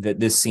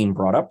this scene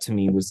brought up to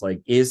me was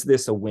like, is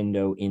this a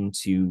window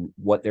into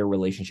what their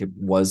relationship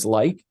was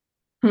like,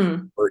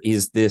 Hmm. or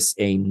is this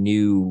a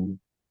new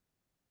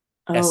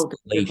Oh, good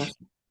escalation?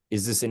 question.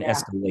 Is this an Yeah.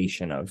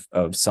 escalation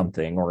of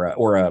something, or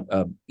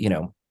a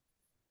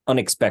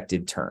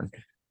unexpected turn?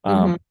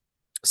 Um, Hmm.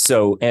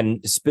 so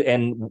and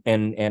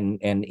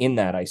in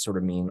that I sort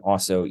of mean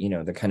also,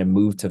 the kind of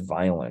move to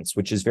violence,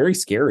 which is very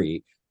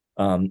scary.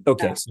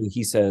 Okay, Yeah. so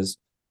he says,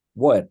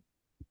 what?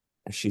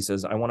 She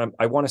says, I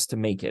want us to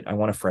make it. I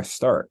want a fresh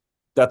start.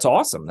 That's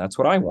awesome. That's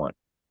what I want.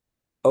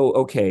 Oh,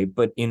 okay,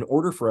 but in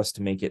order for us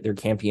to make it, there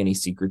can't be any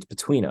secrets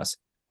between us.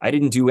 I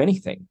didn't do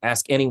anything.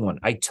 Ask anyone.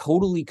 I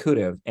totally could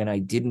have, and I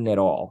didn't at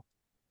all.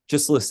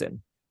 Just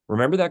listen.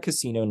 Remember that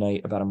casino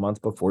night about a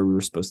month before we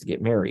were supposed to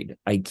get married?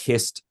 I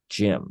kissed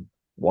Jim.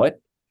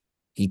 What?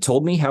 He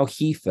told me how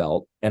he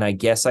felt, and I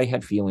guess I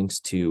had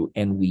feelings too,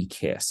 and we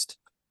kissed.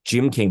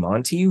 Jim came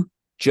on to you?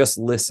 Just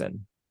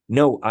listen.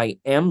 No, I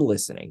am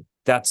listening.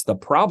 That's the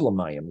problem.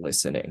 I am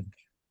listening.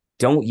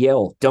 Don't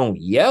yell. Don't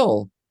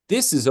yell.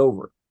 This is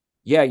over.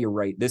 Yeah, you're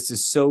right. This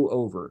is so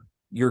over.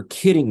 You're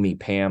kidding me,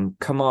 Pam.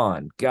 Come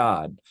on,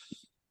 God.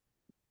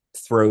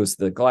 Throws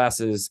the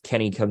glasses.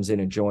 Kenny comes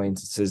in and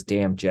joins and says,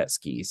 damn jet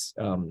skis.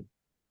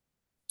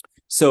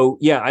 So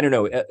yeah, I don't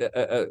know.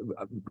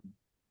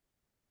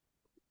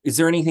 Is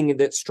there anything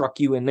that struck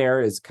you in there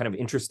as kind of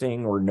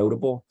interesting or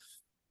notable?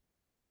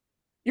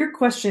 Your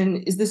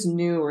question, is this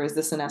new or is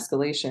this an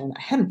escalation?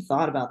 I hadn't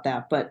thought about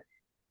that, but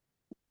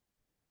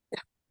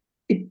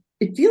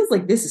it feels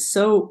like this is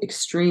so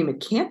extreme.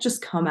 It can't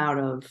just come out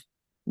of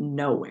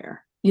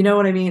nowhere. You know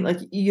what I mean? Like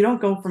you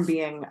don't go from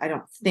being, I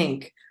don't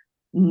think,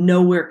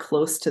 nowhere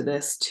close to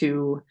this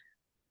to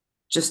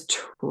just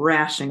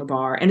trashing a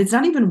bar. And it's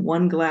not even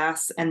one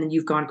glass and then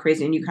you've gone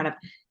crazy and you kind of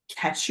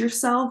catch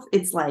yourself.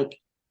 It's like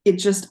it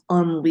just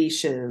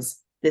unleashes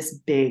this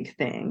big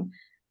thing.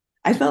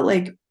 I felt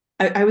like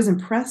I was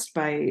impressed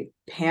by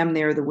Pam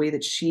there, the way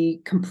that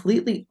she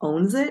completely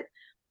owns it.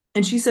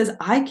 And she says,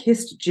 I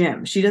kissed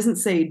Jim. She doesn't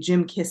say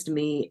Jim kissed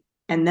me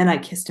and then I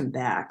kissed him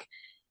back.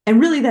 And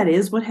really, that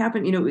is what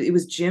happened. You know, it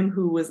was Jim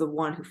who was the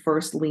one who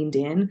first leaned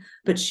in,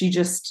 but she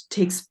just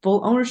takes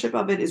full ownership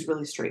of it, is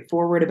really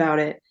straightforward about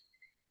it.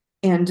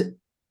 And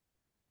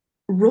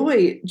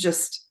Roy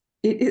just,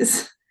 it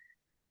is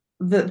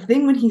the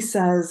thing when he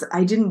says,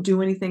 I didn't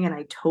do anything and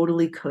I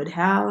totally could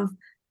have,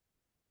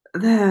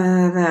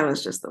 that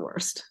was just the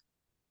worst.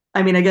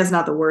 I mean, I guess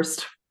not the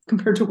worst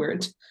compared to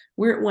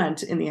where it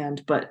went in the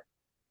end, but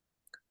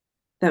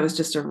that was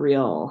just a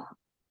real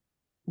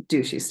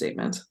douchey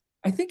statement.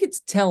 I think it's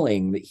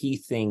telling that he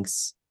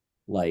thinks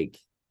like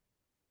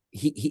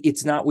he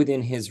it's not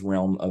within his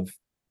realm of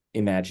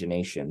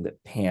imagination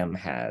that Pam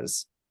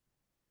has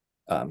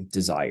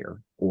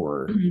desire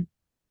Mhm.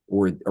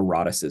 or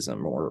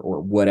eroticism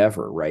or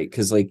whatever, right?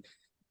 Because like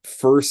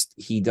first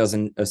he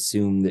doesn't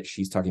assume that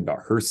she's talking about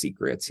her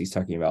secrets. He's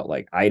talking about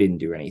like I didn't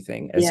do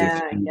anything, as if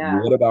Yeah, she yeah.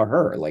 would about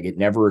her. Like it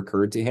never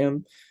occurred to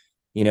him,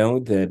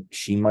 that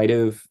she might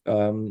have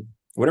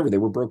whatever, they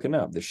were broken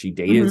up, that she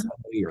dated Hmm.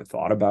 somebody or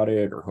thought about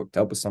it or hooked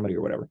up with somebody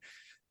or whatever.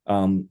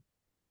 Um,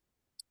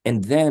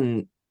 and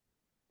then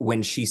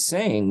when she's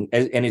saying,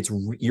 and it's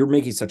you're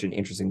making such an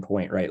interesting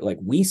point, right? Like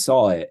we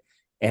saw it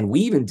and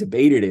we even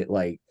debated it,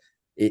 like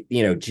it,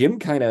 Jim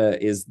kind of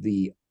is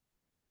the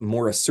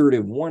more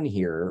assertive one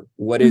here.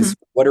 Hmm.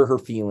 What are her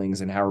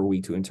feelings and how are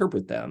we to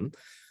interpret them?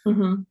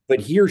 Hmm. But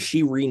here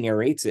she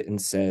re-narrates it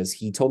and says,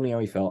 he told me how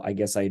he felt. I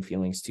guess I had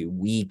feelings too.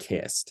 We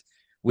kissed,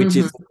 which Hmm.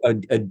 is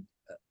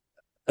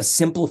a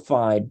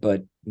simplified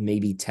but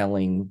maybe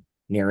telling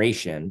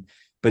narration.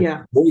 But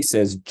Yeah. Roy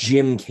says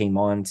Jim came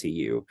on to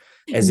you,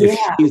 as if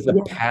Yeah. she is a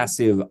Yeah.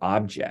 passive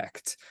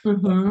object of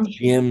Hmm.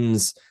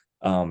 Jim's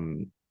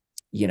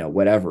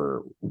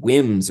whatever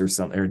whims or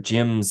something, or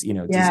Jim's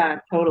desire, Yeah,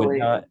 but totally.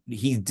 not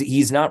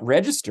he's not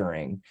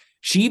registering.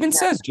 She even Yeah.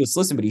 says, just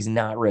listen, but he's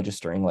not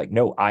registering, like,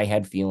 no, I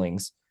had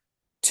feelings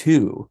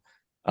too.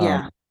 um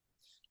Yeah.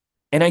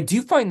 and I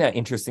do find that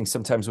interesting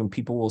sometimes when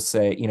people will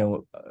say,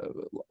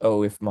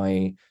 oh, if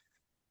my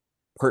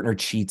partner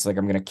cheats, like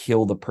I'm gonna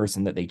kill the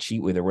person that they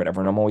cheat with or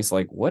whatever. And I'm always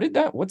like,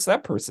 what's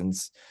that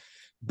person's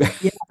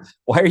Yeah.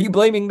 why are you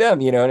blaming them?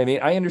 You know what I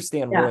mean? I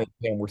understand Roy Yeah. and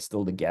Pam were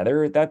still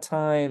together at that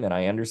time, and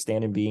I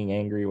understand him being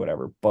angry,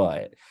 whatever,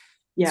 but it's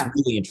Yeah.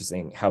 really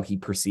interesting how he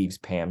perceives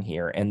Pam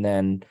here. And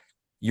then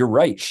you're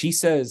right, she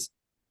says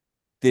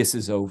this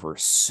is over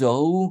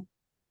so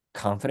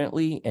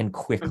confidently and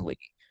quickly,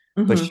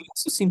 but Hmm. she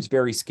also seems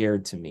very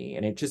scared to me.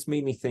 And it just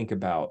made me think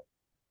about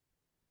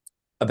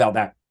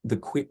that, the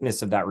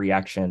quickness of that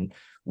reaction.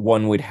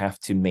 One would have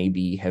to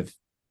maybe have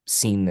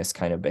seen this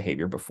kind of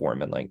behavior before and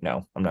been like,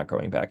 no, I'm not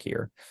going back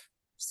here.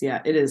 So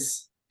yeah, it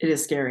is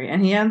scary.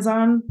 And he ends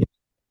on,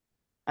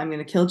 I'm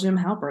gonna kill Jim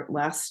Halpert,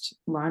 last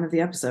line of the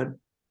episode.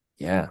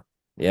 Yeah.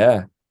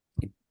 Yeah.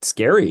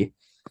 Scary.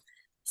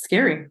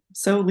 Scary.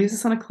 So leaves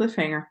us on a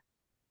cliffhanger.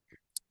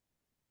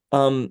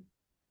 Um,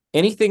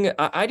 Anything,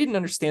 I didn't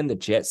understand the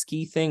jet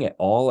ski thing at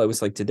all. I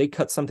was like, did they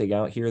cut something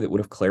out here that would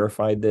have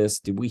clarified this?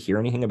 Did we hear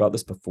anything about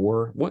this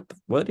before?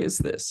 What is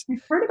this?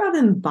 We've heard about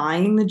them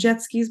buying the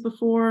jet skis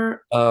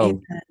before,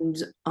 Oh,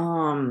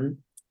 and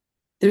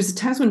there's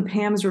times when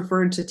Pam's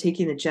referred to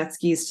taking the jet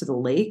skis to the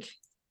lake,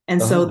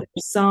 and so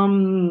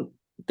oh,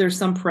 there's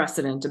some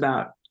precedent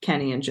about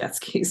Kenny and jet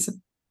skis.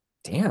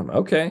 damn.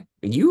 Okay.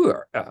 You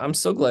are, I'm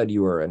so glad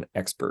you are an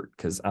expert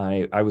because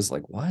I was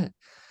like, what?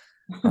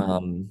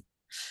 Um,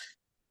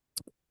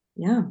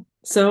 Yeah.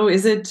 So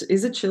is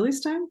it Chili's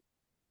time?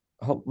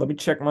 let me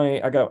check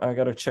my, I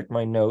gotta check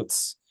my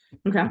notes.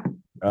 Okay.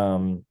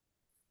 Um,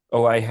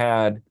 oh, I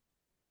had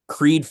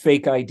Creed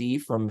fake ID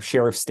from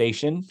Sheriff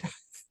Station.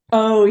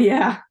 Oh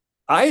yeah.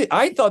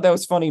 I thought that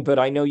was funny, but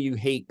I know you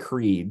hate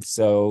Creed.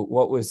 So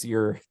what was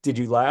your, did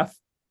you laugh?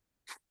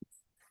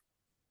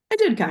 I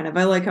did kind of.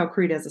 I like how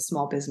Creed has a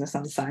small business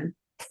on the side.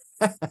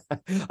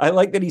 I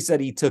like that he said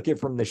he took it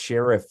from the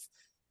sheriff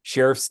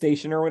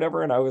station or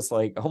whatever. And I was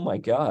like, oh my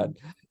God.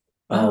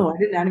 Um, Oh, I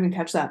did not even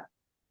catch that.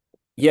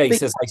 yeah, he But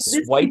says, I yeah, this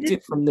they swiped did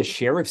it from the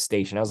sheriff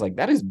station. I was like,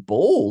 that is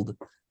bold.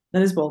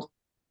 that is bold.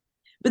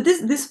 But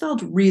this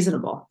felt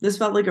reasonable. This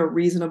felt like a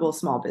reasonable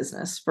small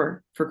business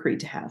for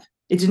Creed to have.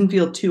 It didn't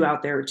feel too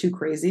out there or too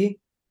crazy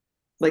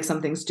like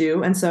some things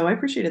do. And so I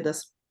appreciated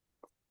this.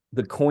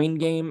 The coin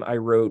game I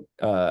wrote,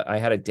 I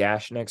had a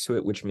dash next to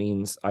it, which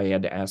means I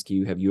had to ask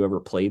you, have you ever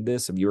played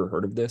this? Have you ever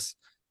heard of this?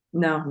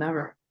 No,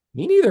 never.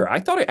 Me neither. I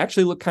thought it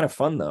actually looked kind of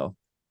fun though.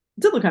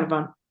 It did look kind of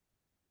fun.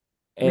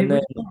 And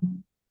Maybe we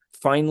then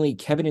finally,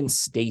 Kevin and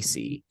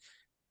Stacy.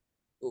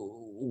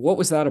 What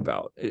was that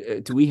about?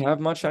 Do we have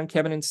much on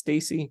Kevin and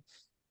Stacy?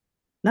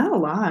 not a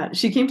lot.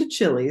 She came to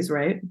Chili's,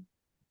 right?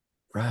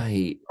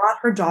 Right. Brought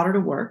her daughter to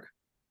work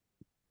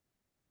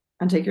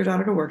and take your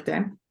daughter to work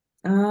day.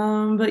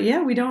 But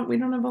yeah, we don't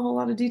have a whole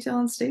lot of detail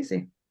on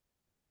Stacy.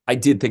 I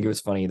did think it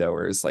was funny though,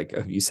 where it's like,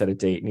 oh, you set a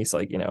date, and he's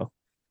like,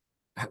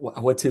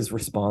 what's his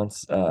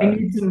response? I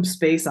need some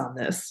space on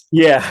this.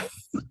 Yeah,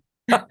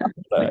 just You the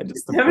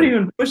haven't first,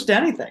 even pushed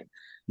anything.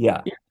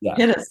 yeah, You yeah.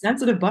 hit a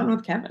sensitive button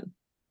with Kevin.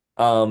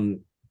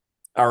 Um,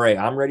 all right,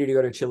 I'm ready to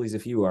go to Chili's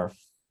if you are.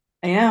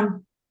 I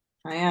am.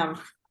 I am.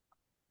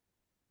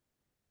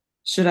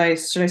 Should I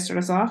start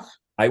us off?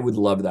 I would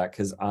love that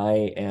because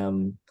I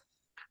am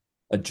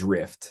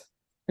adrift.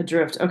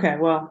 Adrift. Okay,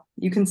 well,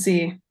 you can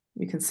see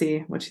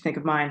what you think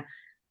of mine.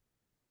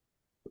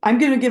 I'm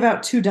going to give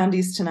out two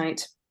Dundies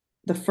tonight.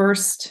 The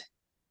first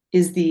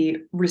is the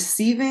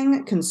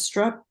receiving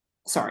construct.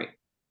 Sorry,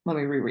 let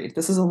me reread.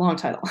 This is a long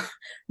title.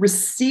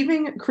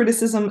 Receiving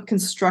Criticism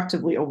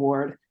Constructively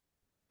Award,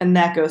 and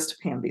that goes to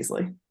Pam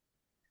Beasley.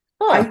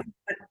 Huh. I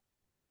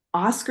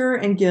Oscar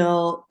and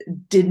Gil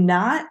did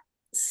not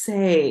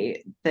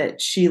say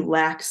that she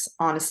lacks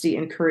honesty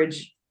and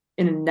courage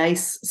in a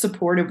nice,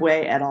 supportive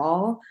way at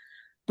all,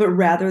 but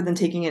rather than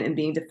taking it and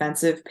being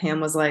defensive, Pam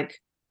was like,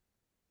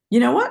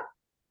 you know what?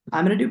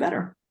 I'm going to do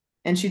better.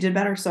 And she did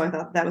better. So I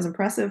thought that was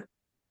impressive.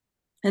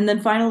 And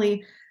then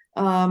finally,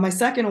 my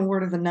second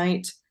award of the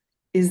night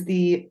is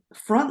the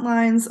Front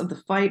Lines of the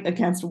Fight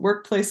Against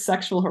Workplace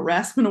Sexual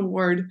Harassment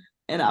Award.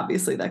 And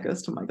obviously that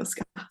goes to Michael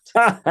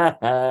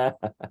Scott.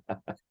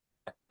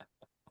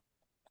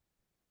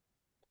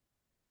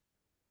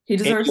 He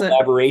Any deserves it.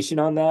 elaboration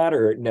on that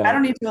or I don't no?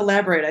 need to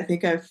elaborate. I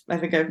think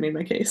I've made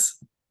my case.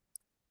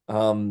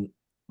 Um,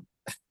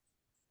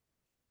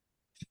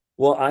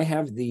 well, I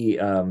have the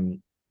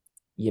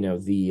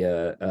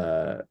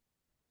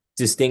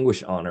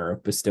distinguished honor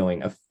of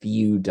bestowing a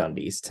few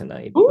Dundies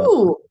tonight.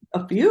 Ooh,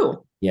 a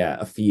few. Yeah,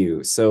 a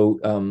few. So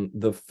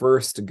the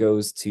first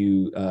goes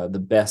to the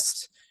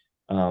best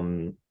let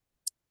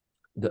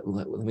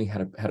me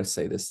how to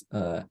say this.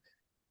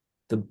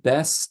 The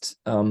best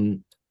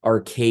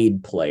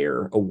arcade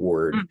player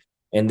award.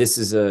 And this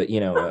is a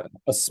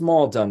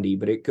small Dundee,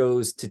 but it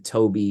goes to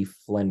Toby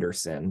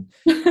Flenderson.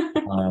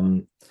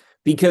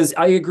 Because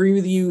I agree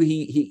with you,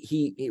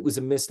 he it was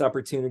a missed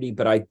opportunity,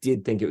 but I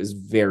did think it was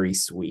very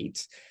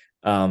sweet.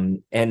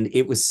 And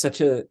it was such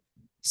a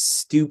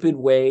stupid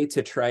way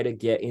to try to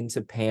get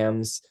into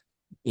Pam's,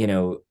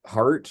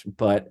 heart,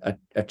 but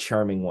a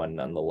charming one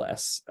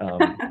nonetheless.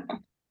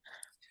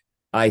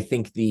 I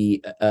think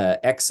the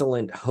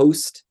excellent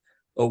host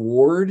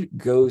award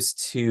goes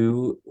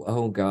to,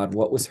 oh God,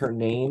 what was her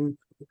name?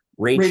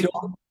 Rachel.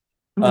 Rachel.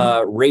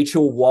 Mhm.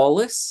 Rachel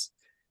Wallace.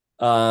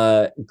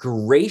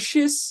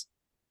 Gracious,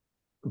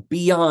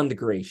 beyond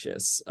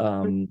gracious.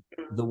 The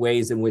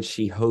ways in which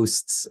she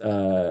hosts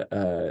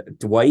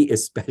Dwight,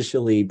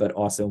 especially, but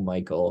also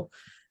Michael.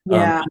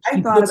 Yeah, I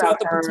She thought puts about out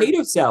the her.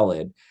 potato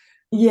salad.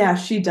 Yeah,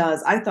 she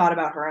does. I thought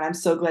about her, and I'm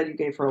so glad you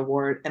gave her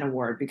an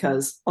award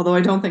because although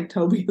I don't think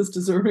Toby is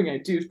deserving, I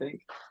do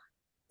think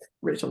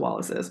Rachel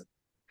Wallace is.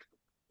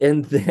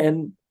 And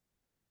then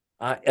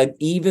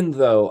even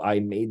though I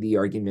made the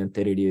argument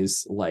that it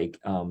is like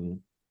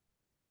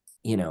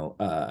you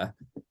know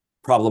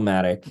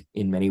problematic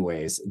in many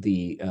ways,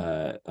 the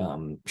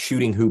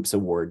shooting hoops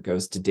award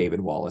goes to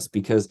David Wallace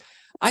because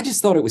I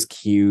just thought it was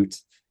cute.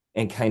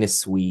 and kind of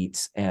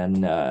sweet,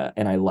 and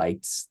I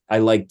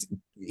liked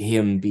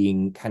him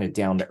being kind of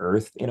down to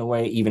earth in a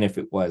way, even if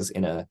it was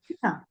in a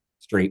Yeah.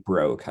 straight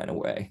bro kind of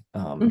way.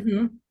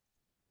 Hmm.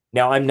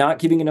 Now I'm not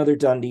giving another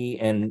Dundee,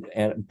 and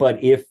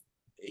but if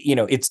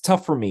it's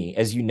tough for me,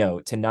 as you know,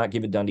 to not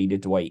give a Dundee to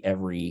Dwight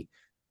every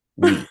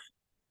week, I think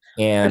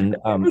and it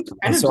um, was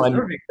and kind of so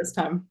deserving this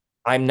time.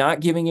 I'm not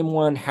giving him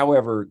one.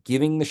 However,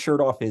 giving the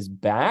shirt off his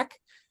back,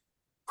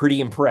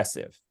 pretty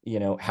impressive.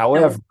 No.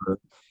 However,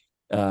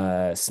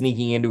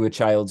 sneaking into a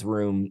child's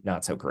room,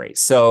 not so great.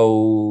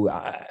 So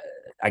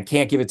I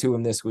can't give it to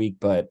him this week,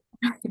 but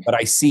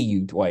I see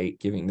you, Dwight,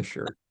 giving the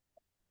shirt.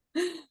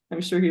 I'm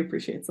sure he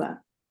appreciates that.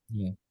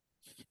 Yeah.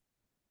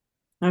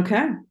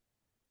 Okay.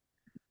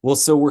 Well,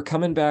 so we're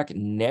coming back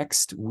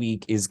next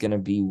week is going to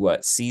be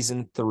what?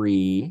 Season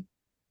 3,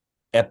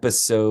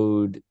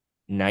 episode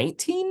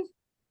 19?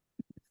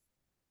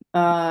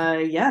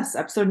 Yes,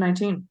 episode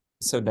 19.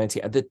 Episode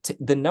 19.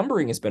 The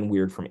numbering has been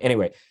weird for me.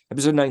 Anyway,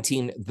 episode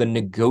 19, The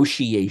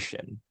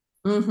Negotiation.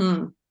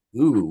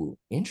 Mm-hmm. Ooh,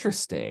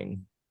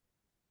 interesting.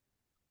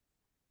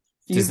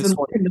 If Does you've this been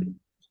one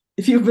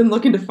if you've been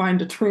looking to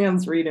find a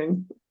trans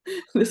reading,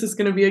 this is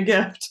going to be a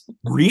gift.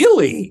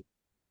 really?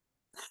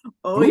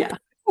 Oh Ooh, yeah.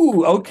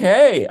 ooh,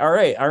 okay. All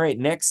right. All right.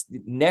 Next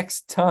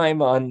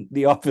time on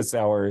the office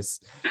hours,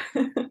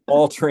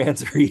 all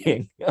trans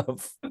reading What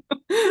of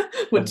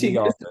the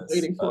Teagan is office.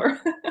 waiting for.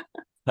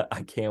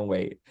 I can't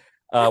wait.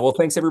 Well,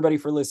 thanks everybody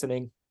for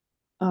listening.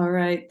 All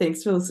right.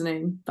 Thanks for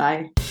listening.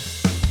 Bye.